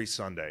comfortable every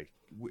Sunday.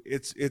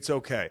 It's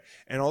okay.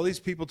 And all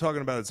these people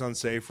talking about it's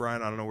unsafe,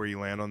 Ryan, I don't know where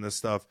you land on this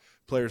stuff.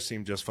 Players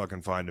seem just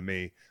fucking fine to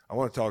me. I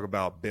want to talk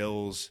about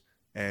Bills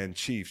and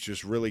Chiefs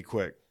just really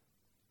quick.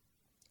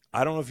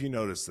 I don't know if you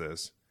noticed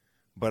this,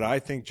 but I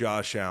think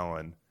Josh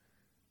Allen,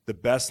 the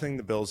best thing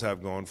the Bills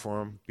have going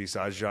for him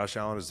besides Josh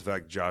Allen is the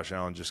fact Josh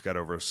Allen just got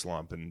over a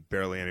slump and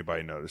barely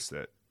anybody noticed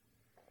it.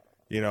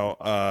 You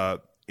know,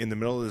 in the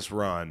middle of this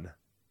run,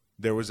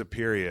 there was a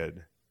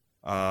period,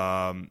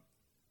 and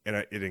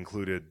it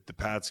included the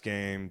Pats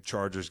game,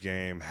 Chargers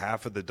game,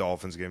 half of the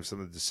Dolphins game, some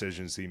of the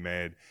decisions he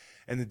made.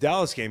 And the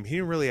Dallas game, he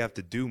didn't really have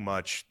to do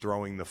much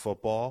throwing the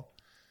football.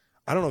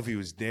 I don't know if he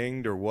was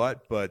dinged or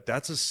what, but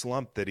that's a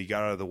slump that he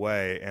got out of the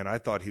way, and I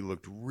thought he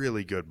looked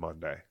really good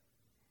Monday.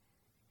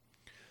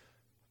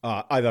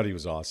 I thought he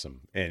was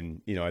awesome.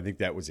 And, you know, I think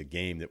that was a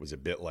game that was a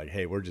bit like,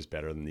 hey, we're just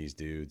better than these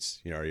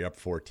dudes. You know, are you up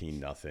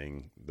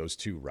 14-0? Those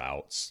two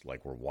routes,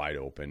 like, were wide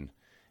open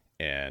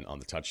and on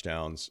the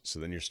touchdowns. So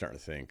then you're starting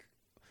to think,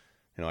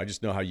 you know, I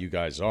just know how you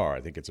guys are.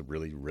 I think it's a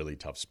really, really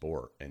tough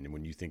sport. And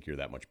when you think you're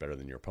that much better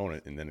than your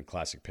opponent, and then in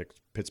classic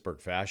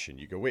Pittsburgh fashion,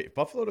 you go, wait, if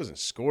Buffalo doesn't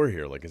score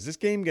here, like, is this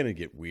game going to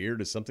get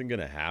weird? Is something going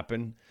to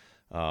happen?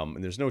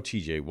 And there's no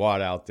TJ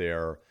Watt out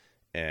there.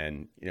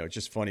 And, you know, it's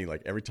just funny,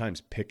 like, every time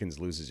Pickens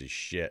loses his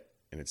shit,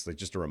 and it's like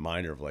just a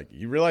reminder of, like,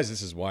 you realize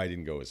this is why he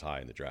didn't go as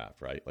high in the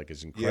draft, right? Like,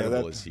 as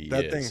incredible as he is.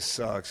 That thing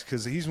sucks,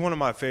 because he's one of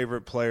my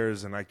favorite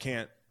players, and I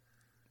can't.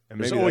 And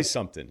there's always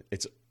something.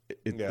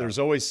 There's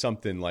always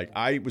something. Like,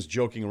 I was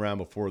joking around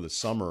before the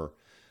summer,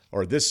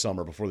 or this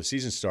summer before the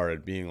season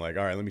started, being like,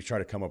 all right, let me try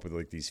to come up with,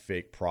 like, these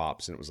fake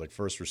props. And it was like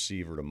first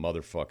receiver to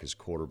motherfuck his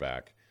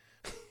quarterback.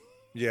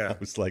 Yeah. I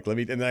was like,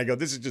 and then I go,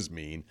 this is just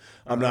mean.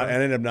 I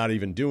ended up not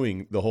even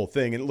doing the whole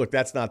thing. And look,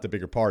 that's not the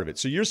bigger part of it.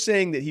 So you're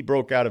saying that he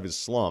broke out of his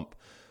slump.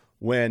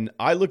 When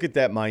I look at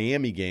that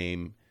Miami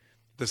game.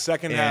 The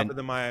second half of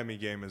the Miami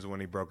game is when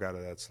he broke out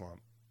of that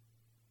slump.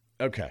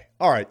 Okay.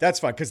 All right.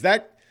 That's fine. Because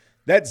that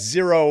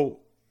zero,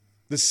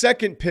 the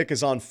second pick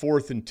is on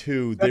 4th and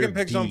 2. Second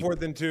pick's on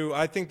 4th and 2.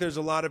 I think there's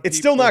a lot of people. It's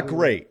still not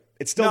great.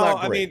 It's still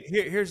not great. I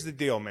mean, here's the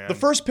deal, man. The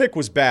first pick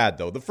was bad,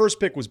 though. The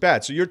first pick was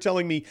bad. So you're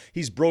telling me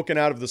he's broken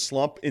out of the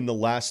slump in the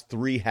last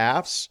 3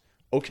 halves?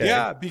 Okay.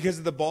 Yeah, because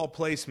of the ball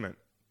placement.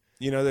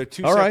 You know, they're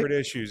two separate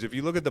issues. If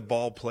you look at the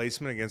ball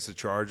placement against the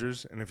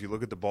Chargers, and if you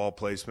look at the ball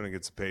placement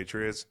against the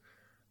Patriots,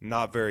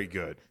 not very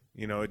good.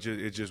 You know, it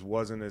just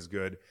wasn't as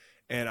good.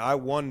 And I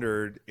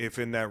wondered if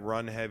in that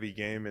run-heavy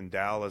game in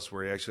Dallas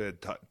where he actually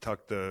had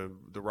tucked the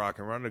rock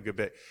and run a good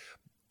bit,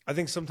 I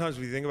think sometimes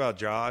we think about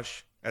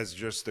Josh as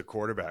just the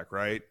quarterback,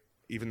 right?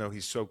 Even though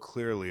he's so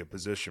clearly a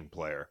position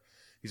player.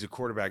 He's a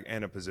quarterback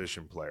and a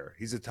position player.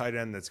 He's a tight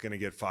end that's going to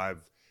get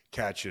 5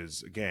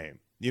 catches a game.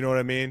 You know what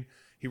I mean?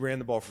 He ran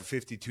the ball for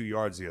 52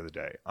 yards the other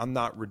day. I'm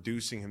not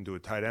reducing him to a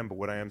tight end, but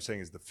what I am saying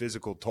is the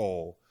physical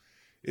toll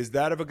is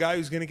that of a guy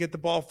who's going to get the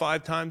ball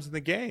 5 times in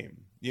the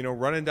game. You know,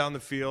 running down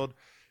the field,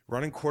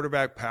 running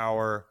quarterback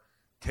power,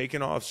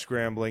 taking off,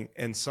 scrambling,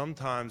 and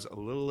sometimes a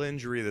little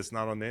injury that's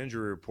not on the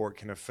injury report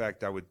can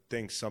affect, I would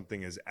think,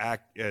 something as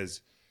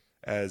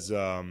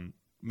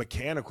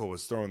mechanical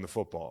as throwing the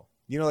football.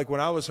 You know, like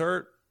when I was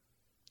hurt,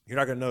 you're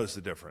not going to notice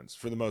the difference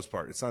for the most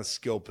part. It's not a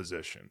skill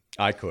position.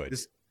 I could.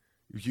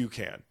 You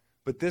can.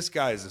 But this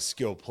guy is a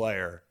skill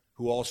player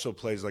who also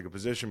plays like a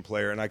position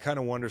player. And I kind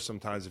of wonder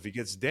sometimes if he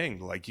gets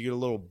dinged, like you get a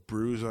little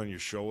bruise on your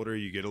shoulder,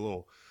 you get a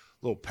little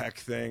pec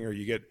thing, or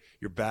you get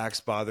your back's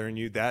bothering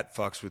you, that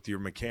fucks with your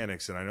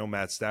mechanics. And I know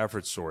Matt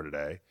Stafford's sore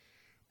today,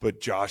 but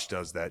Josh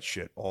does that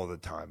shit all the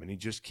time, and he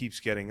just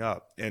keeps getting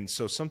up. And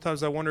so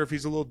sometimes I wonder if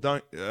he's a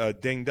little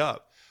dinged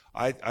up.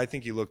 I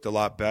think he looked a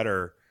lot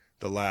better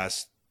the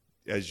last,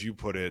 as you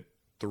put it,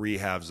 3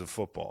 halves of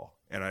football.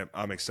 And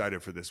I'm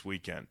excited for this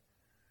weekend.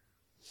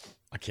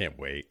 I can't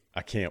wait.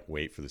 I can't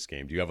wait for this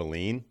game. Do you have a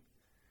lean?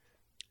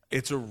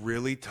 It's a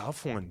really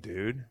tough one,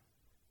 dude.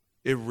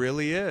 It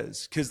really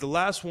is. Because the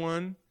last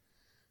one,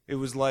 it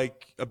was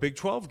like a Big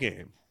 12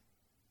 game.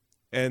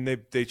 And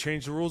they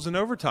changed the rules in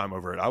overtime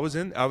over it. I was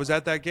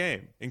at that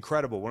game.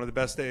 Incredible. One of the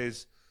best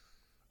days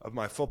of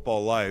my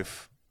football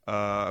life.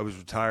 I was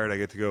retired. I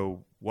get to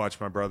go watch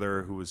my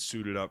brother, who was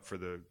suited up for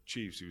the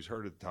Chiefs. He was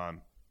hurt at the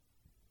time.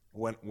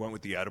 Went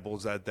with the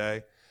edibles that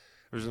day.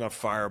 There was enough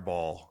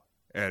fireball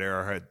at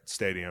Arrowhead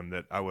Stadium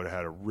that I would have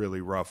had a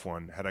really rough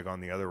one had I gone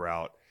the other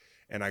route.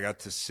 And I got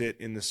to sit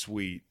in the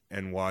suite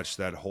and watch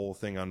that whole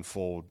thing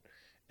unfold.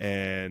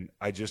 And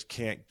I just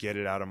can't get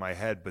it out of my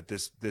head. But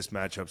this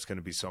matchup's going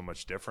to be so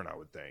much different, I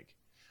would think.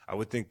 I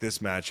would think this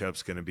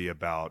matchup's going to be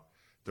about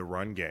the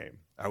run game.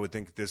 I would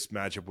think this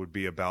matchup would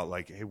be about,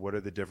 like, hey, what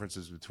are the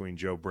differences between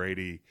Joe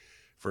Brady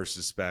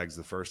versus Spags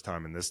the first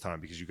time and this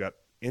time? Because you got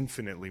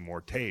infinitely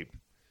more tape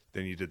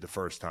than you did the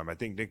first time. I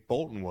think Nick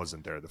Bolton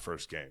wasn't there the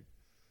first game.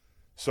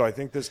 So I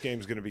think this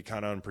game's going to be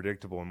kind of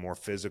unpredictable and more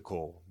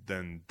physical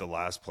than the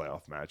last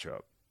playoff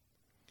matchup.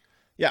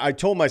 Yeah, I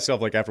told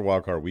myself, like, after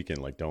Wild Card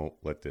Weekend, like, don't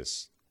let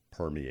this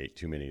permeate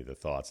too many of the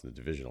thoughts in the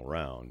divisional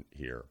round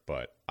here.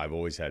 But I've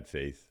always had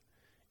faith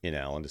in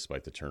Allen,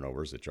 despite the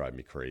turnovers that drive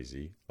me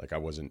crazy. Like, I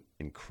wasn't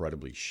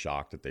incredibly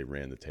shocked that they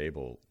ran the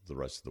table the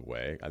rest of the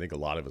way. I think a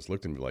lot of us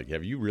looked and were like,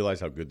 have you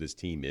realized how good this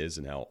team is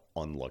and how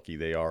unlucky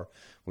they are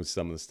with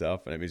some of the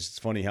stuff? And I mean, it's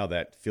just funny how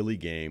that Philly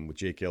game with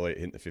Jake Elliott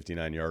hitting the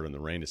 59-yard on the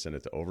rain to send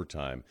it to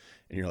overtime,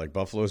 and you're like,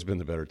 Buffalo's been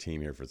the better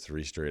team here for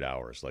 3 straight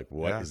hours. Like,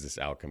 what is this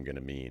outcome going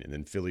to mean? And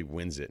then Philly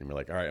wins it, and we're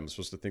like, all right, I'm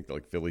supposed to think that,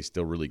 like, Philly's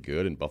still really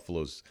good and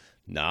Buffalo's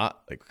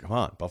not? Like, come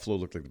on, Buffalo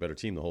looked like the better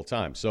team the whole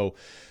time. So,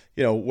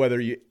 you know,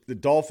 the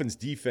Dolphins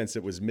defense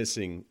that was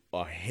missing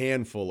a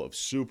handful of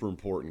super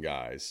important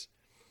guys,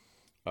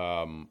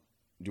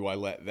 do I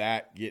let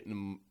that get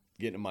in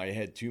my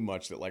head too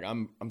much that, like,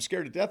 I'm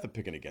scared to death of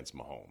picking against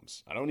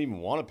Mahomes. I don't even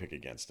want to pick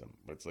against him.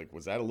 But it's like,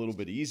 was that a little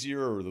bit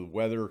easier, or the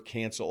weather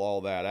cancel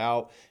all that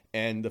out?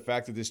 And the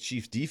fact that this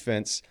Chiefs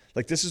defense,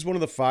 like, this is one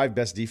of the 5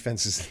 best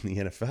defenses in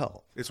the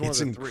NFL. It's one of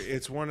the 3.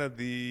 It's one of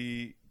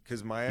the,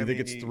 because Miami. You think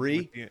it's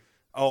 3?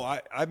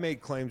 I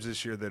made claims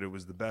this year that it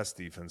was the best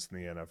defense in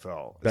the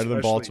NFL. Better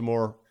than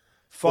Baltimore?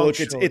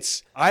 Functional. Look,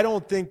 I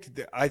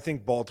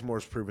think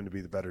Baltimore's proven to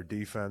be the better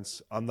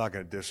defense. I'm not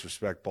going to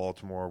disrespect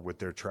Baltimore with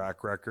their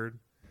track record.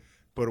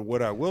 But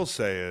what I will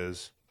say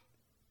is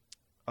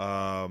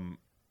I've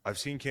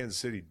seen Kansas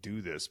City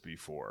do this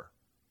before,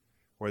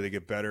 where they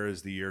get better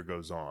as the year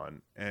goes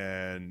on.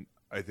 And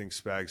I think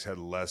Spags had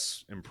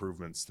less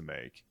improvements to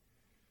make.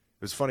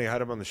 It was funny. I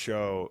had him on the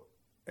show,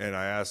 and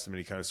I asked him, and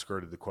he kind of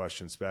skirted the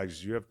question.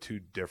 Spags, do you have 2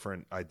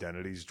 different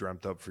identities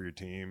dreamt up for your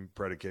team,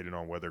 predicated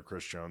on whether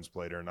Chris Jones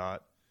played or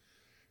not?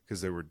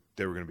 Because they were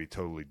going to be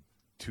two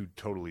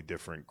totally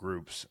different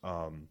groups.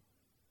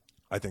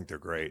 I think they're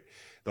great.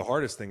 The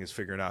hardest thing is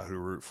figuring out who to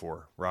root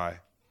for. Rye.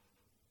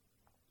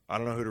 I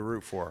don't know who to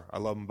root for. I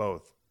love them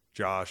both.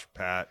 Josh,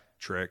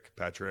 Patrick,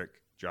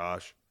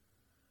 Josh.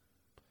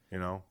 You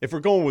know, if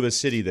we're going with a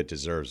city that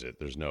deserves it,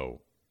 there's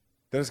no.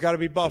 Then it's got to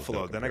be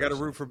Buffalo. Then I got to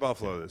root for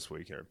Buffalo this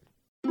week here.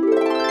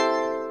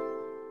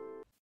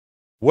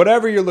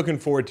 Whatever you're looking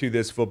forward to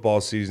this football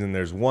season,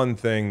 there's one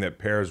thing that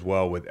pairs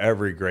well with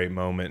every great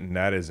moment, and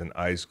that is an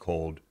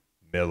ice-cold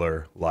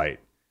Miller Lite.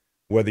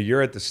 Whether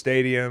you're at the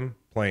stadium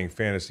playing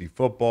fantasy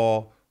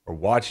football or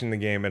watching the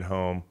game at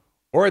home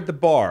or at the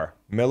bar,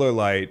 Miller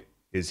Lite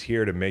is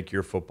here to make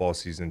your football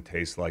season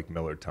taste like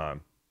Miller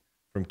time.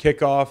 From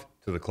kickoff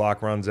to the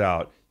clock runs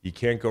out, you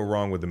can't go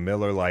wrong with a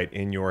Miller Lite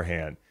in your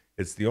hand.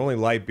 It's the only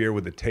light beer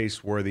with a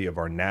taste worthy of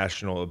our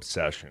national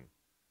obsession.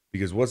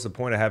 Because what's the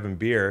point of having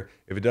beer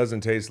if it doesn't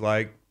taste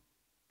like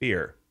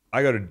beer?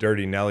 I go to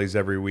Dirty Nelly's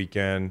every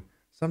weekend.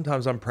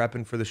 Sometimes I'm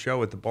prepping for the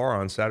show at the bar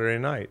on Saturday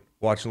night,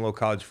 watching a little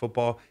college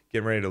football,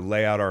 getting ready to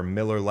lay out our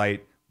Miller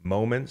Lite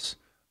moments.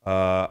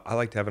 I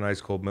like to have an ice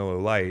cold Miller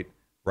Lite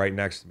right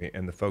next to me.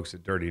 And the folks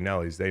at Dirty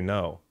Nelly's, they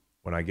know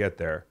when I get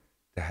there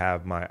to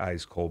have my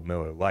ice cold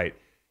Miller Lite.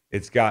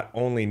 It's got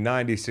only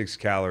 96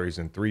 calories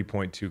and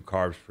 3.2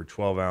 carbs for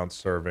 12-ounce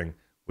serving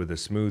with a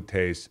smooth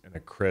taste and a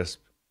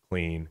crisp,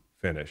 clean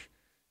finish.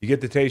 You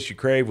get the taste you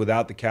crave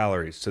without the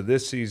calories. So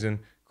this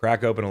season,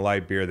 crack open a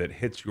light beer that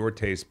hits your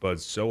taste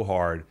buds so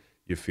hard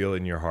you feel it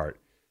in your heart.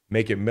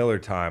 Make it Miller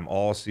time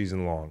all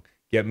season long.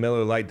 Get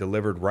Miller Lite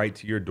delivered right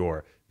to your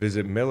door.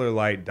 Visit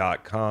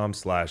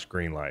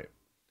MillerLite.com/greenlight.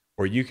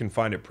 Or you can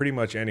find it pretty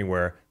much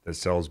anywhere that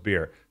sells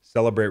beer.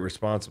 Celebrate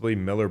responsibly.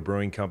 Miller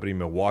Brewing Company,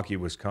 Milwaukee,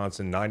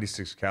 Wisconsin.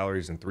 96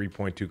 calories and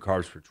 3.2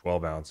 carbs for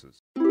 12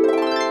 ounces.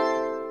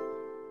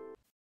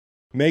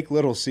 Make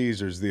Little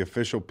Caesars the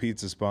official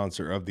pizza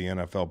sponsor of the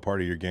NFL part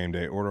of your game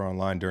day. Order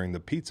online during the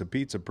Pizza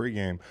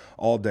pregame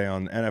all day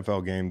on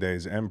NFL game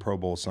days and Pro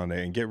Bowl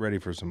Sunday, and get ready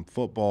for some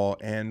football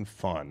and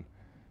fun.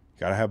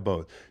 Gotta have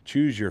both.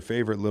 Choose your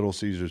favorite Little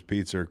Caesars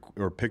pizza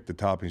or pick the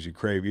toppings you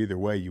crave. Either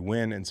way, you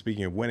win. And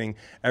speaking of winning,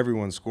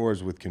 everyone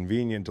scores with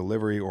convenient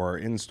delivery or our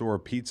in-store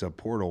pizza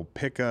portal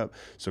pickup.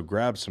 So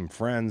grab some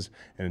friends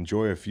and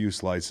enjoy a few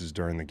slices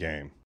during the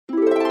game.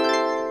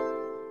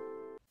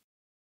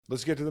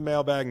 Let's get to the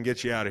mailbag and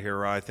get you out of here,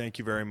 Rye. Thank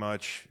you very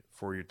much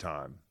for your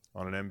time.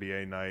 On an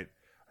NBA night,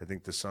 I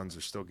think the Suns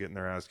are still getting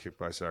their ass kicked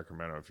by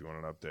Sacramento, if you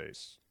want an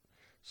update.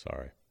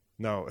 Sorry.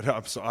 No,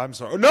 I'm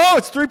sorry. No,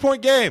 it's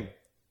 3-point game.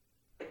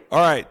 All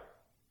right.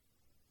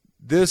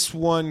 This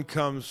one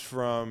comes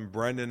from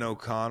Brendan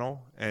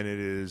O'Connell, and it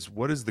is,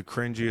 what is the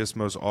cringiest,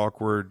 most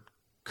awkward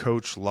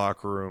coach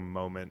locker room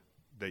moment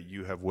that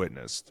you have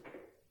witnessed?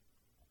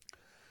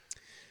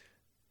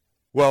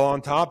 Well,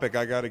 on topic,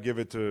 I got to give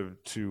it to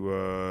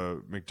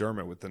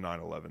McDermott with the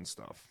 9/11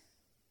 stuff.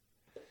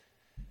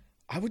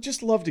 I would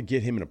just love to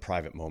get him in a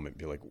private moment and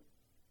be like,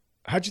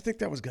 how'd you think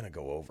that was going to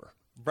go over?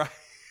 Right.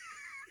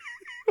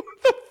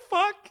 What the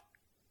fuck?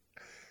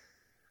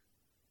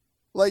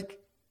 Like,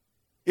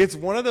 it's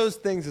one of those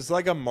things. It's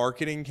like a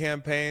marketing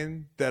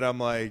campaign that I'm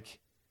like,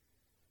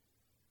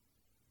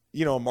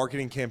 a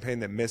marketing campaign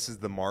that misses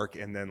the mark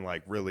and then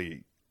like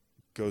really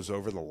goes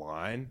over the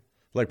line.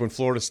 Like when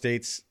Florida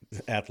State's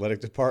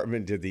athletic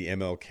department did the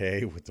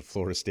MLK with the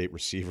Florida State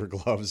receiver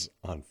gloves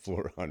on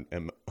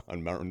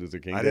Martin Luther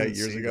King I Day didn't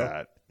years see ago.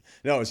 that.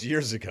 No, it was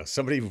years ago.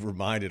 Somebody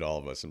reminded all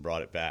of us and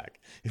brought it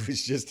back. It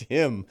was just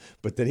him,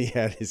 but then he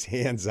had his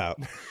hands out.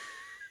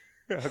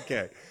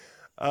 Okay.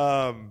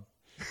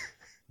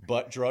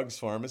 Butt Drugs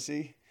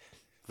Pharmacy.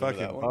 Remember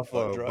that Fucking one?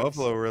 Butt Drugs?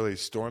 Buffalo really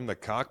stormed the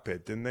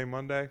cockpit, didn't they,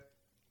 Monday?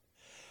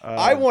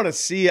 I want to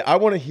see it. I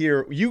want to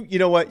hear you. You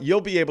know what?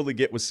 You'll be able to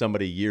get with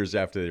somebody years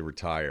after they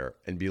retire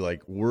and be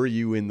like, "Were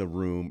you in the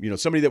room?"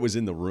 Somebody that was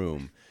in the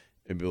room,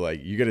 and be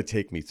like, "You got to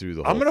take me through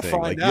the whole I'm going to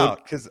thing." find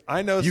out because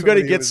I know You got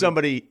to somebody get who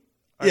somebody.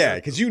 Yeah,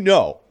 because you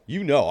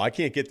know, I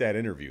can't get that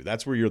interview.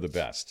 That's where you're the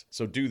best.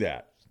 So do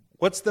that.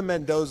 What's the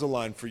Mendoza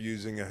line for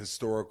using a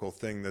historical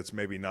thing that's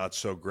maybe not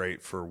so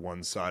great for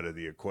one side of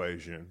the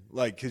equation?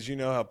 Like, because you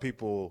know how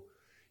people,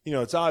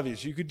 it's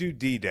obvious. You could do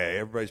D-Day.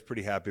 Everybody's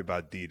pretty happy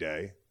about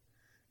D-Day.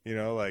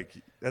 Like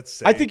that's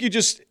safe. I think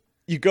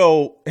you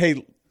go,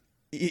 hey,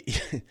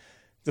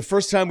 the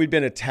first time we'd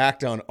been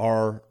attacked on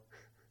our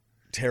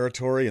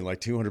territory in like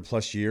 200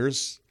 plus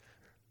years,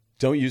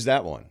 don't use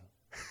that one.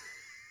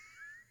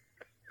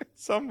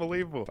 It's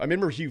unbelievable. I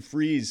remember Hugh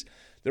Freeze,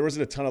 there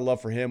wasn't a ton of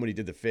love for him when he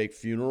did the fake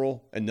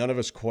funeral, and none of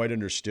us quite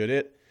understood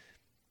it.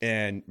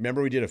 And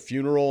remember we did a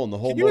funeral and the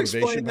whole Can you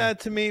motivation. explain that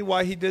to me,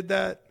 why he did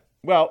that?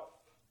 Well,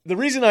 the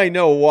reason I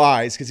know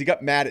why is because he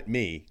got mad at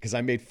me because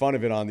I made fun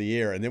of it on the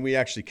air, and then we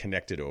actually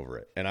connected over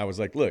it. And I was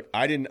like, look,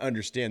 I didn't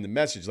understand the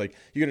message. Like,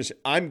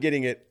 I'm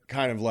getting it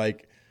kind of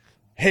like,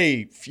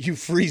 hey, Hugh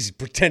Freeze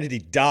pretended he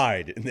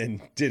died and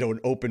then did an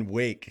open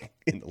wake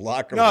in the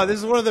locker room. No, this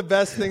is one of the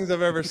best things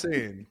I've ever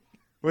seen.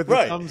 With the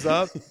thumbs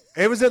up.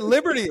 It was at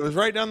Liberty. It was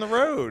right down the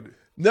road.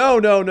 No.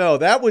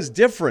 That was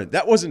different.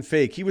 That wasn't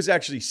fake. He was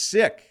actually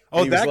sick.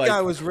 Oh, that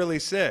guy was really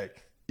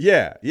sick.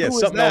 Yeah. Who was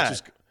something that?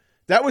 else was.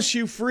 That was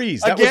Hugh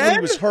Freeze. That was when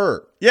he was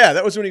hurt. Yeah,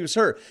 that was when he was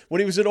hurt. When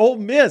he was at Ole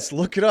Miss,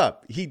 look it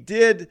up. He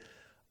did.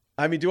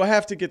 I mean, do I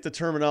have to get the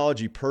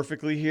terminology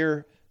perfectly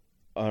here?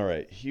 All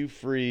right, Hugh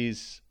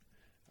Freeze.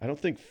 I don't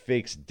think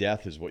fakes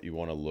death is what you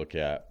want to look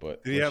at,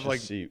 but did he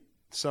have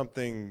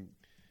something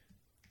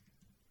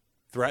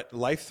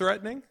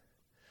life-threatening?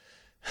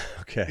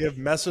 Okay. Did he have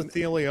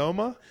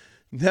mesothelioma?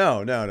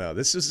 No.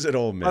 This is at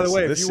Ole Miss. By the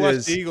way, if you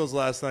watched the Eagles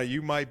last night,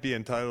 you might be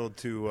entitled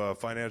to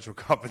financial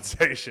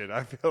compensation.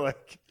 I feel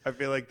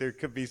like there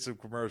could be some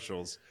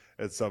commercials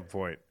at some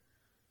point.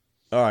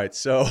 All right,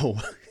 so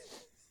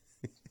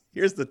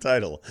here's the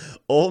title: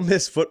 Ole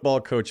Miss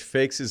football coach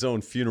fakes his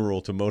own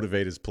funeral to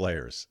motivate his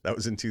players. That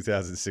was in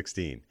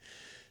 2016.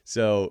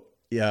 So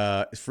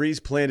Freeze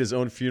planned his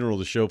own funeral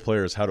to show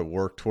players how to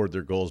work toward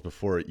their goals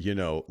before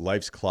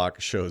life's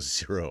clock shows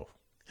 0,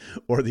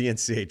 or the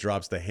NCAA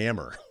drops the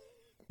hammer.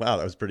 Wow,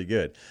 that was pretty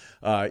good.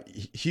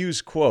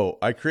 Hughes' quote,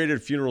 I created a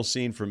funeral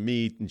scene for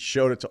me and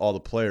showed it to all the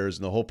players,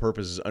 and the whole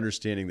purpose is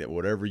understanding that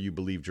whatever you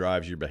believe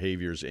drives your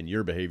behaviors, and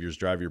your behaviors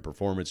drive your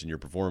performance, and your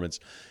performance,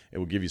 it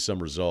will give you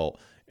some result,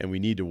 and we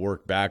need to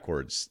work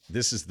backwards.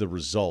 This is the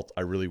result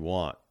I really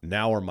want.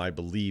 Now are my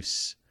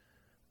beliefs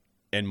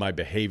and my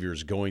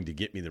behaviors going to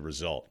get me the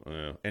result?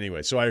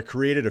 Anyway, so I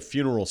created a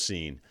funeral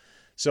scene.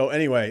 So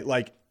anyway,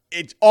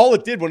 all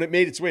it did when it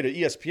made its way to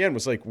ESPN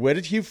was like, what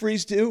did Hugh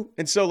Freeze do?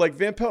 And so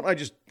Van Pelt and I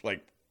just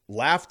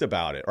laughed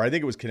about it. Or I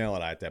think it was Cannell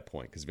and I at that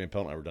point because Van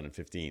Pelt and I were done in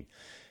 15.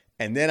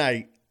 And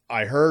then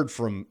I heard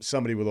from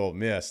somebody with Ole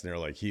Miss and they're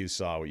like, Hugh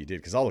saw what you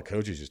did. Because all the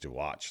coaches used to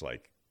watch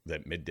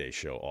that midday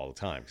show all the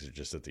time because they're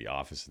just at the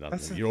office. And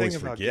That's the you thing always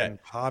about forget. getting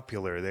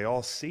popular. They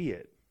all see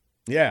it.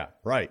 Yeah,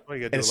 right. Well,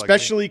 you gotta And do it like me.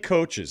 especially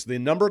coaches. The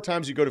number of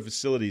times you go to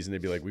facilities and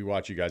they'd be like, we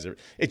watch you guys.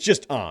 It's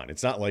just on.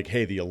 It's not like,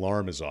 hey, the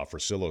alarm is off.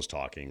 Russillo's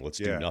talking. Let's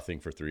do Yeah. nothing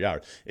for 3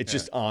 hours. It's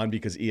just on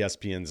because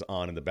ESPN's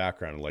on in the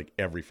background, like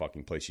every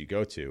fucking place you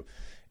go to.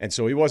 And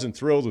so he wasn't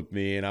thrilled with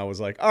me. And I was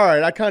like, all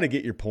right, I kind of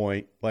get your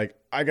point. Like,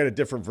 I got a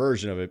different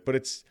version of it. But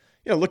it's,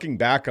 looking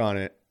back on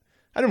it,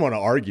 I didn't want to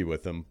argue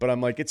with him. But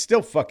I'm like, it's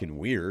still fucking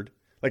weird.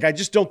 Like, I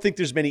just don't think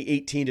there's many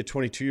 18 to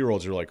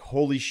 22-year-olds who are like,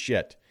 holy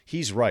shit,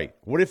 he's right.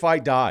 What if I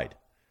died?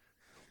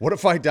 What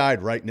if I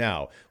died right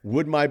now?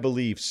 Would my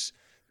beliefs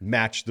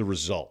match the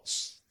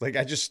results? Like,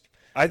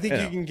 I think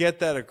you can get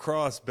that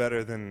across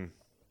better than,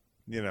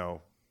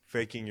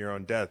 faking your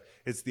own death.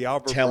 It's the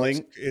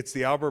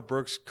Albert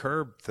Brooks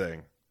curb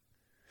thing.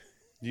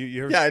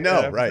 You ever Yeah, I seen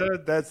know, that right.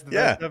 episode? That's the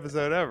best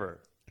episode ever.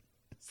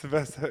 It's the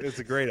best. It's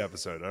a great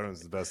episode. I don't know if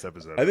it's the best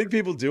episode. I think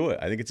people do it.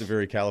 I think it's a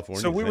very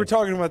California So we thing. were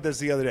talking about this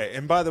the other day.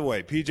 And by the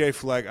way, PJ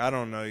Fleck, I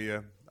don't know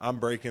you. I'm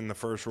breaking the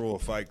first rule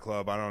of Fight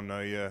Club. I don't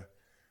know you.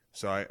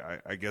 So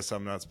I guess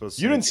I'm not supposed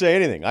to. You didn't say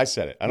anything. I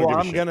said it. I don't give a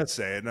I'm shit. going to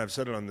say it, and I've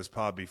said it on this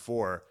pod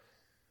before.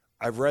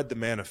 I've read the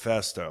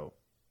manifesto,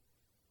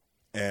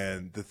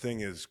 and the thing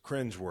is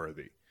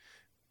cringeworthy.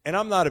 And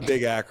I'm not a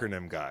big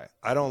acronym guy.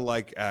 I don't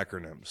like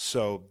acronyms.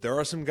 So there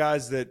are some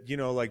guys that,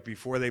 like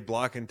before they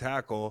block and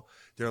tackle,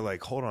 they're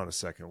like, hold on a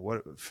second.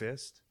 What?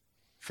 FIST?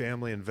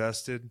 Family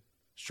invested?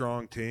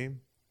 Strong team?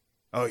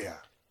 Oh, yeah.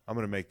 I'm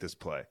going to make this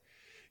play.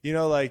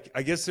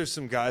 I guess there's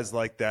some guys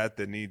like that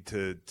need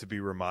to be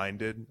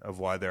reminded of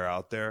why they're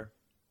out there.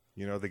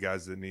 The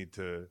guys that need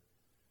the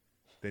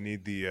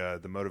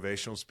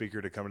motivational speaker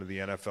to come into the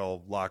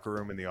NFL locker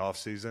room in the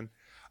offseason.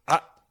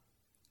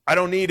 I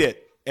don't need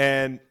it.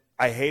 And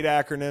I hate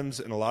acronyms,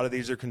 and a lot of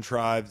these are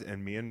contrived.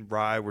 And me and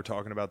Rye were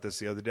talking about this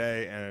the other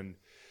day, and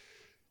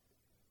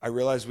I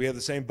realized we have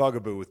the same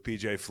bugaboo with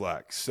PJ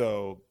Fleck.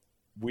 So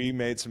we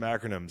made some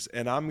acronyms.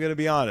 And I'm going to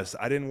be honest,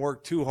 I didn't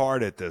work too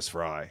hard at this,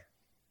 Rye.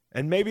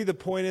 And maybe the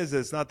point is that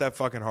it's not that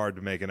fucking hard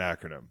to make an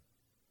acronym.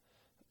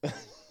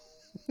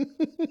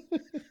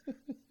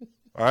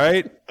 All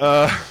right.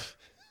 I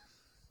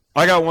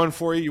got one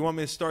for you. You want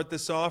me to start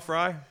this off,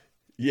 Rye?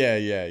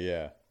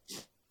 Yeah.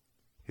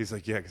 He's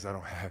like, yeah, because I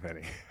don't have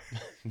any.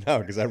 No,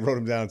 because I wrote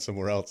them down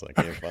somewhere else and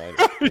I can't find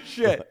it.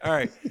 Shit. All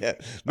right. Yeah.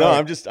 No, All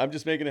right. I'm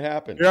just making it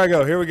happen. Here I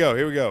go. Here we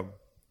go.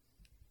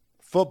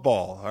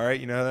 Football. All right.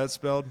 You know how that's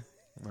spelled?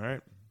 All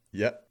right.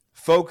 Yep.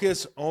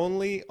 Focus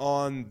only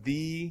on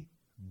the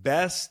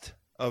best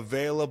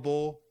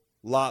available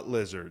lot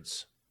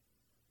lizards.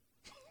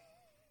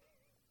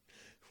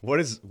 What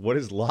is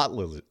lot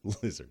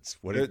lizards?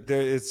 What is,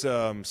 It's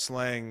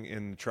slang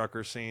in the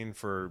trucker scene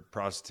for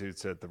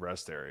prostitutes at the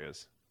rest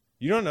areas.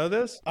 You don't know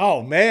this?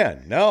 oh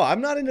man, no,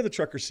 I'm not into the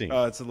trucker scene.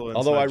 It's a little.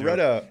 Although I inside read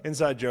joke. a-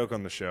 inside joke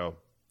on the show.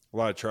 A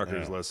lot of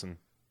truckers Yeah. listen.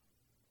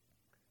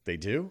 They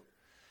do?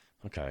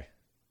 Okay.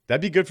 That'd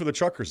be good for the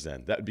truckers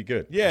then. That'd be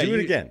good. Yeah, Do it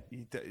again.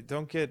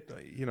 Don't get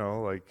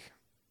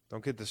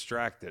don't get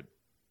distracted.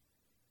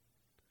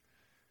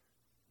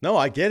 No,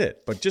 I get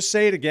it. But just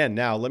say it again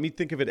now. Let me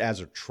think of it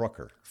as a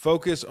trucker.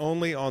 Focus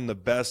only on the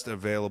best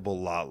available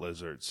lot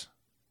lizards.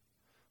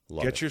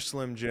 Love Get it. your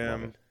Slim Love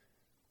Jim. it.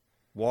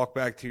 Walk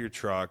back to your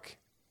truck.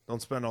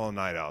 Don't spend all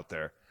night out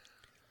there.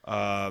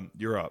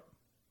 You're up.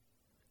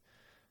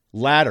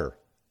 Ladder.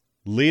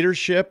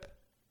 Leadership.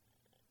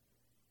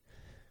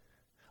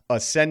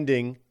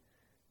 Ascending.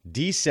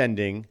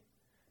 Descending.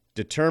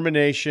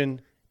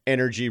 Determination.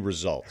 Energy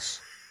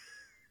results.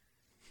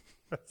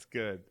 That's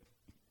good.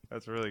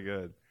 That's really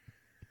good.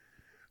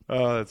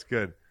 Oh, that's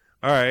good.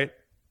 All right.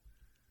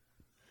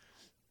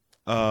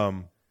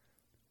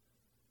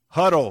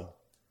 Huddle.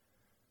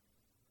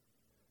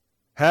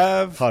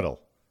 Have Huddle.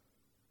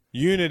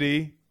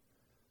 unity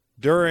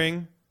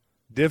during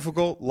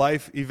difficult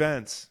life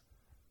events,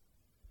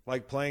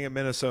 like playing at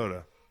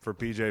Minnesota for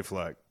PJ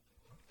Fleck.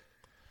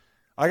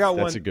 I got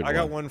That's one. a good I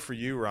got one. one for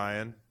you,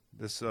 Ryan.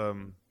 This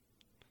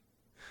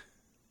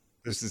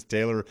This is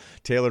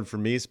tailored for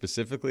me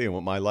specifically and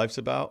what my life's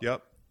about.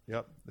 Yep.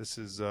 This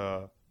is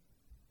the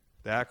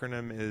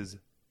acronym is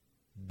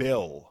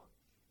BILL,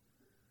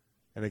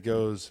 and it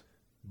goes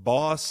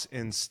Boss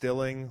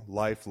Instilling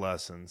Life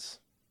Lessons.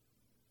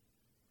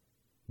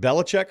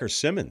 Belichick or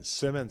Simmons?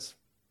 Simmons.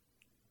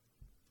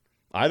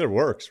 Either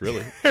works,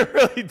 really. It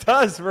really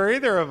does for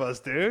either of us,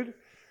 dude.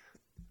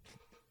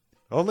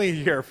 Only a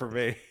year for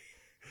me.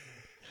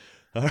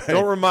 All right.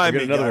 Don't remind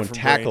We me, got another guy one. from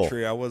Tackle.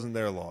 Braintree. I wasn't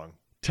there long.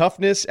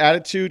 Toughness,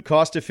 attitude,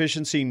 cost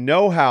efficiency,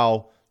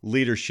 know-how,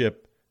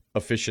 leadership,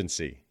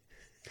 efficiency.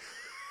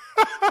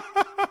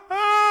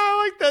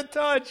 I like that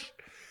touch.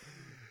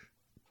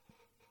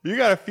 You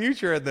got a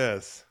future in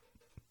this.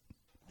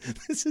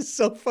 This is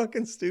so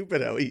fucking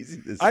stupid how easy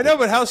this I is. know,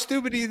 but how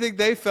stupid do you think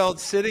they felt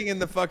sitting in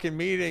the fucking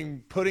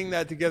meeting, putting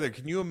that together?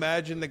 Can you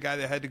imagine the guy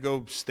that had to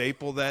go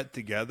staple that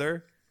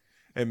together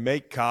and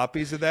make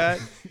copies of that?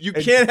 You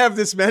can't have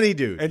this many,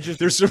 dude. and just-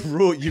 There's some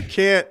rule. You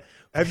can't.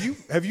 Have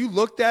you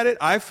looked at it?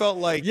 I felt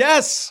like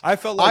Yes. I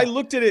felt like I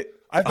looked at it.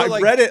 I I, felt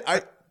like- read it.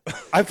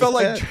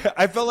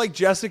 I felt like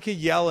Jessica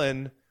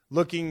Yellen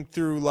looking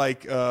through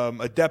like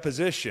a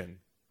deposition.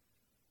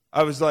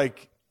 I was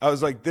like,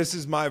 this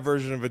is my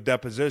version of a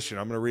deposition.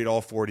 I'm going to read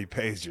all 40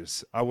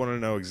 pages. I want to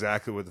know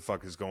exactly what the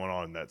fuck is going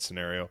on in that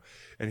scenario.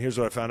 And here's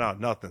what I found out.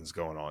 Nothing's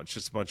going on. It's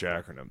just a bunch of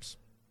acronyms.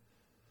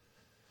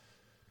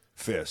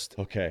 Fist.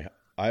 Okay,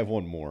 I have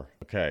one more.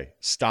 Okay,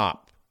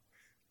 stop.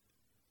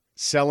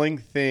 Selling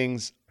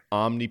things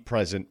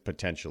omnipresent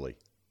potentially.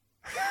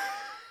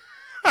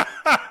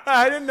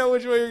 I didn't know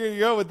which way you were going to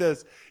go with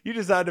this. You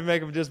decided to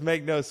make them just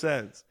make no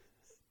sense.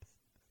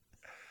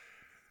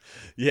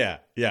 Yeah.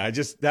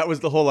 That was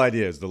the whole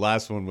idea. Is the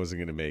last one wasn't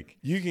going to make.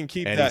 You can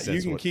keep any that.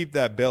 sense You can keep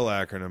that Bill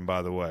acronym,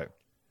 by the way.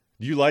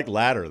 You like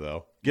ladder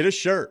though? Get a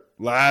shirt.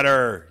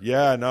 Ladder.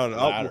 Yeah, no.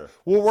 Ladder.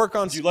 We'll work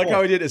on. Do you like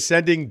how he did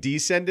ascending,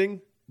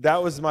 descending?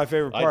 That was my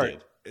favorite I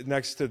part.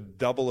 Next to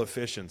double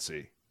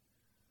efficiency.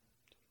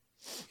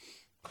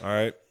 All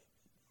right.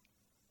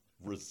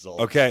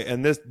 Results. Okay,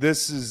 and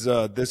this is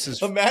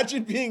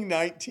Imagine being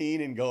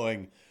 19 and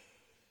going,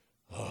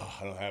 "Oh,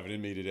 I don't have it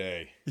in me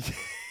today."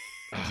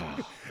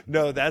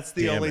 no, that's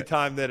the Damn only it.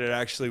 time that it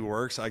actually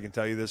works. I can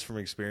tell you this from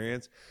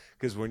experience,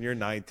 because when you're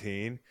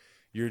 19,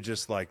 you're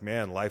just like,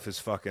 man, life is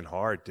fucking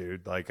hard,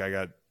 dude. Like I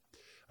got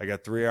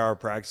 3-hour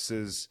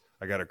practices,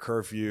 I got a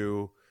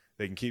curfew.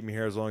 They can keep me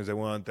here as long as they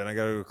want. Then I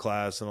got to go to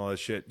class and all that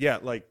shit. Yeah,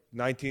 like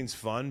 19's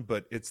fun,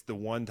 but it's the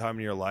one time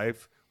in your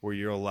life where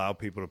you allow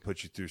people to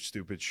put you through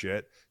stupid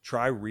shit.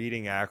 Try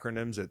reading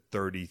acronyms at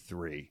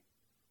 33.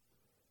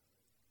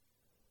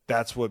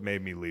 That's what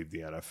made me leave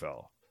the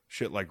NFL.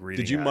 Shit like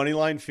reading. Did you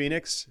moneyline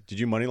Phoenix?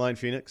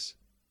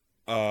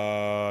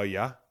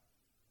 Yeah.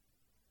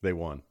 They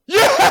won.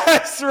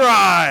 Yes,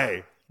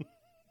 Rye.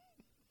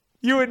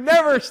 You would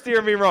never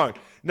steer me wrong.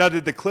 Now,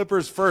 did the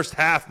Clippers' first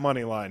half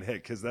money line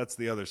hit? Because that's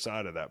the other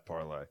side of that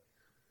parlay.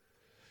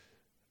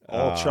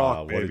 All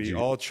chalk, baby.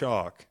 All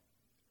chalk.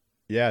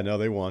 Yeah, no,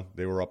 they won.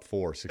 They were up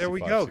 4. There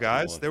we go,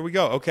 guys. There we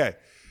go. Okay.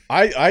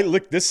 I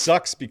look. This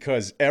sucks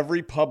because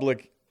every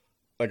public,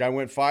 like I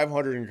went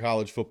 500 in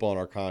college football in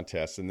our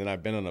contest, and then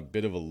I've been on a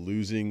bit of a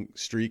losing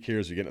streak here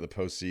as we get into the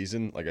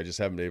postseason. Like I just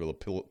haven't been able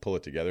to pull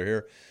it together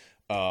here.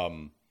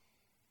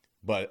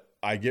 But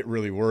I get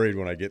really worried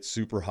when I get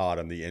super hot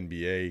on the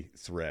NBA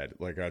thread.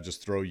 Like I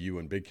just throw you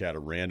and Big Cat a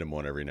random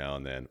one every now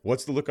and then.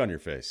 What's the look on your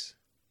face?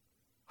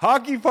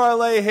 Hockey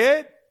parlay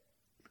hit.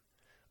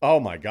 Oh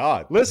my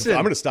God! Listen,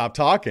 I'm going to stop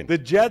talking. The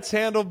Jets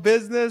handle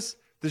business.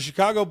 The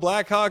Chicago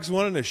Blackhawks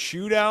won in a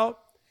shootout,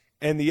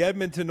 and the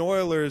Edmonton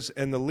Oilers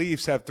and the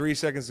Leafs have 3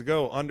 seconds to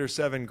go, under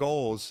 7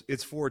 goals.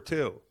 It's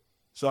 4-2.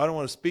 So I don't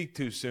want to speak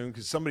too soon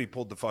because somebody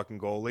pulled the fucking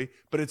goalie,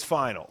 but it's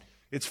final.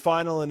 It's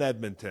final in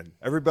Edmonton.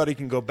 Everybody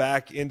can go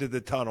back into the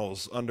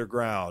tunnels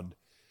underground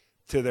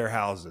to their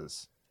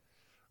houses.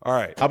 All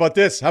right. How about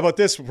this? How about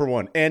this for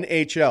one?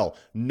 NHL,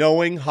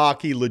 knowing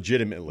hockey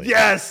legitimately.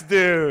 Yes,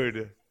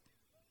 dude.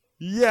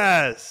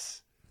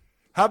 Yes.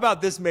 How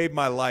about this made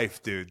my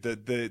life, dude?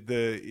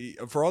 The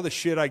for all the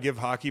shit I give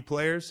hockey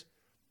players,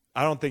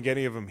 I don't think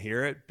any of them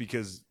hear it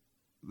because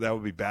that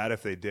would be bad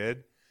if they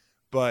did.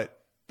 But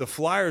the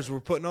Flyers were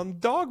putting on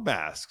dog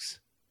masks.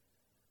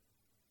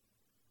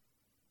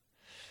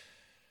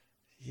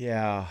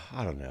 Yeah,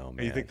 I don't know,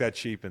 man. You think that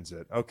cheapens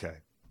it? Okay.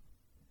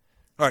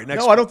 All right,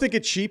 next. No, I don't think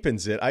it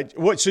cheapens it.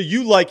 So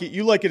you like it?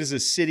 You like it as a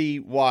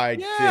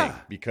citywide thing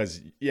because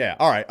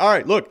All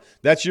right. Look,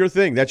 that's your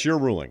thing. That's your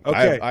ruling.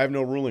 Okay. I have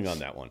no ruling on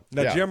that one.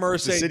 Now, Jim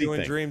Irsay doing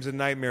thing. dreams and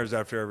nightmares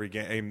after every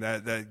game.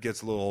 That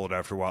gets a little old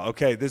after a while.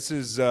 Okay, this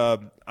is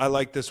I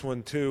like this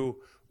one too.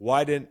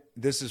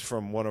 This is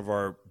from one of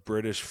our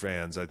British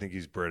fans. I think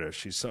he's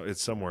British.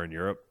 It's somewhere in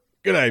Europe.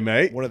 G'day,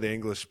 mate. One of the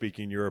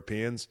English-speaking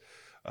Europeans.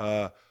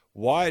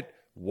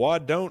 Why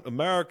don't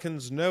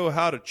Americans know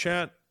how to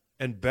chant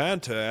and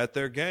banter at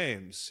their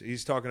games?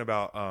 He's talking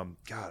about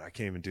God, I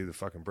can't even do the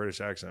fucking British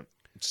accent.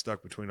 It's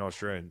stuck between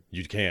Australian.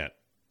 You can't.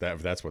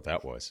 That's what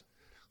that was.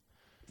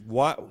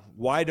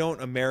 Why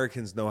don't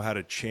Americans know how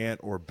to chant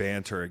or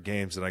banter at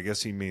games? And I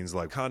guess he means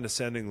like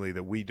condescendingly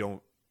that we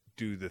don't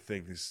do the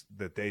things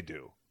that they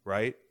do,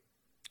 right?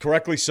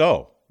 Correctly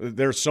so.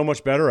 They're so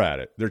much better at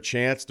it. Their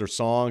chants, their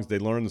songs, they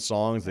learn the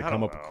songs, they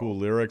come up with cool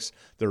lyrics,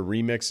 their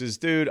remixes.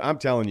 Dude, I'm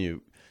telling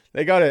you,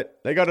 they got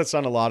us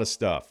on a lot of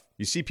stuff.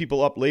 You see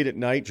people up late at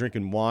night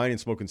drinking wine and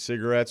smoking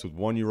cigarettes with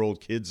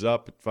 1-year-old kids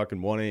up at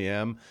fucking 1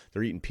 a.m.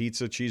 They're eating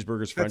pizza,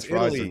 cheeseburgers, French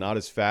fries. They're not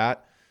as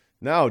fat.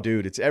 No,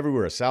 dude, it's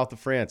everywhere. South of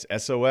France,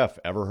 SOF.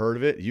 Ever heard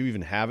of it? You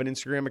even have an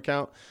Instagram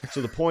account?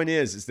 So the point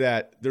is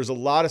that there's a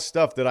lot of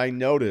stuff that I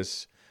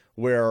notice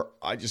where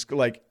I just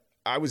like,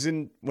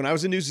 when I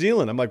was in New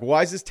Zealand, I'm like,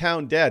 why is this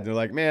town dead? And they're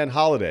like, man,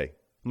 holiday.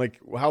 I'm like,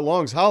 well, how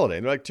long's holiday?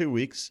 And they're like, 2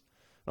 weeks.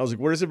 I was like,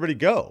 where does everybody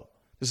go?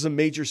 This is a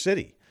major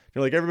city.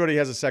 They're like, everybody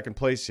has a second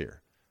place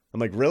here.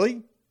 I'm like,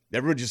 really?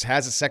 Everyone just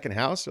has a second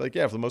house? They're like,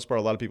 yeah, for the most part,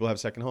 a lot of people have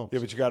second homes. Yeah,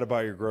 but you got to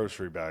buy your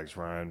grocery bags,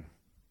 Ryan.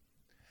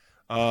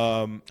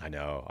 I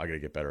know. I got to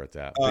get better at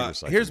that.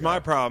 Here's my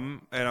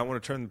problem, and I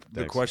want to turn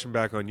the question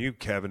back on you,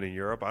 Kevin, in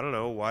Europe. I don't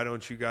know. Why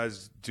don't you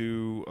guys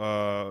do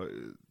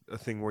a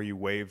thing where you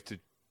wave to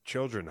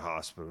children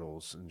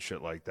hospitals and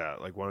shit like that?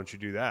 Like, why don't you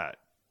do that?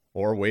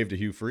 Or wave to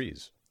Hugh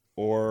Freeze.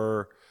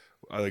 Or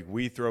like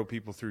we throw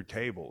people through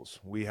tables.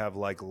 We have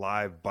like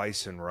live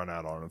bison run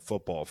out on a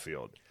football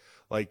field.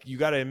 Like you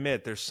got to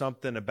admit there's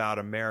something about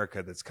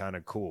America that's kind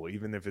of cool,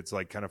 even if it's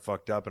like kind of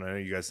fucked up. And I know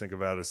you guys think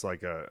about it as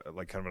like kind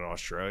of an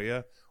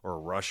Australia or a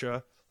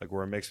Russia, like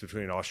we're a mix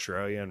between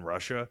Australia and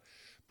Russia.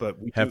 But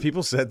have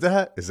people said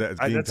that? Is that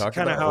being that's talked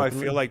kind of about how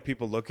openly? I feel like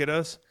people look at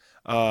us.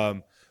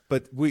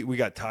 But we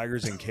got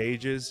tigers in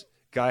cages.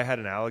 Guy had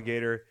an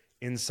alligator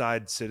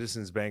inside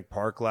Citizens Bank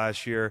Park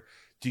last year.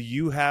 Do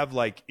you have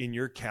like in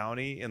your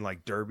county in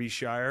like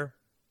Derbyshire?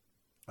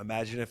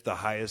 Imagine if the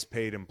highest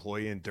paid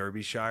employee in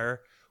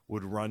Derbyshire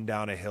would run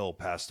down a hill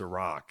past a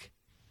rock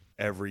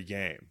every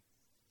game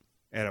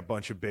and a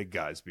bunch of big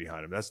guys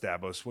behind him. That's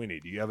Dabo Sweeney.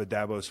 Do you have a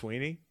Dabo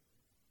Sweeney?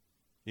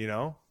 You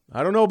know?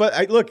 I don't know,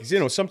 but look,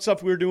 some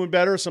stuff we're doing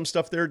better, some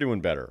stuff they're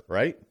doing better,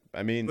 right?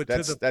 I mean, But to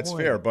that's the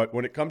fair. point. But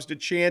when it comes to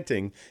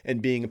chanting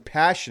and being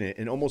passionate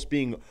and almost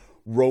being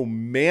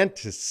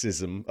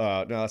romanticism,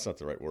 no, that's not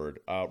the right word.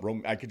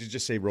 I could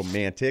just say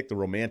romantic, the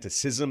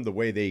romanticism, the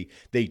way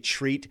they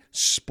treat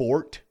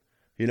sport.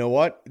 You know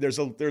what? There's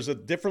a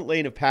different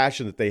lane of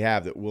passion that they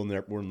have that we'll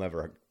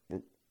never.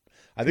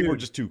 I think we're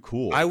just too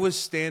cool. I was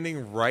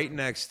standing right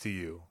next to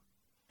you,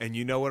 and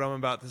you know what I'm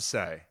about to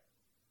say.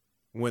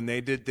 When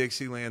they did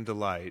Dixieland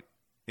Delight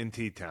in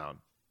T-Town,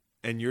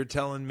 and you're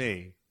telling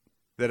me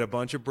that a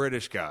bunch of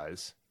British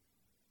guys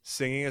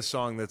singing a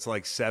song that's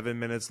like 7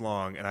 minutes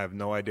long, and I have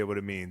no idea what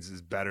it means,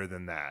 is better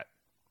than that.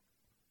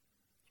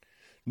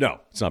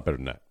 No, it's not better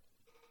than that.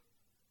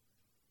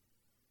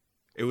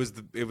 It was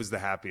the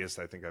happiest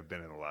I think I've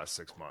been in the last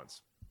 6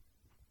 months.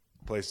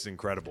 The place is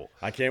incredible.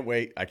 I can't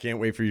wait. I can't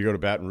wait for you to go to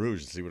Baton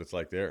Rouge and see what it's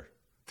like there.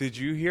 Did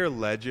you hear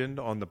Legend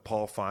on the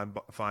Paul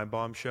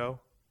Feinbaum show?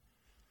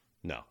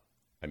 No,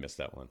 I missed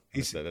that one.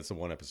 He's- That's the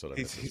one episode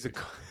I missed.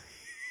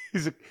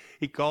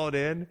 He called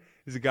in.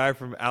 He's a guy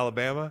from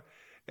Alabama,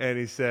 and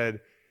he said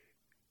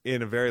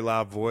in a very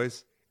loud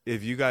voice,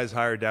 "If you guys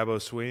hire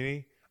Dabo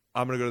Sweeney,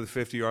 I'm going to go to the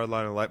 50-yard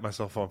line and light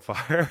myself on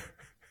fire."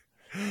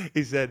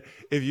 He said,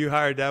 "If you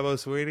hire Dabo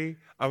Sweeney,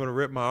 I'm going to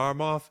rip my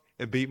arm off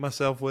and beat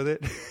myself with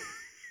it."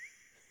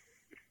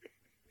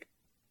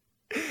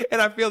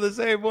 And I feel the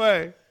same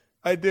way.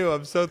 I do.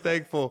 I'm so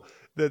thankful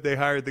that they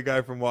hired the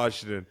guy from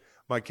Washington.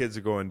 My kids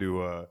are going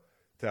to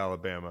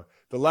Alabama.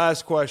 The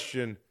last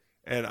question,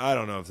 and I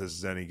don't know if this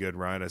is any good,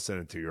 Ryan. I sent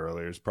it to you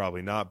earlier. It's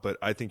probably not, but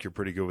I think you're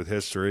pretty good with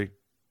history.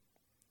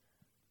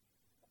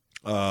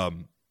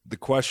 The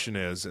question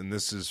is, and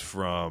this is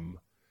from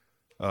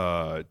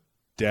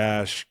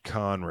Dash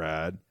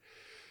Conrad.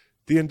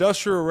 The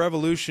Industrial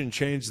Revolution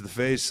changed the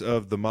face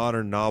of the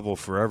modern novel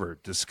forever.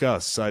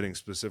 Discuss, citing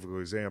specific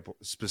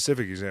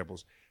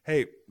examples.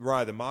 Hey,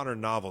 Ryan, the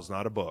modern novel's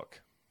not a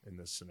book in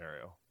this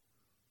scenario.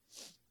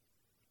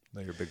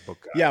 No, you're a big book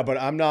guy. Yeah, but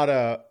I'm not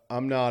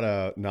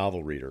a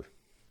novel reader,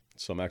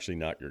 so I'm actually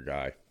not your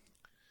guy.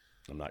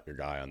 I'm not your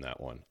guy on that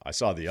one. I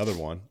saw the other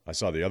one.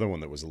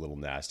 That was a little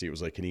nasty. It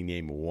was like, can he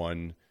name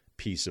one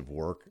piece of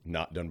work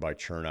not done by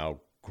Chernow,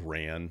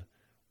 Gran,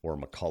 or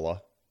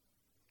McCullough?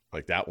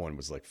 Like that one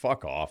was like,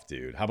 fuck off,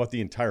 dude. How about the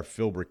entire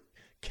Philbrick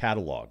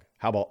catalog?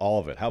 How about all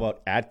of it? How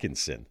about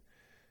Atkinson?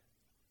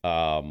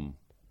 How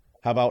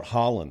about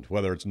Holland,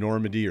 whether it's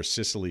Normandy or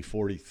Sicily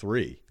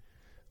 43?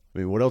 I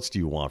mean, what else do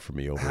you want from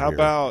me over here? How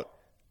about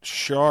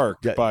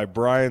Shark by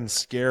Brian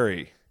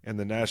Scarry and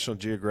the National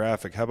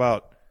Geographic? How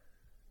about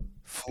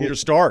Peter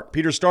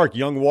Stark,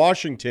 Young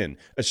Washington,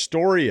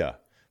 Astoria.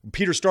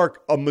 Peter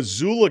Stark, a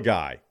Missoula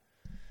guy.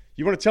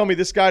 You want to tell me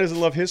this guy doesn't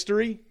love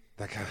history?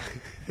 that guy?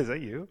 Is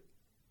that you?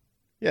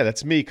 Yeah,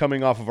 that's me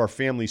coming off of our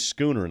family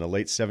schooner in the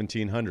late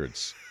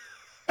 1700s.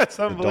 That's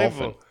The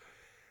unbelievable. Dolphin.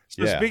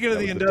 So Yeah, speaking of that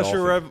the was the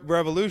Industrial Dolphin.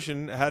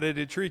 Revolution, how did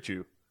it treat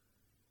you?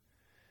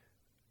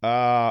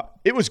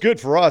 It was good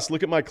for us.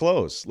 Look at my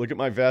clothes. Look at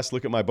my vest.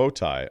 Look at my bow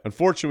tie.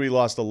 Unfortunately, we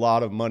lost a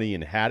lot of money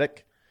in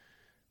haddock.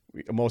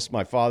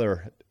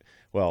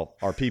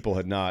 Our people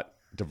had not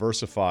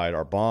diversified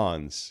our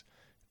bonds,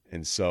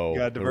 and so You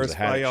got to there was a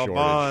diversify haddock your shortage.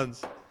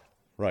 bonds.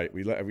 Right.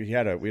 We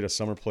had a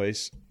summer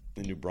place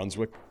in New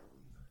Brunswick.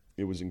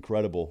 It was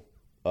incredible.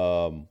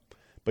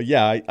 But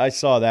yeah, I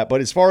saw that.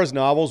 But as far as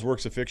novels,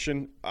 works of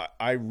fiction,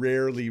 I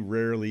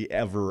rarely,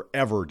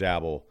 ever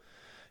dabble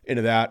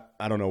into that.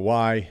 I don't know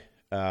why.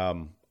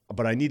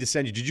 But I need to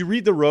send you. Did you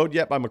read The Road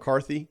yet by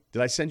McCarthy?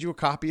 Did I send you a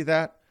copy of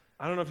that?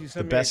 I don't know if you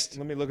sent The me. best-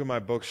 Let me look at my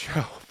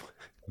bookshelf.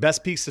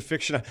 Best piece of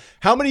fiction.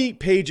 How many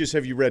pages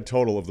have you read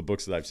total of the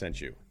books that I've sent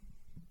you?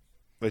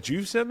 That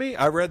you sent me?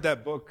 I read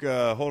that book.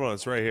 Hold on,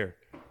 it's right here.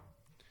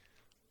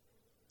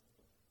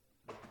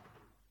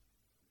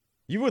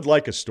 You would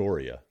like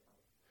Astoria.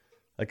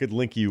 I could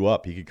link you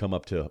up. You could come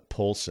up to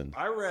Polson.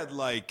 I read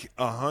like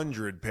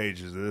 100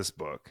 pages of this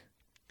book.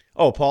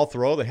 Oh, Paul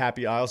Thoreau, The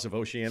Happy Isles of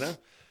Oceania.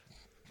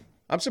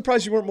 I'm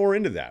surprised you weren't more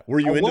into that. Were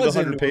you I into the was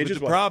 100 into it, but pages?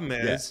 the problem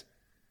is,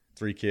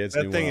 3 kids.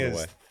 that new thing one on the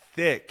is way.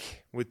 thick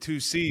with 2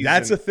 C's.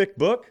 That's and- a thick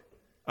book.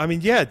 I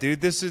mean, yeah,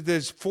 dude.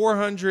 There's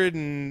 400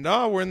 and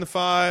we're in the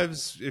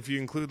fives if you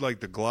include like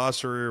the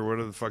glossary or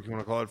whatever the fuck you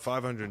want to call it.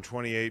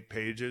 528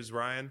 pages,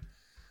 Ryan.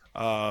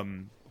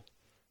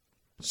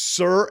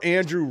 Sir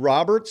Andrew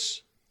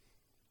Roberts.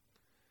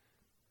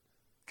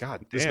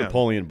 God This damn.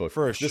 Napoleon book.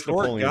 For a This short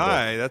Napoleon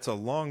guy, book. that's a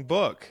long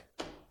book.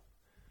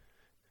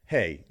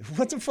 Hey,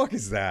 what the fuck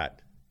is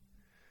that?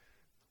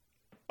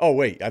 Oh,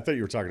 wait. I thought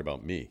you were talking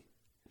about me.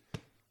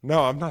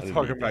 No, I'm not didn't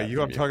talking read about that you.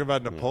 from I'm you. talking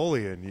about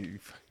Napoleon.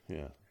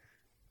 Yeah.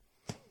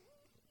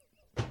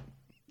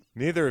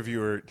 Neither of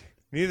you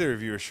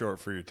are short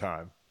for your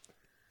time.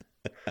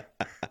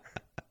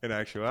 In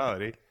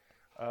actuality.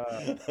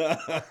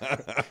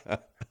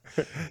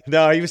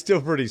 No, he was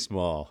still pretty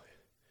small.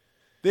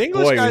 The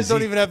English Boy, guys was don't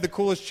he- even have the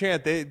coolest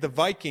chant. The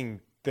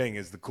Viking thing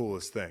is the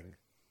coolest thing.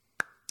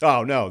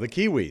 Oh, no. The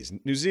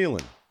Kiwis, New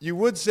Zealand. You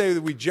would say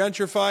that we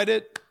gentrified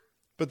it,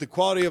 but the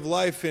quality of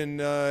life in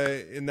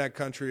that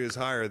country is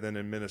higher than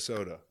in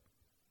Minnesota.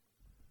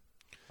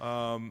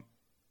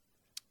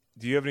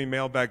 Do you have any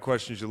mailbag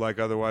questions you like?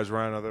 Otherwise,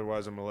 Ryan,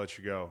 otherwise I'm going to let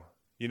you go.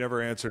 You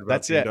never answered about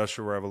That's the it.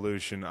 Industrial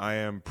Revolution. I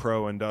am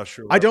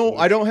pro-industrial I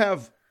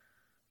revolution.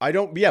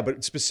 don't,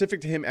 but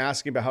specific to him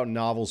asking about how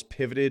novels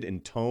pivoted in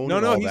tone. No,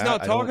 and all he's that,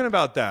 not I don't- talking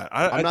about that.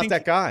 I'm not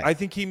that guy. I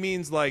think he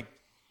means like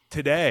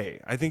today.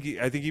 I think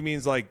he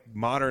means like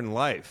modern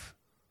life.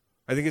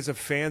 I think it's a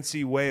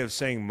fancy way of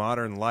saying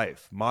modern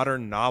life,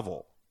 modern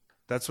novel.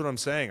 That's what I'm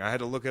saying. I had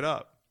to look it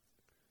up.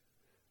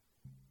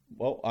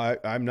 Well,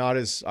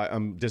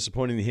 I'm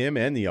disappointing him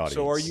and the audience.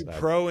 So are you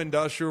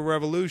pro-industrial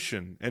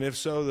revolution? And if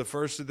so, the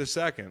first or the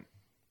second?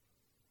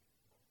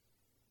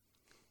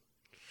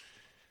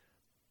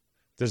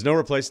 There's no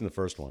replacing the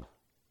first one.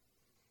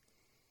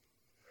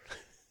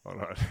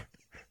 Hold on.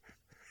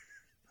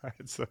 I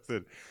had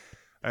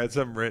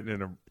something written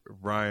in a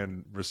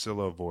Ryen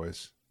Russillo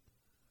voice.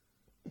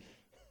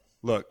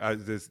 Look,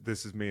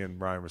 this is me and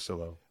Ryen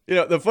Russillo. You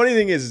know, the funny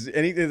thing is,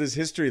 anything this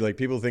history, like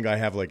people think I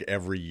have like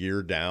every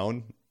year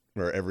down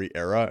or every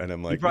era, and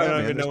I'm like, You probably no,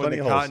 don't man, even there's know when the plenty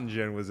of holes. cotton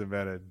gin was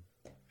invented.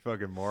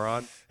 Fucking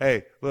moron.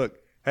 Hey, look,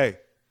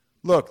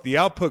 the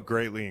output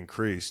greatly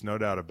increased, no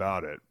doubt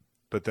about it.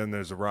 But then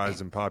there's a rise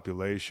in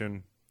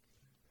population.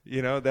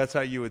 You know, that's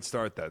how you would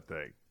start that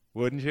thing,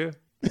 wouldn't you?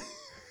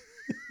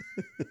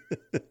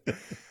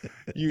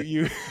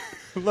 you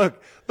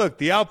look,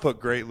 the output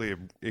greatly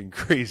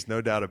increased,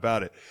 no doubt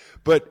about it.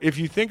 But if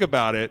you think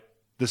about it,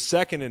 the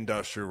second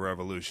industrial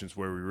revolution is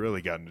where we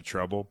really got into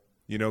trouble.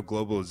 You know,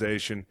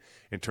 globalization,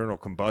 internal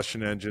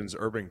combustion engines,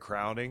 urban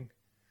crowding.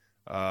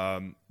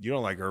 You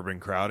don't like urban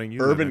crowding. You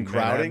live Urban in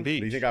Manhattan crowding? Beach.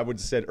 Do you think I would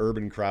have said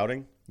urban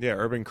crowding? Yeah,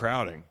 urban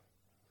crowding.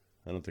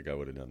 I don't think I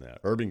would have done that.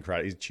 Urban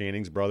crowding. He's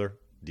Channing's brother,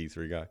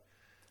 D3 guy.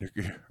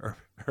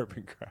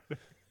 Urban crowding.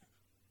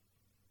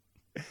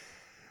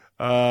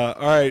 All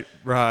right,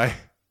 Rye.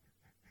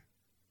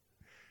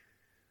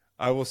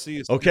 I will see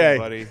you soon, Okay.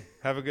 buddy.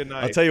 Have a good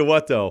night. I'll tell you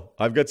what, though.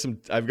 I've got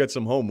some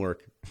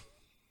homework.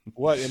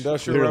 What,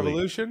 Industrial Clearly.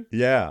 Revolution?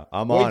 Yeah,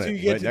 I'm Wait on till it. you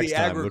get Right to next the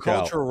time, look out.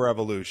 agricultural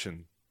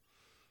revolution.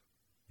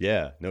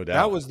 Yeah, no doubt.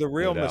 That was the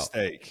real No doubt.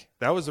 mistake.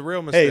 That was the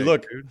real mistake. Hey,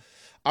 look, dude.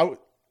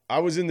 I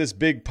was in this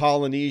big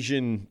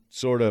Polynesian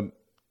sort of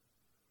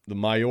the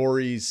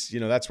Maoris. You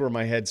know, that's where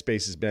my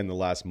headspace has been the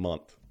last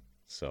month.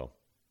 So,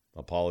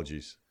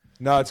 apologies.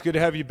 No, it's good to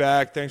have you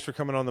back. Thanks for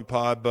coming on the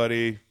pod,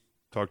 buddy.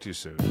 Talk to you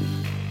soon.